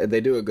funny, and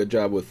they do a good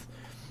job with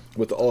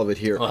all of it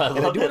here. Well, I and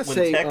I love do it want to when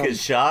say, Tech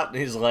is shot and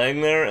he's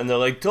laying there, and they're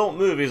like, "Don't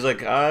move." He's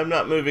like, "I'm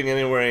not moving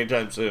anywhere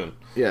anytime soon."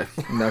 yeah,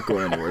 I'm not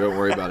going anywhere. Don't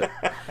worry about it.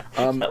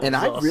 And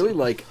I awesome. really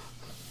like.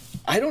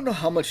 I don't know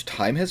how much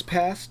time has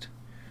passed,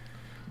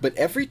 but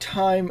every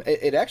time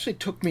it actually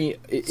took me.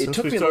 It Since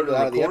took we me a little bit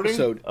started out of the recording,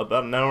 episode.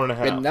 about an hour and a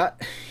half. And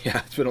not,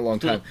 yeah, it's been a long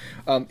time.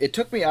 It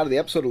took me out of the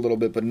episode a little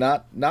bit, but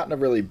not in a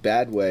really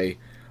bad way.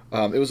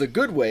 It was a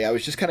good way. I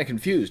was just kind of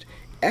confused.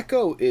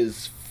 Echo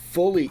is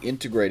fully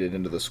integrated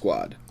into the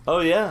squad. Oh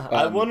yeah,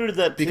 I wondered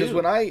that too. Because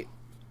when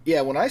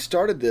I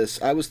started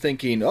this, I was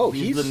thinking, oh,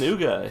 he's the new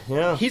guy.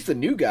 Yeah, he's the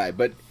new guy,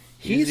 but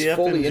He's he's the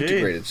fully FMG.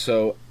 integrated.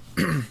 So,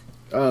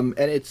 and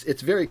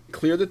it's very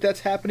clear that that's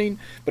happening.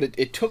 But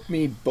it took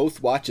me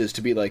both watches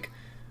to be like,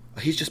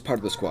 he's just part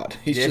of the squad.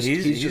 He's just one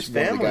of the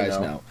family guys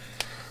now.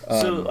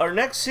 So our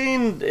next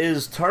scene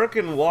is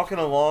Tarkin walking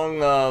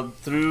along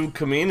through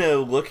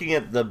Camino, looking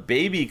at the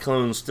baby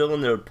clones still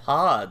in their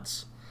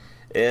pods,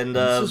 and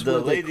This is the where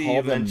they lady call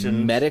you them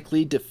mentioned,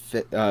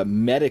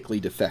 medically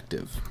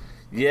defective.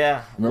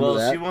 yeah. Remember Well,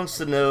 that? she wants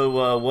to know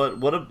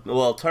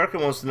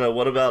Tarkin wants to know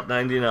what about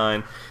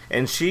 99,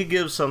 and she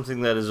gives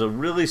something that is a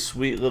really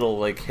sweet little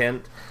like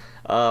hint.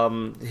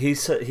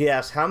 He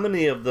asks how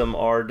many of them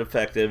are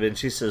defective, and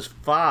she says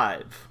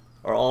 5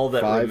 are all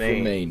that 5 remain.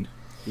 remain.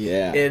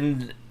 Yeah.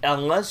 And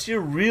unless you're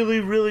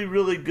really, really,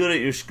 really good at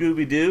your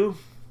Scooby-Doo,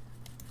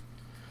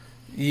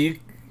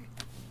 wait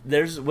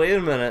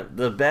a minute,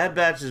 the Bad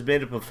Batch is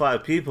made up of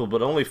 5 people,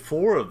 but only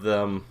 4 of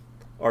them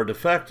are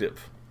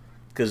defective.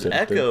 Because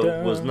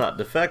Echo was not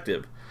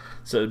defective.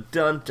 So,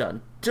 dun,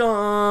 dun,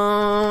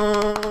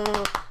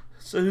 dun!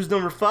 So who's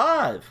number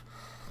 5?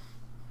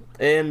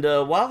 And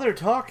while they're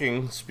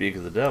talking, speak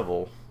of the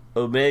devil,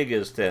 Omega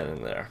is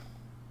standing there.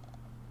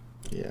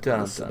 Yeah.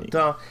 Dun, dun,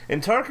 dun.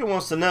 And Tarkin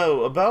wants to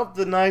know about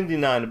the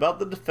 99, about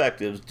the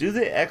defectives. Do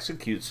they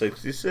execute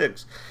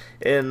 66?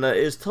 And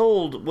is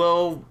told,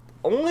 well,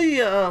 only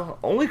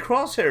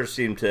Crosshair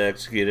seem to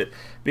execute it,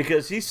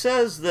 because he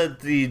says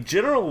that the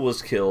general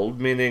was killed,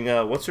 meaning,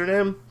 what's her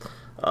name?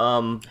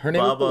 Her name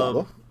is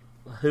Balaba.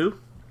 Who?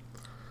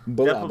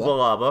 Depa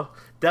Billaba.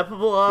 Depa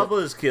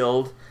Billaba is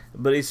killed,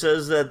 but he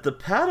says that the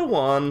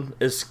Padawan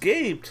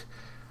escaped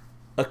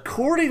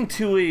according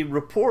to a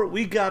report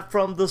we got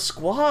from the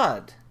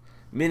squad.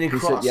 Meaning He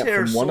Crosshair said,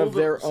 yeah, from one sold of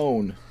their them-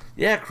 own.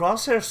 Yeah,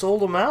 Crosshair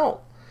sold them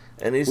out.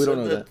 And he We said don't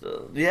know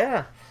that.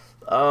 Yeah.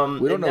 We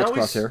don't and know now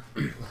it's he's-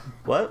 Crosshair.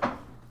 What?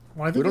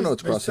 Well, I think We don't know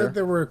it's they Crosshair. said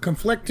there were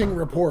conflicting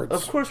reports.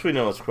 Of course we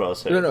know it's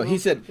Crosshair. No. He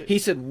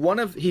said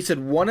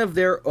one of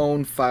their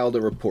own filed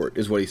a report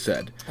is what he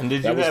said. And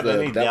did That you was have the-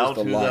 any that was doubt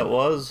the who line. that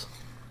was?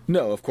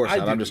 No, of course I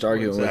not. I'm didn't. just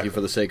arguing with Exactly. you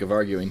for the sake of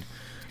arguing.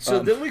 So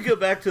then we go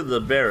back to the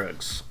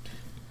barracks.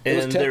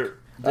 was And Tech.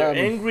 they're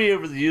angry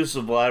over the use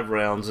of live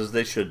rounds, as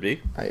they should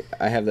be.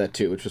 I have that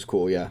too, which was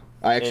cool. Yeah,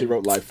 I actually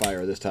wrote live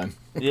fire this time.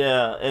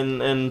 Yeah,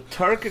 and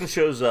Tarkin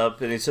shows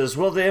up and he says,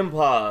 well, the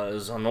Empire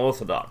is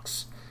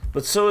unorthodox,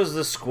 but so is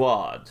the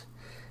squad.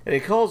 And he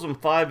calls them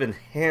 5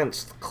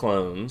 enhanced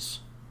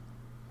clones.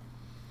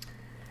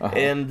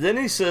 And then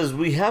he says,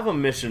 we have a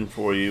mission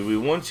for you. We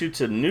want you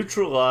to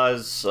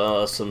neutralize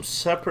some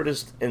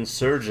separatist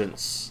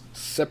insurgents.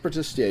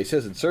 Separatist, yeah, he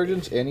says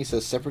insurgents and he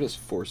says separatist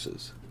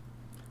forces.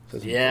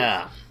 Says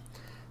Yeah.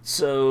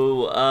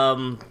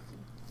 So,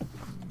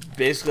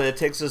 basically, that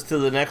takes us to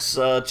the next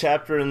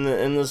chapter in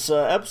this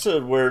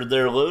episode, where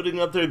they're loading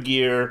up their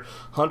gear.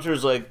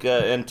 Hunters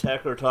and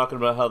Tech are talking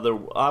about how they're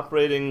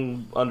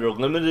operating under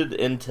limited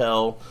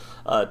intel.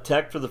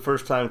 Tech, for the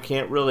first time,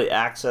 can't really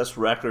access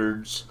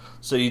records,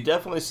 so you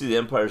definitely see the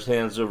Empire's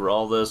hands over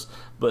all this.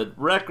 But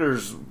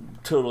Wrecker's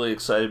totally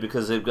excited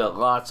because they've got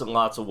lots and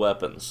lots of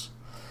weapons.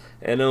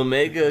 And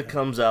Omega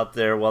comes out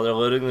there while they're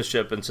loading the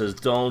ship and says,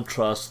 "Don't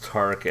trust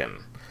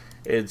Tarkin."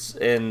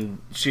 And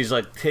she's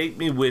like, "Take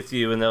me with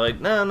you." And they're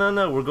like,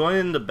 No, we're going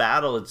into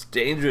battle. It's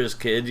dangerous,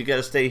 kid. You got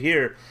to stay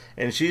here."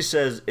 And she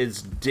says,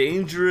 "It's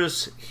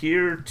dangerous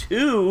here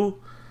too."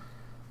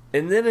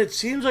 And then it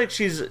seems like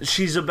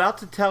she's about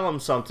to tell him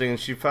something, and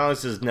she finally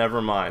says,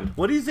 "Never mind."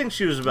 What do you think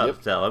she was about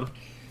to tell him?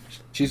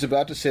 She's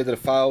about to say that a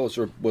file was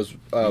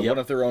one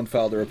of their own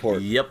filed a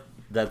report. Yep,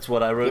 that's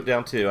what I wrote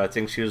down too. I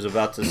think she was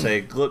about to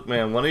say, "Look,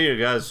 man, one of your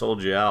guys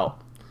sold you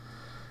out,"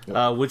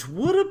 which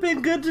would have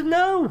been good to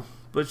know,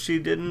 but she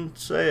didn't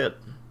say it.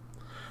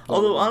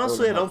 Although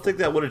honestly, I don't think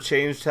that would have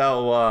changed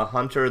how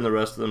Hunter and the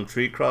rest of them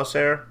treat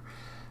Crosshair,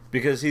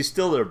 because he's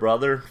still their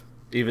brother,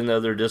 even though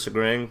they're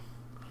disagreeing.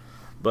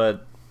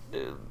 But I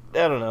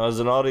don't know. As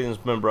an audience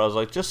member, I was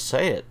like, just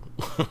say it.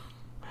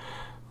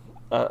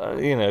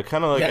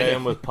 Kind of like I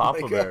am with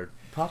Papa Bear.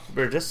 Papa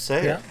Bear, just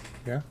say it.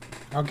 Yeah.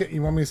 I'll get.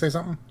 You want me to say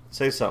something?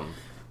 Say something.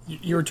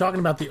 You were talking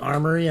about the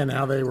armory and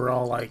how they were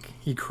all like,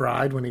 he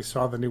cried when he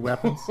saw the new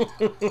weapons.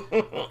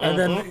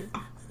 And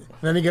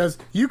then he goes,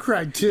 "You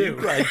cried too." You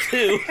cried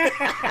too.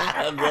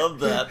 I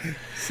love that.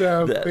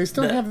 So they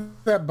still have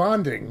that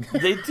bonding.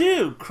 They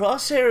do.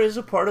 Crosshair is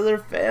a part of their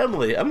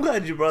family. I'm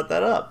glad you brought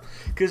that up.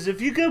 Because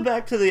if you go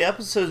back to the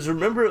episodes,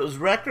 remember it was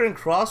Wrecker and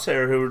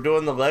Crosshair who were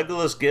doing the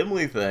Legolas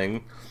Gimli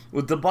thing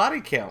with the body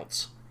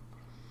counts.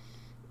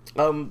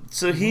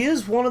 So he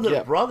is one of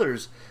their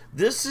brothers.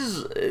 This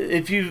is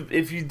if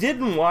you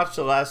didn't watch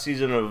the last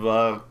season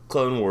of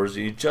Clone Wars,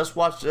 you just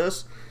watched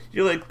this,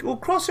 you're like, well,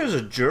 Crosshair's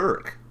a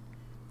jerk.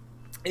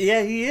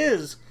 Yeah, he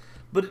is,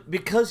 but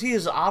because he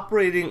is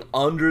operating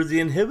under the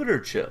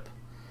inhibitor chip.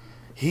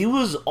 He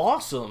was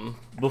awesome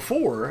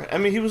before. I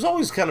mean, he was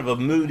always kind of a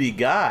moody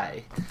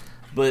guy,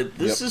 but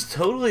this is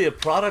totally a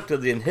product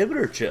of the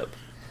inhibitor chip.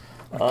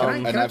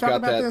 Can I talk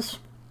about this?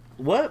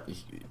 What?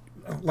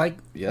 Like,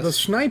 the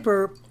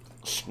sniper,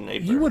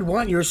 you would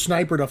want your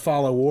sniper to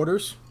follow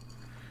orders.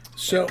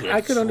 So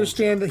I could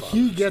understand that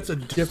he gets a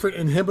different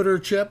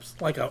inhibitor chip,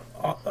 like a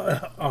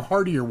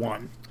hardier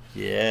one.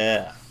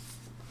 Yeah.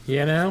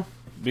 You know?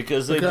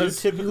 Because they do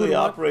typically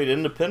operate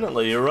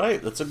independently. You're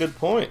right. That's a good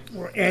point.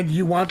 And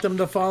you want them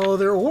to follow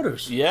their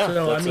orders. Yeah.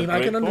 So, I mean,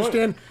 I can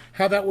understand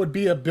how that would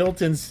be a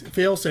built-in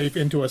failsafe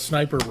into a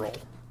sniper role.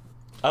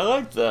 I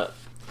like that.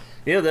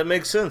 Yeah, that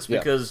makes sense.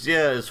 Because,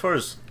 as far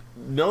as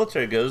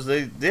military goes,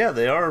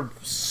 they are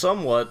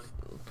somewhat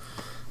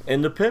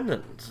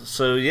independent.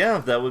 So,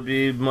 that would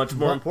be much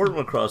more important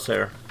with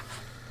Crosshair.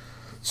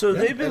 So,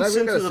 they've been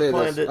sent to the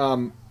planet.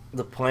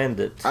 The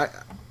planet.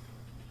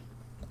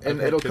 And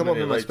it'll come up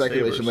in my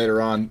speculation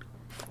later on,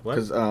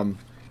 because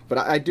but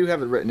I do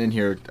have it written in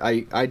here.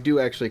 I do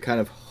actually kind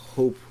of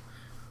hope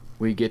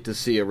we get to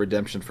see a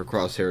redemption for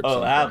Crosshair at some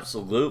point.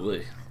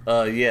 Absolutely.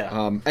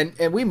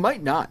 And we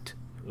might not.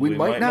 We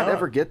might not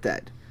ever get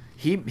that.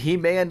 He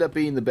may end up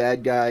being the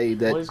bad guy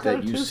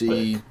that you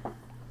see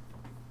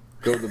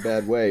go the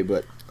bad way.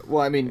 But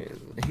I mean,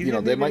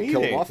 they might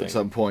kill him off at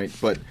some point.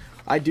 But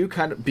I do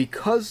kind of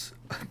because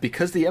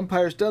the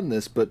Empire's done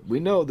this. But we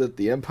know that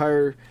the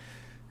Empire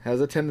has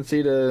a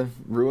tendency to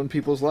ruin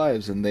people's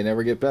lives, and they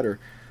never get better.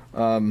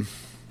 So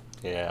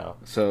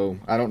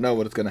I don't know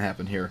what's going to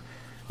happen here.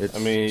 It's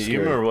scary.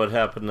 You remember what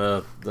happened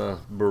to the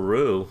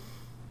Baru?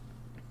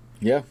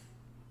 Yeah.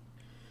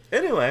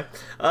 Anyway,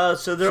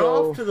 so they're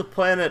off to the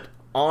planet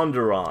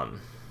Onderon.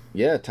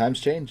 Yeah, times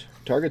change.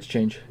 Targets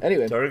change.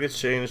 Anyway. Targets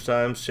change,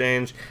 times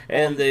change.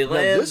 And they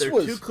land, they're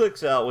 2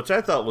 clicks out, which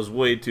I thought was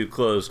way too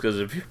close, because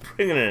if you're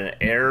bringing in an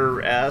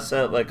air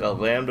asset like a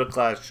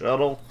Lambda-class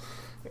shuttle,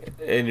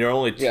 and you're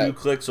only 2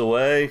 clicks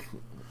away,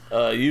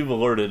 you've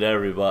alerted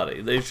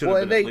everybody. They should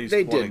have been at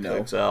least 20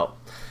 clicks out.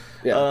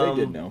 Yeah, they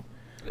did know.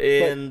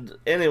 And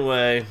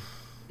anyway,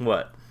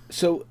 what?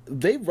 So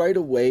they right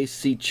away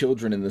see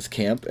children in this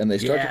camp, and they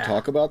start to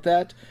talk about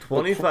that.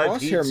 25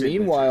 heat Crosshair,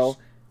 meanwhile,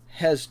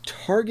 has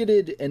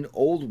targeted an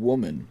old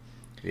woman.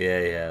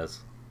 Yeah, he has.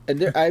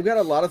 And I've got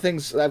a lot of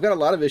things. I've got a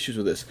lot of issues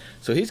with this.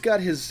 So he's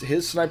got his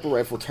sniper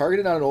rifle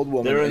targeted on an old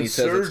woman, and he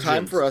says it's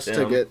time for us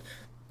to get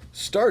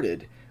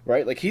started.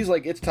 Right? Like, he's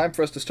like, it's time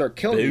for us to start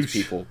killing these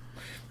people.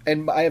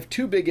 And I have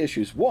 2 big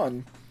issues.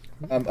 One,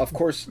 of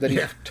course, that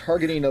he's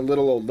targeting a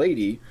little old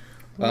lady.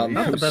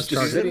 Not the best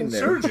just sitting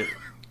there.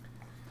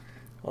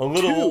 A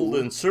little old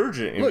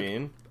insurgent, you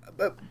mean?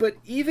 But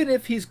even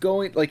if he's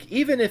going,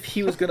 even if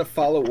he was going to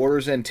follow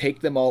orders and take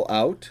them all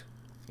out,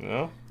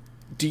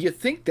 do you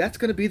think that's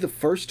going to be the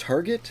first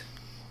target?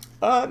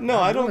 No,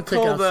 I don't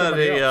call that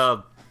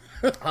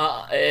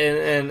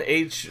an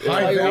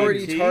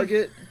priority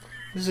target.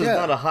 This is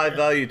not a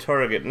high-value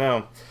target,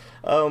 no.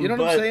 You know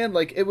what I'm saying?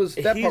 Like, that part was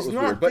weird. He's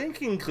not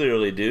thinking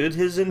clearly, dude.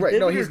 His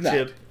inhibitor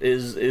chip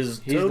is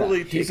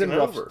totally taken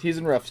over. He's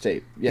in rough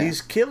state. Yeah.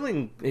 He's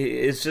killing.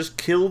 It's just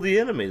kill the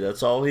enemy.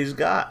 That's all he's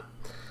got.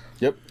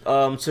 Yep.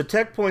 So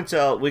Tech points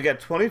out we got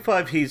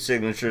 25 heat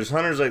signatures.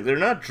 Hunter's like, they're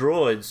not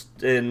droids.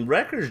 And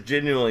Wrecker's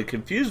genuinely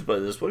confused by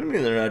this. What do you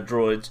mean they're not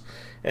droids?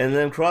 And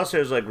then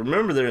Crosshair's like,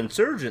 remember, they're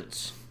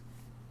insurgents.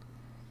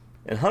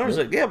 And Hunter's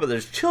like, yeah, but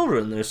there's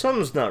children. There's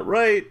something's not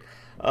right.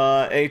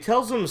 And he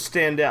tells them to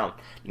stand down.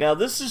 Now,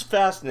 this is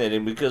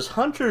fascinating because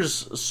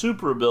Hunter's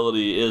super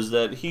ability is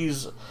that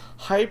he's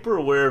hyper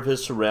aware of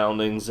his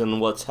surroundings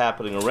and what's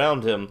happening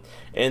around him,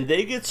 and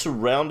they get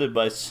surrounded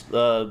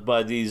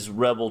by these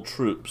rebel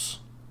troops.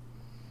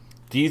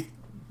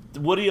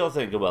 What do y'all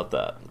think about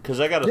that? Because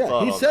I got a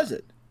thought. He says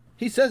it.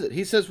 He says it.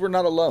 He says we're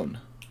not alone.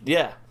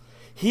 Yeah,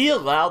 he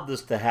allowed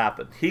this to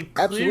happen. He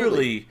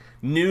clearly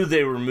knew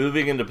they were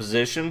moving into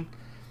position.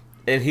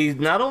 And he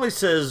not only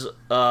says,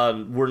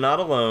 we're not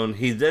alone,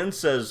 he then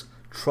says,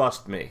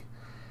 trust me.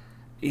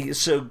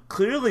 So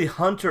clearly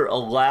Hunter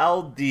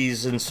allowed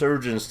these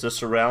insurgents to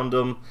surround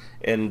him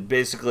and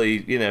basically,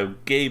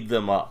 gave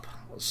them up.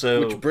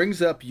 So which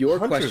brings up your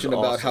question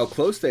about how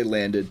close they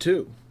landed,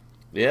 too.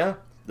 Yeah.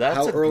 That's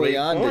how early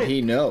on did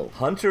he know?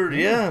 Hunter,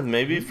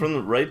 maybe from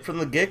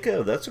the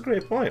get-go. That's a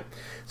great point.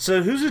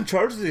 So who's in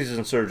charge of these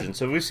insurgents?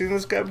 Have we seen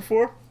this guy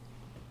before?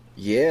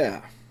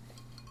 Yeah.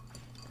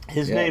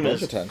 His name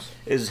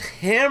is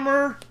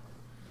Hammer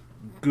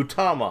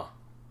Gutama.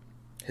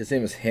 His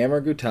name is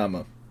Hammer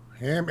Gutama.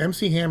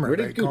 MC Hammer. Where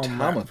did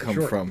Gutama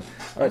come from?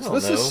 All right, so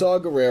this is Saw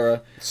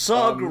Gerrera.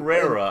 Saw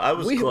Gerrera. I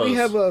was close. We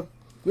have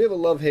a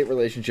love-hate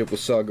relationship with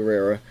Saw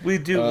Gerrera. We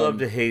do love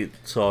to hate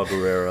Saw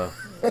Gerrera.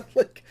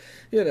 Like,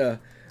 you know,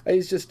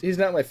 he's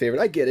not my favorite.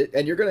 I get it,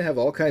 and you're going to have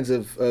all kinds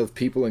of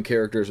people and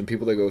characters and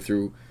people that go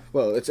through.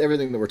 Well, it's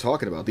everything that we're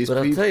talking about. These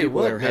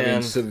people are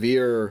having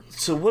severe.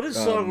 So what has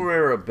Saw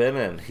Gerrera been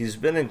in? He's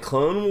been in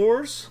Clone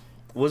Wars.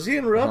 Was he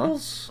in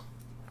Rebels?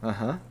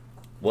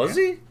 Was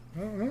he?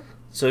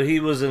 So he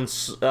was in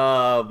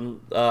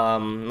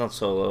not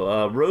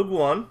Solo. Rogue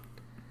One.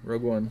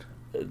 Rogue One.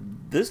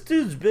 This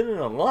dude's been in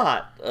a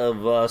lot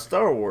of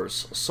Star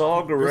Wars.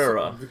 Saw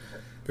Gerrera.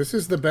 This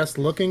is the best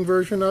looking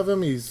version of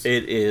him. It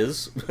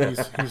is.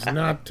 He's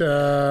not.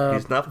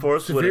 He's not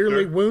Forrest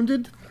severely Whitaker.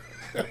 Wounded.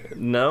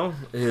 No,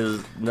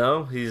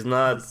 he's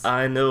not.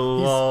 I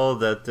know all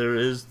that there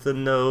is to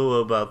know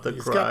about the crime.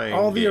 He's got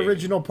all the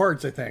original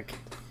parts, I think.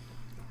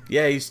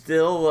 Yeah, he's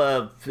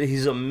still.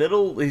 He's an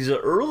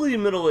early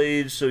middle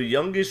age, so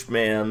youngish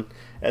man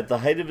at the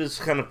height of his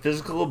kind of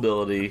physical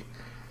ability.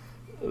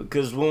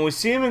 Because when we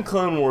see him in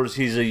Clone Wars,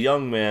 he's a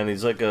young man.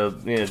 He's like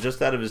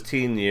just out of his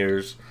teen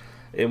years.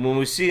 And when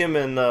we see him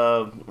in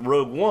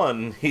Rogue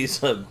One,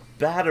 he's a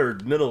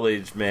battered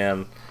middle-aged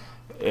man.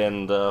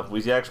 And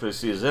we actually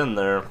see his end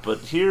there. But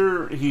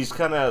here, he's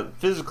kind of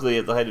physically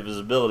at the height of his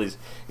abilities.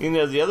 You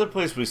know, the other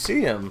place we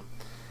see him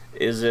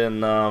is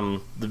in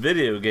the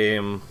video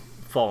game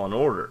Fallen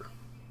Order.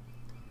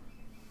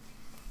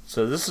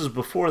 So this is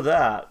before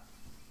that.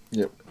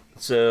 Yep.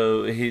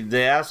 So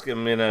they ask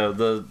him,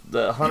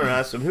 the hunter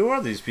asks him, who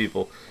are these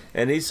people?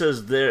 And he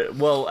says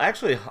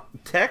actually,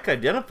 Tech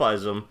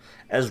identifies them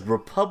as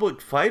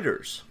Republic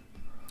fighters.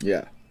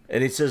 Yeah.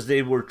 And he says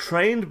they were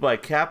trained by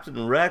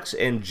Captain Rex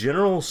and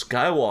General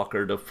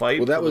Skywalker to fight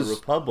for the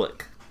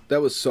Republic.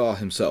 That was Saw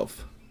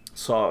himself.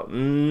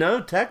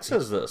 No, Tech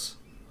says this.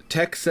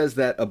 Tech says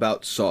that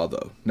about Saw,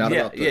 though.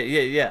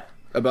 Yeah.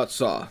 About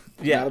Saw.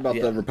 Not about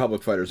the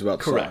Republic fighters, about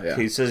Correct. Saw. Yeah.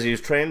 He says he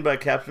was trained by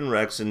Captain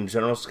Rex and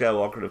General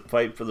Skywalker to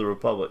fight for the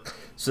Republic.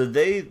 So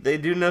they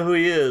do know who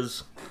he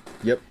is.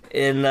 Yep.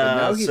 And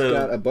now he's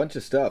got a bunch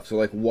of stuff. So,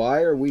 like,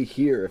 why are we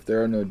here if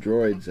there are no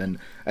droids? And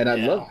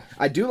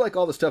I do like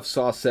all the stuff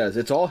Saw says.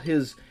 It's all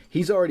his.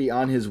 He's already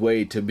on his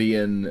way to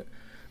being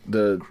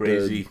the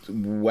crazy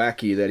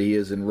wacky that he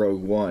is in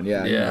Rogue One.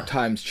 Yeah. You know,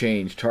 times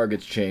change,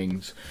 targets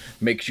change,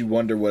 makes you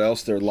wonder what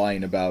else they're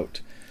lying about.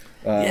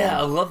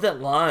 I love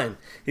that line.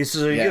 He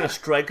says, "Are you going to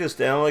strike us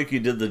down like you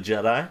did the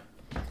Jedi?"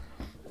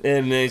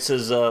 And he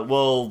says,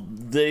 "Well,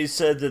 they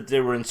said that they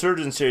were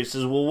insurgents here." He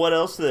says, "Well, what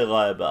else do they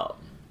lie about?"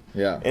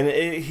 Yeah, and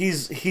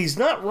he's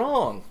not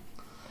wrong.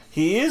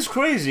 He is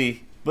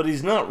crazy, but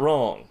he's not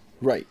wrong.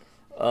 Right.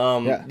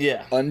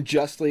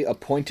 Unjustly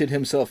appointed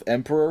himself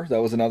emperor.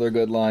 That was another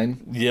good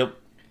line. Yep.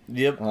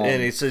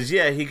 And he says,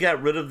 he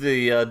got rid of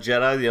the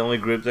Jedi, the only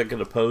group that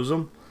could oppose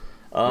him.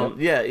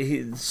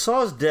 He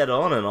Saw's dead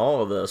on in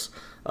all of this.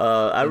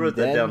 I wrote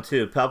that down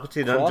too.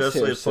 Palpatine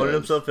unjustly appointed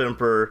himself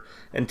emperor,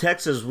 and Tech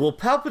says, "Well,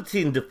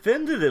 Palpatine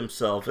defended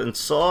himself," and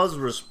Saw's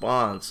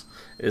response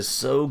is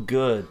so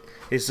good.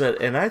 He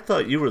said, "And I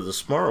thought you were the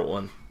smart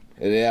one."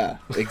 Yeah,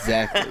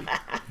 exactly.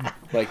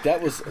 Like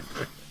that was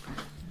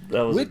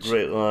a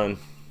great line.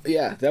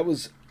 Yeah, it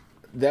was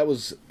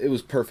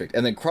perfect.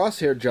 And then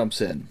Crosshair jumps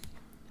in.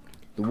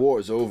 The war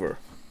is over.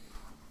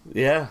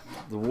 Yeah,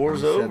 the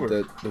war's over.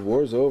 The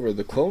war's over.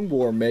 The Clone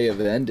War may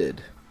have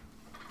ended,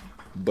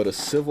 but a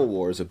civil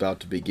war is about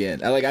to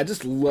begin. I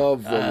just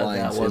love the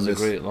lines. That was a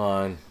great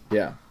line.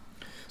 Yeah.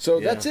 So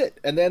that's it.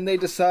 And then they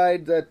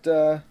decide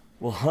that...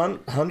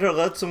 Hunter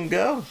lets him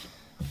go.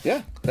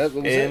 Yeah. That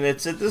was and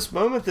it's at this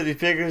moment that he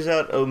figures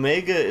out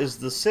Omega is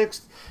the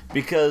sixth,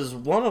 because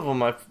one of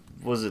them,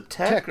 was it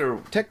Tech?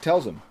 Tech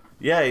tells him.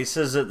 Yeah, he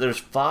says that there's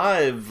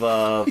 5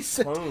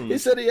 clones. He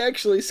said he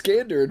actually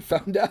scanned her and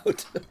found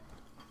out.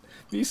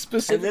 He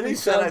specifically and then he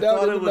said, "I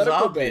thought it was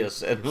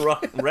obvious." And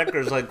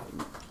Wrecker's like,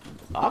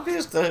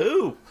 "Obvious to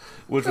who?"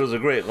 Which was a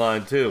great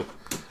line too.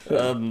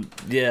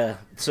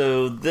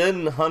 So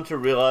then Hunter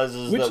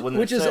realizes that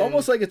which is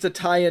almost like it's a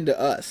tie-in to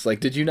us.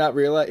 Like, did you not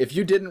realize? If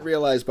you didn't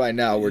realize by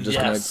now, we're just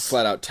going to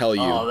flat out tell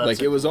you.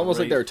 Like, it was almost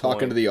like they were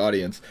talking to the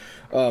audience.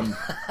 Had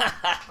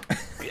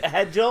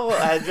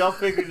y'all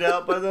figured it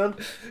out by then?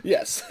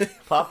 Yes.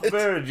 Papa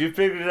Bear, had you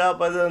figured it out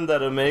by then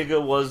that Omega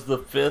was the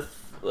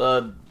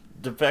 5th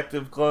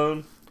defective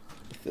clone?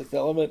 Fifth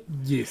element?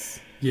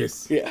 Yes.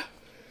 Yeah.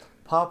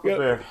 Papa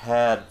Bear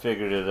had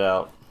figured it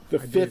out. The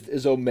 5th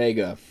is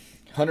Omega.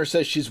 Hunter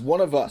says she's one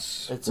of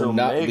us. We're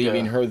Omega, not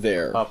leaving her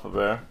there. Papa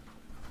Bear.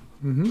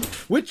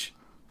 Mm-hmm. Which...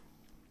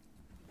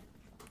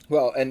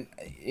 Well, and,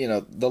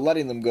 the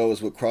letting them go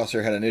is what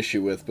Crosshair had an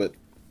issue with, but...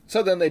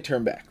 So then they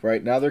turn back,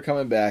 right? Now they're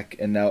coming back,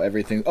 and now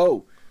everything...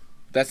 Oh,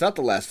 that's not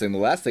the last thing. The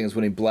last thing is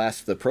when he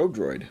blasts the probe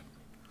droid.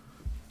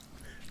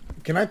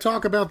 Can I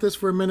talk about this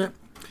for a minute?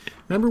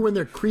 Remember when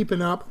they're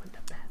creeping up?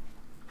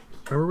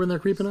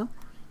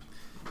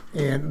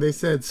 and they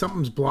said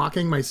something's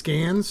blocking my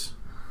scans.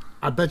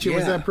 I bet you it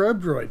was that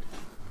probe droid.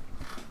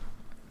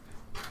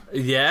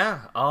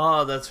 Yeah.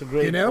 Oh, that's a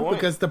great point.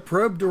 Because the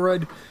probe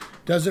droid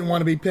doesn't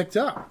want to be picked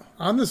up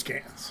on the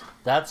scans.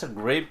 That's a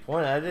great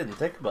point. I didn't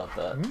think about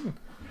that.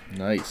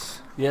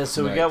 Nice. Yeah,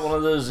 so we got one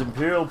of those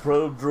Imperial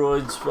probe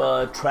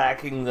droids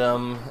tracking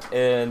them,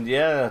 and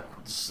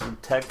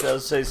tech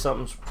does say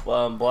something's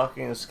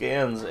blocking the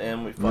scans,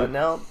 and we find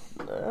out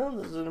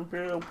there's an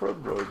Imperial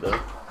probe droid there.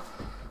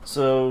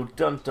 So,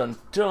 dun dun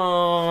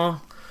dun.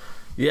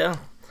 Yeah.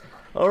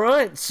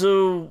 Alright,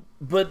 so,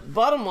 but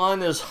bottom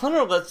line is,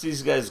 Hunter lets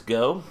these guys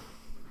go.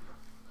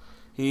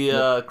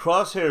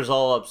 Crosshair's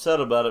all upset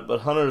about it,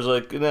 but Hunter's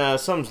like, nah,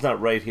 something's not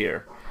right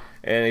here.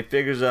 And he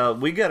figures out,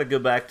 we gotta go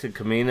back to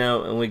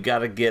Kamino, and we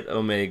gotta get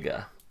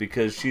Omega,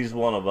 because she's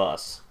one of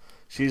us.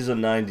 She's a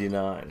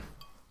 99.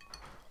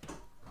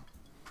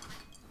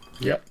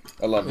 Yep.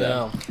 I love that.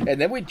 Yeah.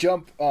 And then we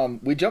jump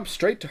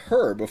straight to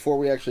her before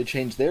we actually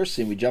change their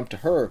scene. We jump to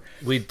her.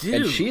 We do.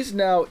 And she's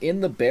now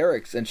in the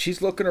barracks, and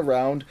she's looking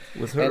around.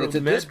 With her and it's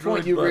at this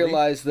point you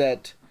realize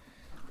that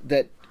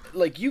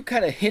like, you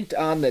kind of hint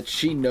on that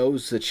she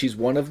knows that she's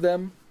one of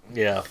them.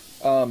 Yeah.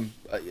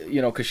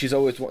 Because she's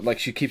always, like,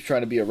 she keeps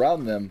trying to be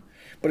around them.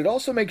 But it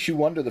also makes you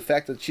wonder the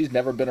fact that she's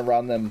never been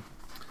around them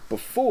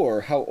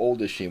before. How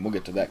old is she? And we'll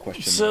get to that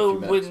question so in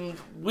a few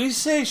minutes. When we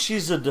say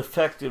she's a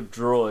defective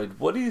droid,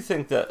 what do you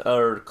think that,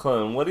 or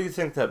clone, what do you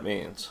think that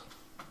means?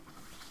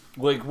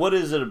 Like, what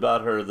is it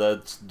about her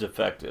that's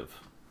defective?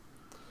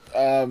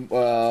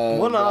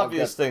 One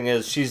obvious thing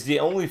is she's the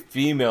only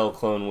female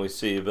clone we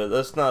see, but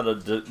that's not a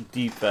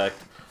defect.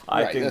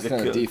 I think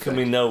the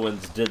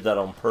Kaminoans did that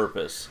on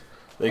purpose.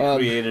 They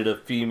created a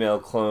female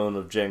clone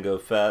of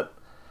Jango Fett.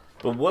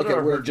 But what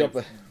are her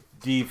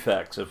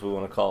defects, if we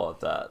want to call it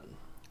that?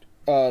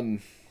 Do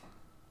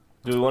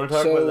we want to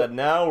talk about that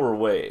now or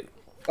wait?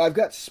 I've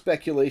got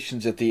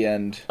speculations at the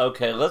end.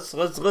 Okay, let's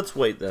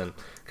wait then,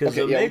 because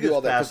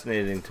Omega's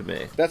fascinating to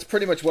me. That's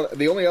pretty much what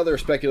the only other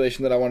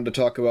speculation that I wanted to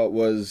talk about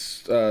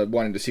was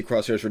wanting to see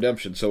Crosshair's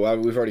redemption. So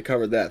we've already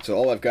covered that. So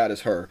all I've got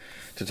is her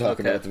to talk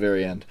about at the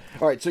very end.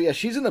 All right, so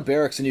she's in the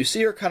barracks, and you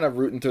see her kind of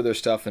rooting through their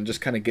stuff and just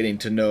kind of getting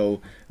to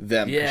know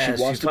them. Yeah,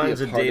 she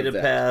finds a data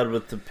pad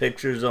with the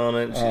pictures on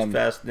it. And she's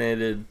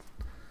fascinated.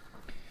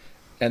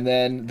 And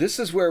then this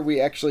is where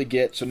we actually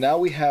get. So now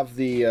we have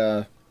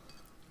the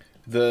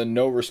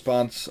no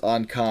response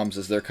on comms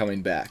as they're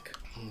coming back.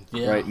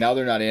 Yeah. Right now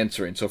they're not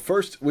answering. So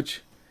first,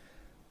 which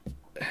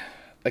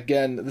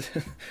again,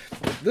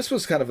 this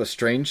was kind of a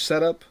strange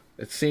setup.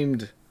 It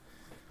seemed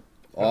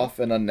off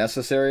and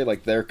unnecessary.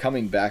 Like, they're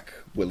coming back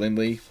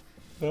willingly.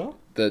 Yeah.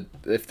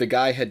 If the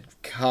guy had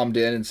calmed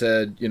in and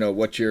said,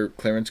 what's your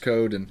clearance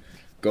code and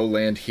go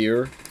land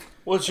here.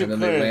 What's your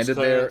clearance? And then they landed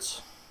there.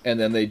 And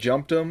then they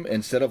jumped them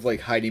instead of, like,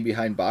 hiding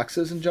behind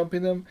boxes and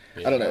jumping them.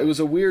 Yeah. I don't know. It was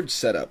a weird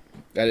setup.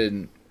 I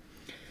didn't.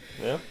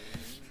 Yeah.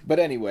 But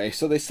anyway,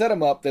 so they set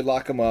him up. They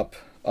lock him up.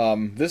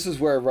 This is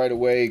where right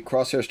away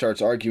Crosshair starts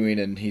arguing,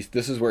 and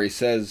this is where he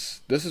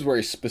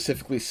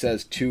specifically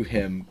says to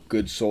him,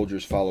 "Good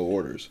soldiers follow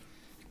orders."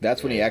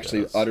 That's when he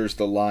actually utters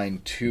the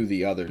line to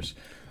the others,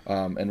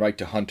 and right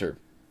to Hunter,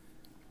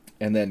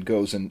 and then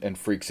goes and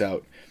freaks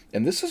out.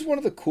 And this is one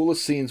of the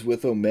coolest scenes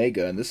with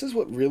Omega, and this is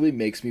what really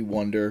makes me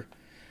wonder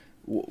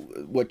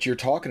what you're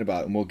talking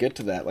about, and we'll get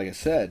to that, like I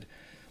said,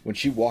 when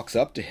she walks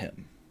up to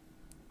him.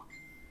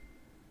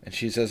 And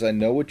she says, "I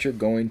know what you're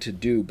going to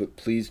do, but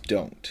please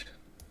don't."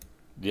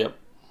 Yep.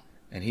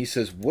 And he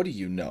says, "What do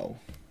you know?"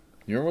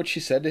 You remember what she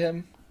said to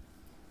him?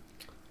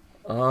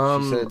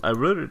 She said, I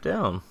wrote it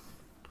down.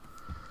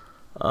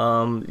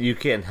 You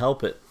can't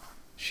help it.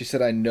 She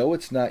said, "I know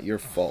it's not your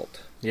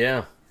fault."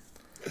 Yeah.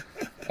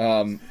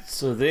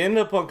 So they end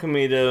up on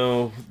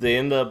Kamino. They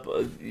end up...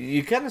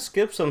 you kind of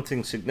skip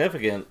something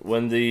significant.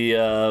 When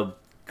the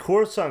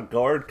Coruscant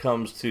Guard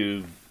comes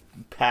to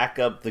pack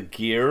up the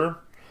gear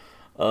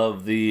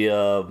of the...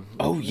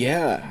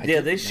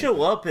 they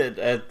show up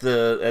at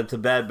the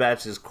Bad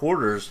Batch's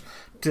quarters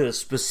to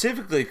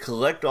specifically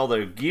collect all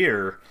their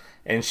gear,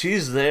 and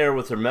she's there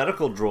with her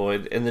medical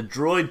droid, and the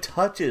droid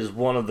touches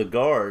one of the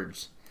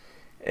guards,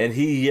 and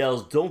he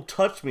yells, "Don't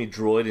touch me,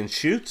 droid," and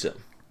shoots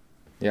him.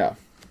 Yeah.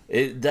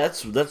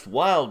 That's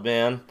wild,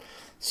 man.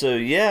 So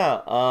they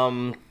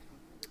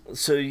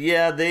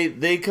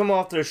come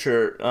off their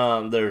ship.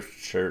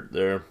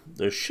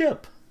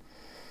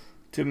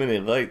 Too many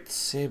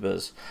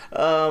lightsabers.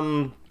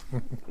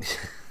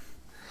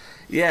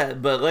 Yeah,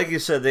 but like you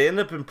said, they end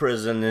up in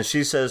prison, and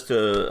she says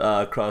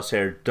to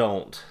Crosshair,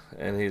 "Don't,"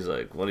 and he's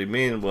like, "What do you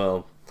mean?"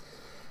 "Well,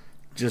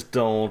 just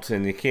don't,"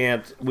 and you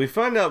can't. We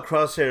find out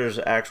Crosshair's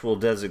actual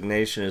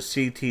designation is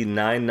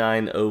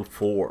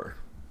CT-9904.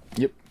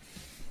 Yep.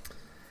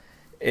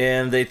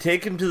 And they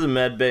take him to the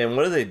med bay, and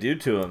what do they do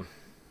to him?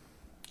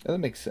 That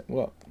makes sense.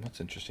 Well, that's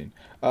interesting.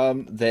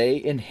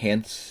 They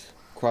enhance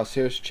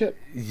Crosshair's chip.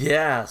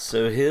 Yeah,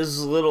 so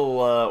his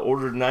little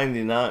Order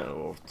 99...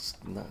 Oh, it's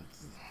not,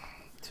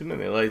 too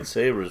many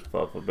lightsabers,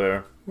 Papa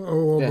Bear.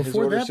 Well,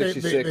 before that,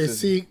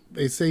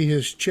 they say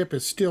his chip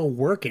is still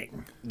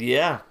working.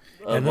 Yeah.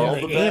 And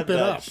then they amp it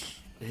up.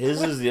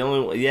 His is the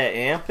only one. Yeah,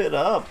 amp it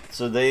up.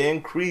 So they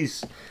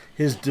increase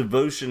his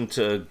devotion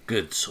to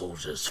good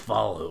soldiers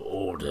follow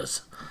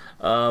orders.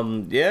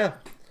 Yeah.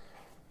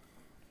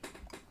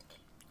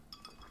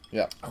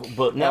 Yeah.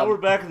 But now we're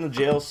back in the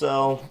jail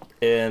cell,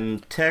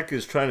 and Tech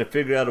is trying to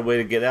figure out a way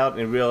to get out,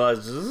 and he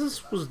realizes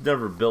this was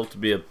never built to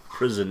be a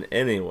prison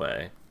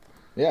anyway.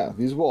 Yeah,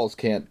 these walls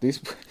can't.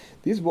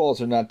 These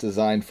walls are not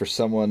designed for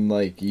someone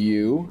like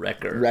you,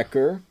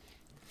 Wrecker.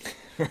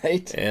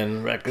 Right?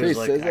 And Wrecker's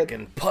like, I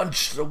can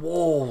punch the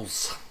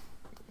walls.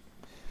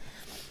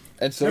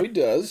 And so he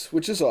does,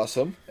 which is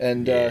awesome.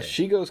 And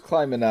she goes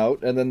climbing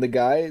out, and then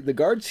the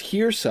guards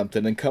hear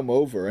something and come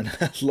over. And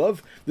I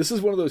love, this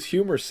is one of those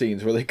humor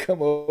scenes where they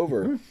come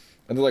over, and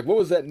they're like, what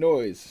was that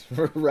noise?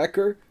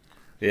 Wrecker?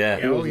 Yeah.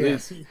 Oh,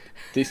 yes.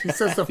 He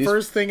says the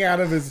first thing out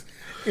of his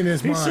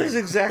mind. He says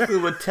exactly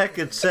what Tech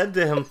had said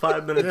to him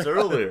 5 minutes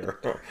earlier.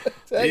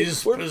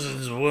 These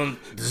prisons weren't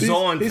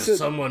designed for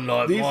someone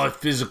like my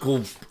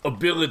physical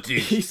ability.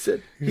 He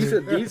said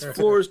these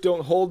floors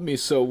don't hold me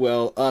so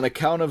well on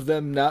account of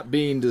them not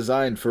being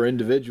designed for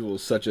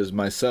individuals such as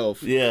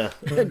myself. Yeah.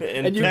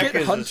 And you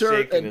get Hunter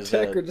and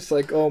Tech are just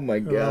like, oh my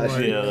gosh.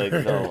 Yeah, like,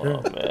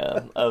 oh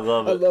man. I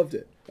love it. I loved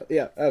it.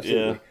 Yeah,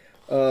 absolutely. Yeah.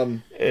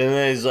 And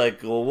then he's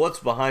like, well,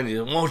 what's behind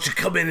you? Why don't you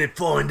come in and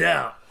find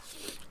out?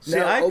 See,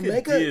 now, I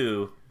could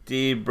do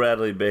D.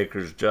 Bradley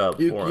Baker's job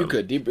for him. You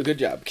could. Good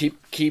job.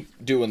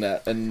 Keep doing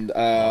that, and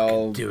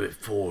I'll do it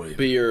for you.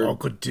 Be your I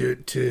could do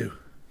it too.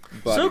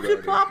 So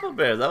could Papa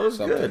Bear. That was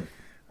good.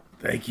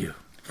 Thank you.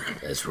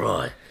 That's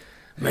right.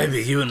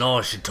 Maybe you and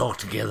I should talk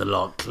together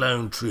like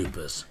clone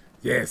troopers.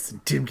 Yes,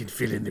 and Tim can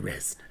fill in the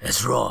rest.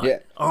 That's right. Yeah.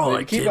 All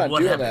right, keep Tim, on what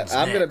doing happens that.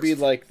 I'm next? gonna be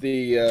like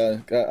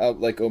the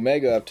like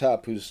Omega up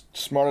top, who's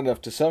smart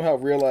enough to somehow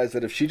realize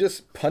that if she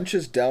just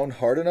punches down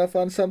hard enough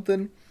on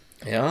something,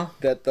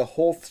 that the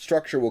whole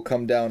structure will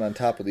come down on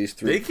top of these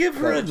three. They give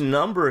her a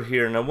number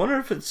here, and I wonder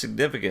if it's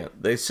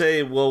significant. They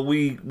say, well,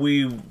 we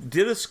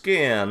did a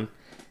scan,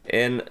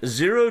 and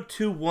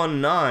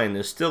 0219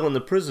 is still in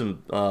the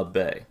prison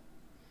bay.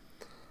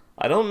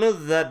 I don't know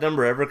that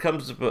number ever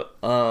comes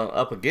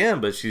up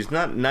again, but she's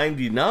not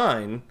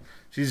 99.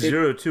 She's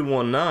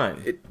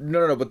 0219.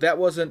 No, but that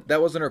wasn't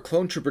her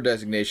clone trooper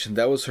designation.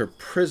 That was her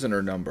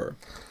prisoner number.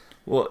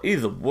 Well,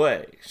 either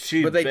way,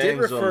 she but they bangs did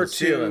refer on the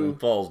ceiling and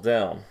falls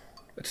down.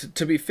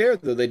 To be fair,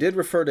 though, they did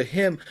refer to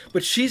him,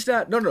 but she's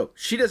not. No,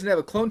 she doesn't have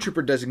a clone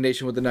trooper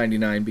designation with the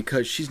 99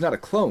 because she's not a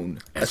clone.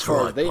 That's as far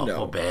right, as they Papa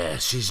know. Bear.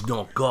 She's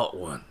not got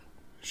one.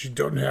 She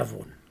doesn't have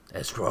one.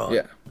 That's right.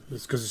 Yeah.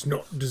 It's because it's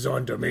not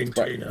designed to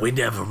maintain her. We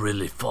never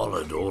really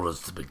followed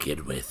orders to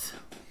begin with.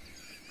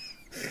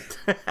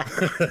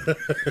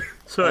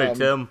 Sorry,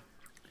 Tim.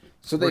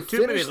 So they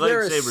finished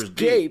their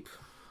escape.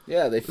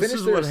 Yeah, they finished This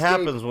is their what escape.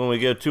 happens when we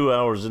go 2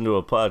 hours into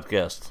a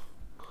podcast.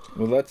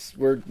 Well,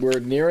 we're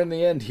nearing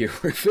the end here.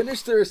 We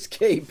finished their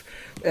escape,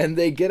 and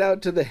they get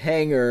out to the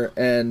hangar,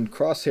 and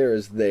Crosshair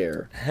is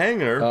there.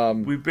 Hangar?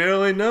 We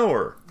barely know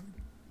her.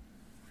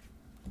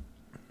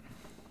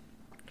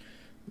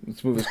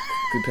 Let's move as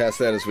quickly past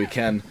that as we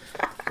can.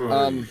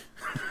 Yeah,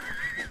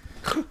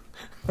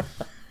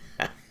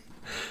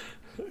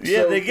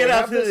 So they get they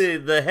out have to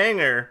the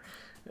hangar,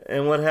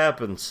 and what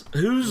happens?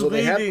 Who's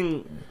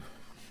leading?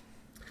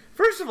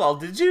 First of all,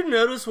 did you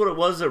notice what it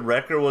was that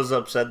Wrecker was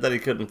upset that he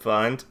couldn't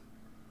find?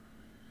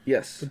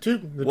 Yes.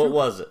 What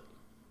was it?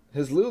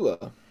 His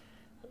Lula.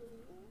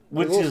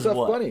 Which little is stuffed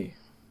what? bunny.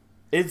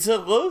 It's a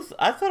Loth.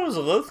 I thought it was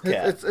a Loth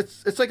cat.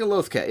 It's like a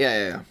Loth cat.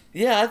 Yeah.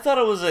 Yeah, I thought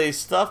it was a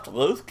stuffed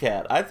Loth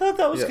cat. I thought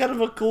that was kind of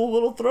a cool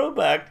little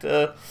throwback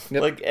to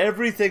like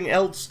everything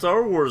else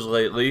Star Wars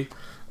lately.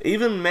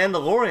 Even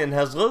Mandalorian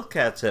has Loth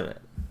cats in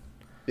it.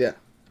 Yeah.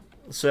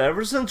 So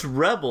ever since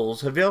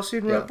Rebels, have y'all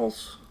seen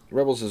Rebels?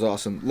 Rebels is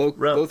awesome.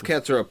 Loth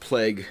cats are a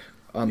plague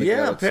on the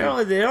galaxy.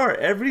 Apparently they are.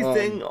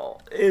 Everything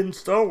in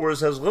Star Wars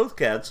has Loth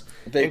cats,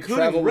 they including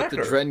travel Wrecker.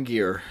 with the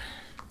Drengir.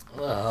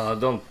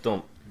 Don't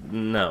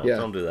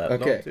do that.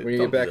 Okay, we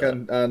get back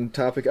on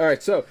topic. All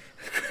right, so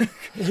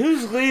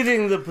who's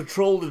leading the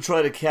patrol to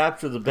try to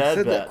capture the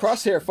Bad Batch?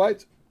 Crosshair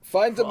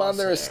finds them on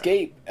their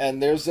escape,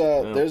 and there's a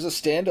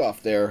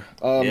standoff there.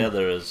 Yeah,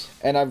 there is.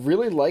 And I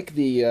really like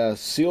the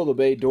seal the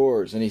bay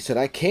doors. And he said,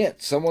 "I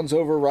can't. Someone's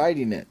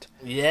overriding it."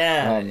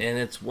 Yeah, and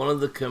it's one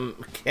of the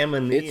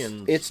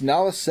Kaminoans. It's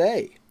Nala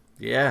Se.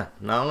 Yeah,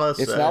 Nala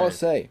Se. It's Nala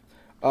Se.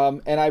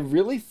 And I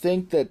really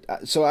think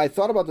that... So I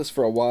thought about this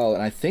for a while,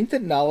 and I think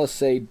that Nala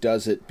Se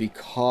does it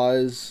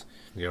because...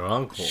 Your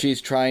uncle. She's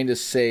trying to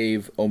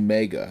save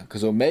Omega,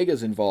 because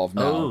Omega's involved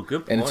now. Oh,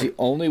 good point. And it's the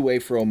only way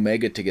for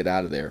Omega to get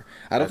out of there.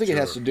 I don't think it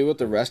has to do with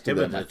the rest of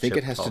them. I think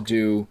it has to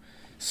do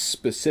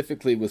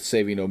specifically with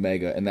saving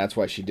Omega, and that's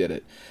why she did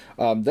it.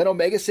 Then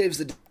Omega saves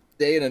the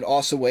day in an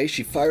awesome way.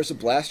 She fires a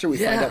blaster. We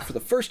find out for the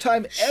first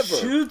time ever.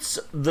 Shoots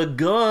the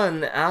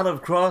gun out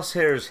of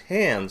Crosshair's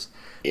hands.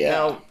 Yeah.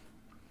 Now,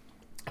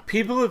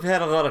 people have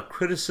had a lot of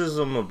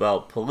criticism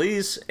about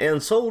police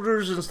and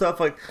soldiers and stuff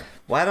like,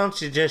 why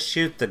don't you just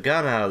shoot the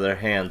gun out of their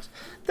hands?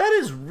 That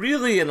is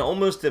really an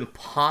almost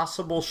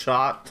impossible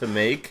shot to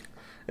make,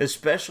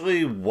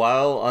 especially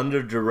while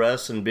under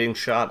duress and being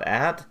shot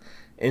at.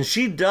 And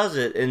she does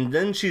it, and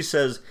then she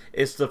says,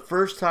 "It's the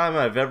first time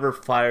I've ever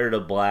fired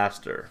a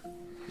blaster."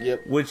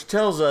 Yep. Which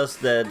tells us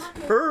that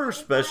her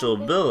special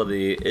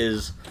ability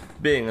is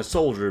being a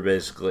soldier,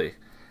 basically.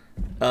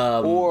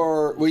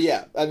 Well,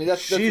 yeah. I mean,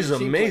 that's she's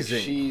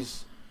amazing. Like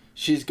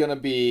she's gonna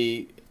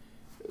be.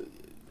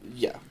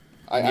 Yeah.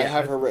 I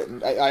have her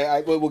written.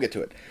 We'll get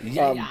to it.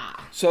 Yeah.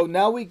 So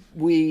now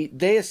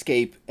they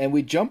escape and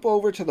we jump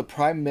over to the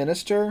Prime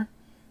Minister.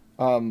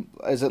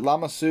 Is it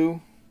Lama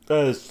Su?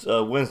 It's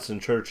Winston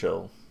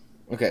Churchill.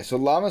 Okay, so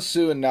Lama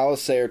Su and Nala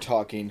Se are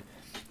talking,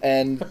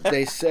 and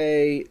they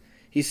say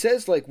he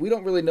says like we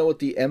don't really know what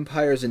the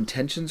Empire's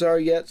intentions are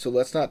yet, so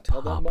let's not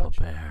tell them much.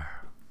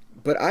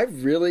 But I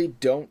really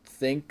don't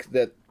think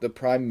that the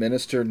Prime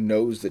Minister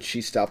knows that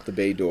she stopped the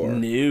bay door.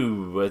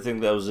 No, I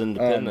think that was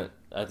independent.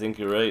 I think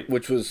you're right.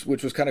 Which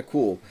was kind of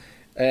cool.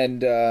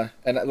 And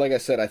like I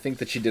said, I think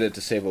that she did it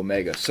to save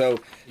Omega. So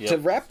to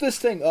wrap this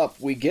thing up,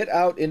 we get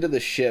out into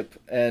the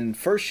ship, and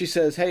first she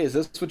says, "Hey, is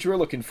this what you were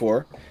looking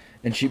for?"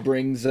 And she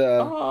brings.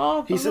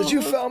 He says,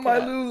 "You found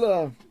my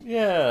Lula."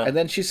 Yeah. And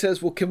then she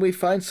says, "Well, can we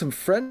find some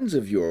friends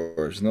of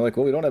yours?" And they're like,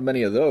 "Well, we don't have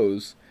many of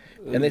those."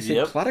 And they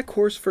say, "Plot a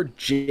course for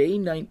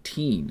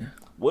J19."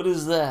 What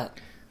is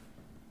that?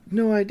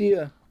 No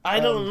idea. I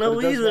don't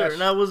know either.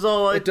 And I was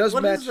all like,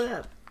 "What is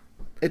that?"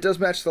 It does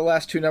match the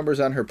last two numbers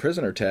on her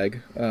prisoner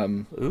tag.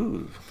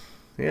 Ooh.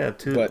 Yeah,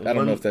 but I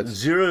don't know if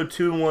that's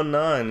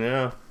 0219,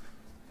 yeah.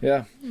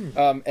 Yeah.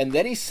 And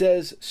then he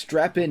says,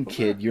 "Strap in,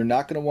 kid. You're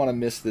not going to want to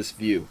miss this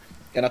view."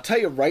 And I'll tell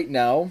you right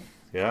now,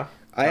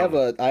 I have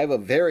a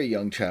very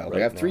young child.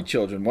 I have 3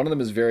 children. One of them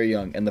is very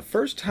young. And the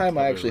first time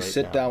I actually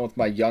sit down with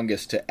my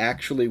youngest to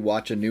actually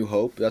watch A New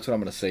Hope, that's what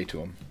I'm going to say to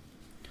him.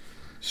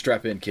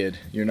 Strap in, kid.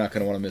 You're not going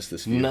to want to miss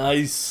this view.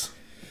 Nice.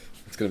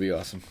 It's going to be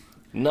awesome.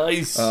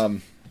 Nice.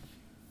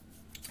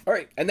 All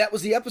right, and that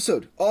was the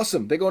episode.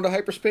 Awesome. They go into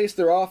hyperspace.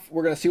 They're off.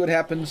 We're going to see what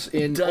happens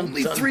in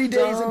only 3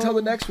 days until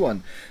the next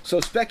one.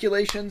 So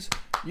speculations.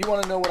 You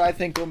want to know what I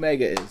think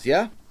Omega is,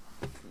 yeah?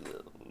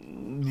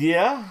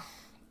 Yeah.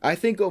 I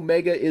think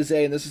Omega is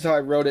and this is how I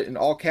wrote it in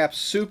all caps,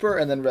 super,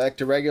 and then back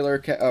to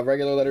regular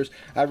letters.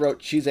 I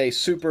wrote she's a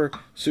super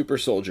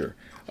soldier,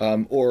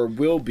 or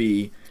will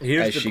be.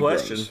 Here's the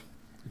question: grows.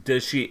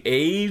 Does she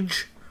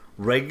age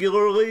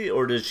regularly,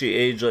 or does she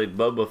age like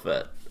Boba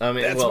Fett? I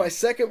mean, that's my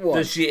second one.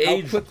 Does she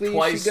age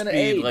twice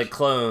speed like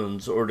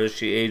clones, or does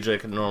she age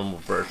like a normal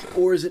person?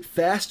 Or is it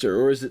faster,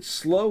 or is it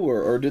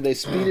slower, or do they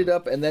speed it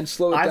up and then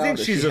slow it down? I think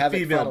she's a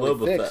female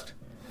Boba Fett.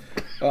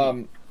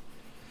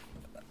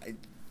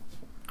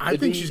 I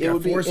think she's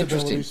got force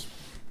abilities.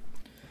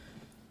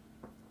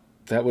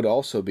 That would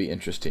also be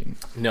interesting.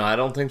 No, I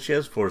don't think she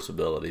has force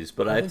abilities,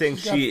 but I think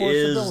she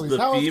is the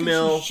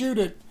female. How can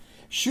she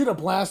shoot a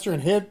blaster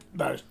and hit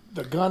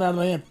the gun out of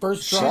the hand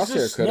first try?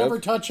 Never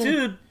touching.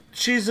 Dude,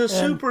 she's a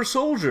super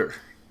soldier.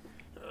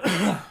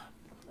 I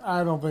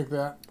don't think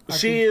that.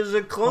 She is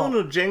a clone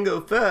of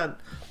Jango Fett,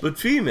 but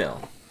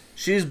female.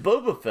 She's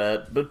Boba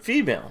Fett, but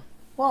female.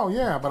 Well,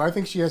 yeah, but I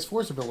think she has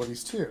force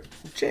abilities too.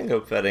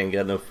 Jango Fett ain't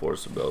got no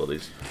force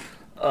abilities.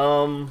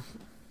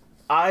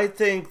 I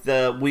think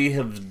that we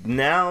have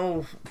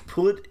now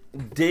put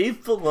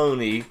Dave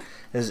Filoni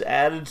has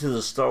added to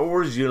the Star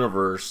Wars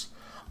universe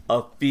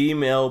a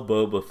female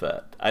Boba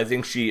Fett. I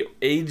think she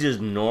ages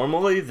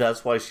normally.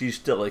 That's why she's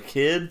still a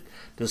kid,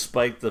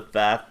 despite the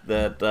fact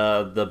that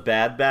the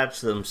Bad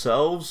Batch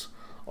themselves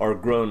are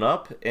grown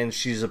up, and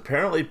she's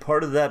apparently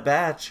part of that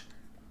batch.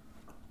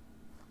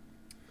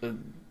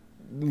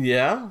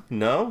 Yeah?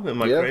 No?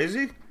 Am I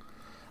crazy?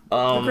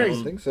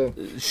 I think so.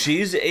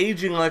 She's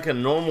aging like a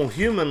normal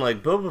human,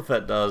 like Boba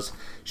Fett does.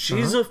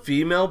 She's a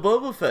female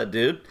Boba Fett,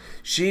 dude.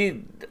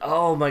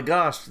 Oh my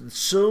gosh,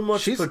 so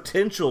much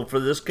potential for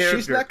this character.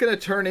 She's not going to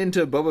turn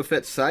into Boba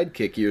Fett's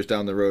sidekick years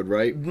down the road,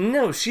 right?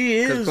 No, she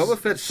is. Boba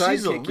Fett's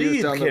sidekick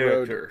years down the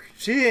road.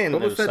 She ain't no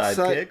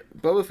sidekick.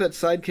 Boba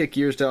Fett's sidekick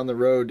years down the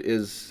road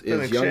is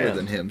younger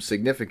than him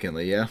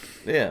significantly. Yeah.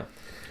 Yeah.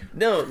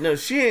 No,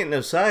 she ain't no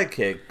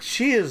sidekick.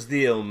 She is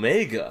the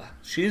Omega.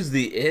 She's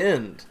the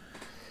end.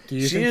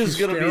 She is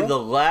going to be the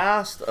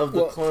last of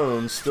the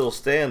clones still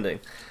standing.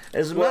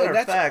 As a matter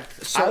of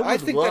fact, so I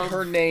think that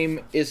her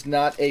name is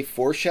not a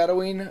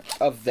foreshadowing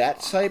of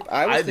that type.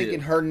 I was thinking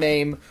her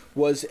name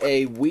was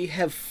we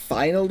have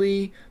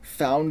finally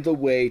found the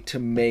way to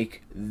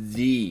make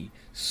the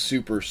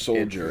super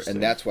soldier,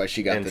 and that's why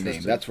she got the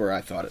name. That's where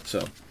I thought it.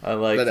 So I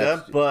like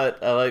that,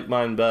 but I like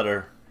mine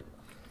better.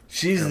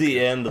 She's the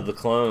end of the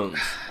clones.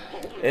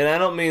 And I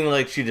don't mean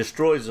like she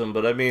destroys them,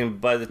 but I mean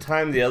by the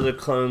time the other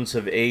clones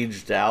have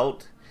aged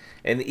out,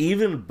 and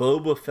even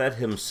Boba Fett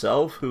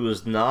himself, who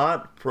is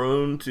not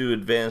prone to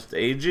advanced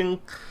aging,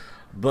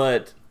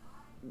 but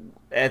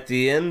at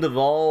the end of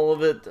all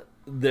of it,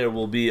 there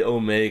will be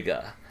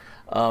Omega.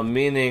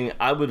 Meaning,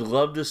 I would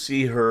love to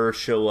see her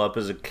show up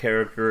as a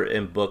character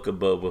in Book of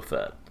Boba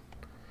Fett.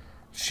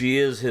 She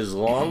is his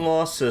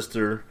long-lost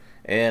sister,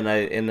 And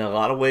in a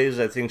lot of ways,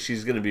 I think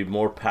she's going to be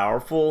more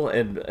powerful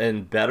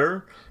and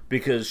better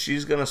because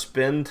she's going to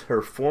spend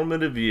her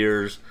formative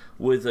years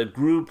with a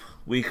group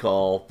we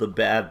call the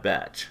Bad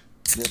Batch.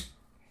 Yep.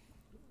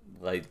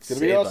 Lightsaber. It's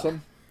going to be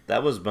awesome.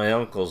 That was my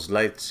uncle's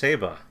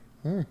lightsaber.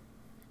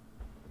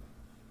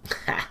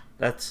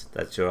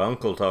 That's your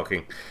uncle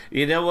talking.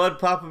 You know what,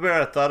 Papa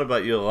Bear? I thought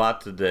about you a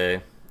lot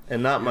today.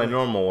 And not my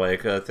normal way,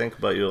 because I think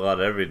about you a lot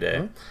every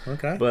day.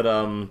 Okay. But,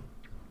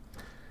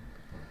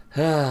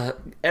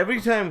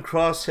 every time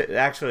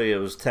actually it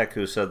was Tech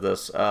who said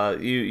this,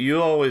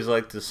 you always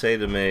like to say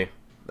to me,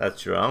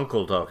 that's your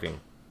uncle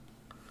talking.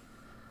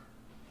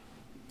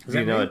 Do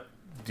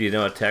you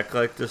know what Tech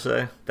like to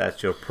say?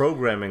 That's your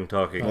programming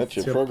talking. That's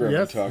your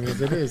programming talking.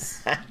 Yes, it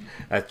is.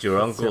 That's your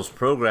uncle's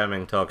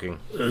programming talking.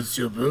 That's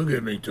your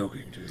programming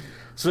talking to you.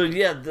 So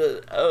yeah,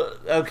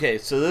 okay.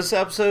 So this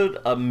episode,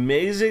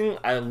 amazing.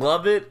 I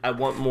love it. I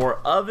want more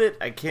of it.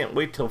 I can't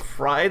wait till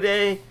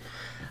Friday.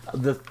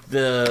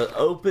 The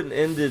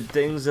open-ended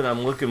things that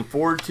I'm looking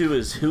forward to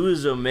is who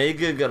is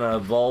Omega gonna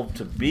evolve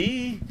to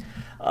be?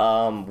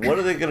 What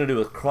are they gonna do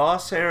with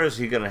Crosshair? Is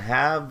he gonna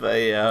have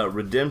a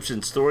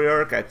redemption story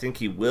arc? I think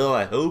he will.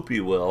 I hope he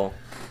will,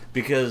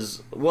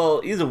 because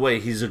either way,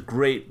 he's a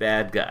great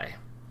bad guy.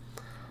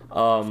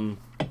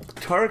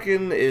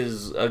 Tarkin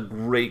is a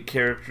great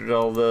character to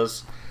all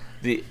this.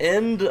 The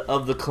end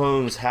of the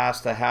clones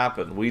has to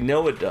happen. We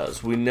know it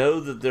does. We know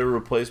that they're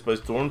replaced by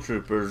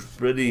stormtroopers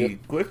pretty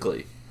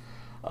quickly.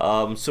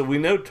 So we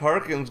know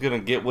Tarkin's going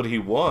to get what he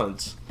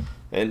wants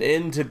and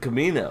end to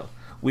Kamino.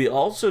 We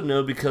also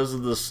know because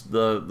of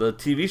the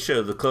TV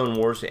show, The Clone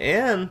Wars,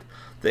 and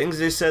things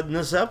they said in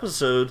this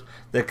episode,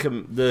 that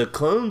the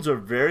clones are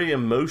very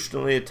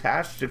emotionally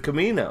attached to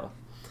Kamino.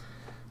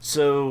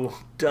 So,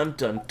 dun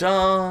dun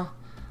dun.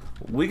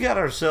 We got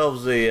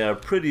ourselves a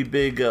pretty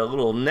big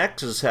little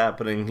nexus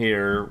happening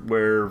here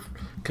where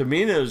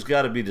Kamino's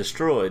got to be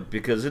destroyed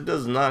because it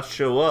does not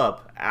show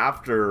up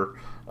after,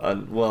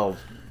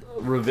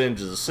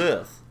 Revenge of the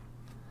Sith.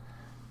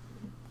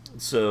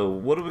 So,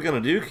 what are we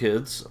going to do,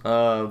 kids?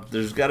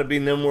 There's got to be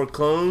no more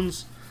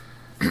clones.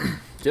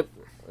 Yep.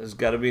 There's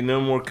got to be no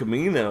more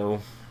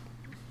Kamino.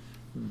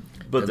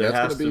 But there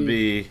has to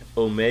be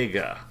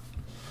Omega.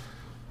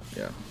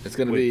 Yeah, it's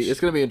gonna be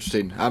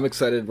interesting. I'm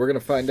excited. We're gonna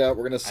find out.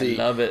 We're gonna see.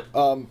 I love it.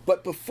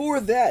 But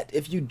before that,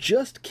 if you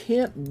just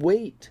can't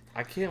wait,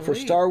 for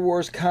Star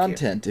Wars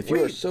content, if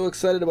you are so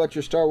excited about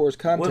your Star Wars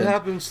content, what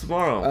happens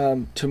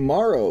tomorrow?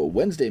 Tomorrow,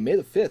 Wednesday, May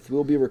the 5th,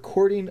 we'll be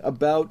recording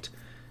about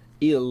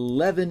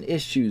 11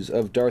 issues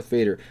of Darth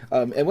Vader.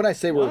 And when I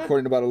say we're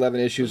recording about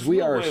 11 issues, There's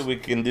no way we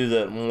can do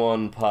that in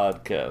one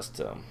podcast,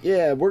 Tim.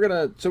 Yeah, we're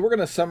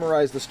gonna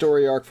summarize the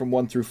story arc from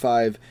 1 through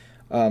 5.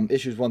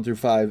 Issues 1 through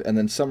 5, and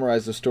then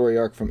summarize the story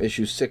arc from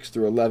issues 6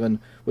 through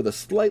 11 with a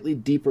slightly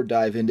deeper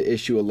dive into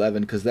issue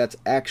 11, because that's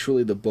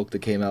actually the book that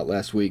came out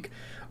last week.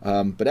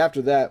 But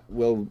after that,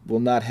 we'll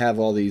not have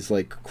all these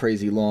like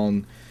crazy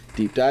long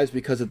deep dives,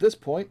 because at this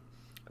point,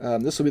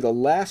 this will be the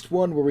last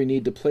one where we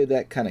need to play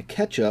that kind of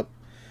catch up,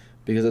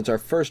 because it's our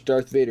first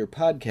Darth Vader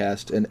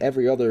podcast, and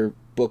every other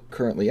book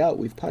currently out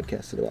we've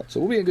podcasted about.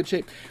 So we'll be in good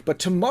shape. But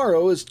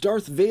tomorrow is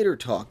Darth Vader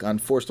talk on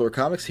Force Lore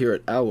Comics here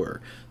at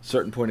our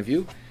Certain Point of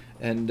View.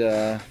 And,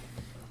 that's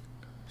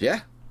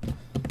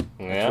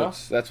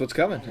what's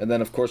coming. And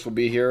then, of course, we'll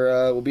be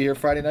here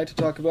Friday night to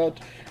talk about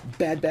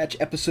Bad Batch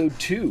Episode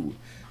 2,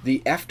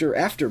 the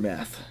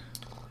Aftermath.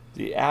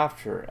 The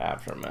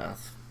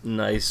Aftermath.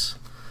 Nice.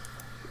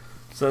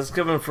 So that's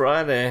coming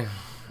Friday.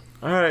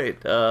 All right.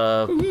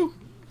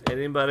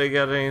 Anybody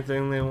got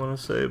anything they want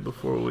to say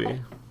before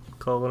we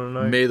call it a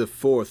night? May the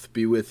 4th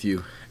be with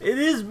you. It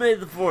is May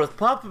the 4th.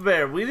 Papa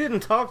Bear, we didn't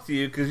talk to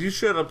you because you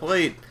showed up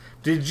late.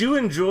 Did you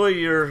enjoy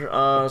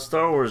your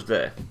Star Wars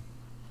day?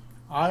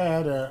 I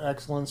had an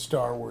excellent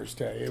Star Wars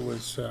day. It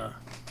was a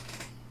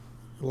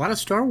lot of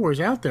Star Wars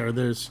out there.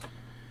 There's,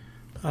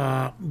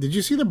 did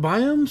you see the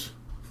biomes?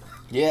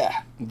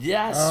 Yeah.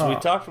 Yes, we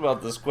talked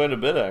about this quite a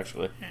bit,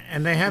 actually.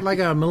 And they had like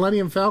a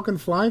Millennium Falcon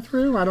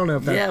fly-through? I don't know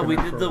if that's... Yeah, we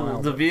did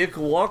the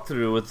vehicle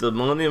walkthrough with the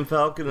Millennium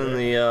Falcon and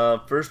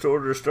the First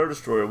Order Star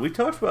Destroyer. We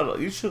talked about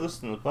it. You should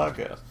listen to the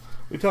podcast.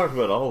 We talked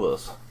about all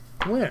this.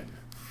 When?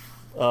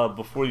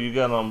 Before you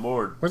got on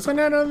board. Was I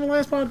not on the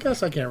last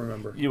podcast? I can't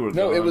remember. You were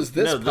No, gone. it was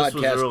this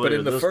podcast, but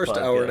in the first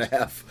hour and a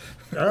half.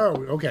 Oh,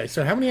 okay.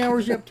 So how many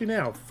hours are you up to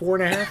now?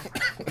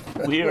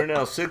 4.5? We are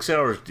now 6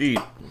 hours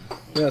deep.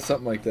 Yeah,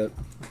 something like that.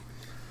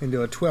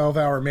 Into a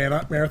 12-hour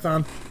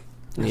marathon?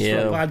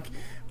 Yeah.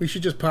 We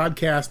should just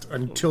podcast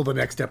until the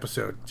next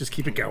episode. Just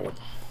keep it going.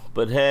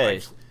 But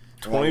hey,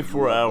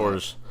 24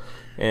 hours.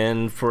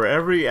 And for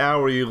every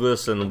hour you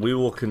listen, we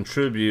will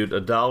contribute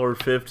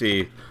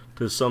 $1.50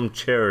 to some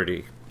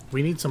charity.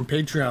 We need some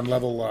Patreon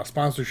level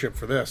sponsorship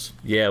for this.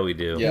 Yeah, we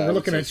do. Yeah, we're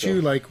looking at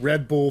you like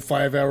Red Bull,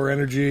 5 Hour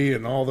Energy,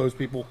 and all those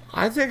people.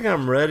 I think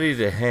I'm ready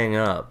to hang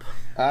up.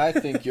 I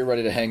think you're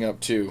ready to hang up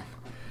too.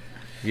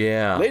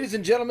 Yeah. Ladies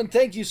and gentlemen,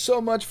 thank you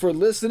so much for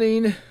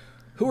listening.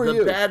 Who are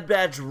you? The Bad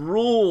Batch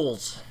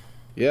rules.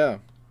 Yeah.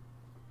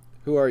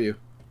 Who are you?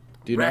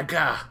 Do you know?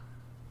 Rekka.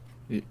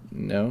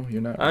 No,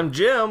 you're not. I'm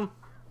Jim.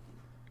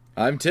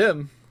 I'm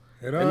Tim.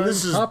 And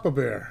this is Papa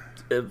Bear.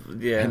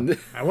 Yeah.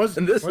 I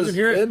wasn't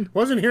here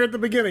at the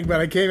beginning, but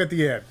I came at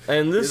the end.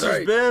 And this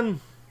has been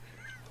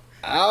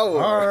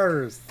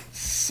our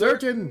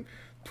certain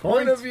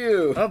point of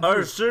view.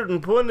 Our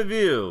certain point of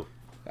view.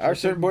 Our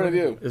certain point of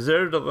view. Is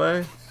there a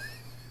delay?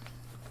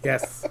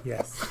 Yes.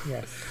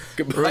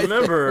 Goodbye.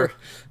 Remember,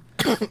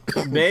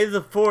 May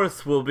the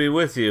 4th will be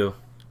with you.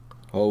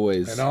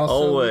 Always. And also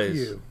always. with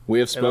you. We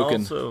have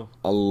spoken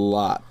a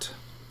lot.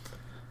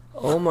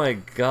 Oh my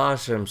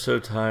gosh, I'm so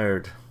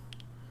tired.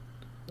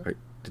 Right,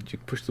 did you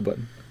push the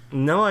button?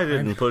 No, I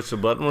didn't push the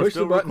button. We're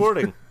still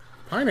recording.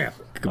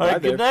 Pineapple. All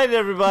right, good night,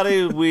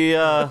 everybody. We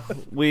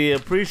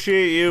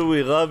appreciate you.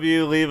 We love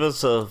you. Leave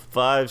us a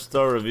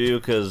 5-star review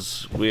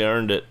because we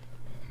earned it.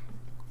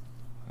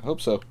 I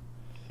hope so.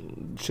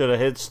 Should I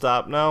hit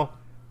stop now?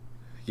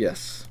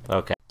 Yes.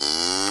 Okay.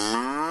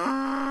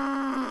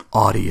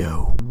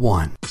 Audio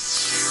 1.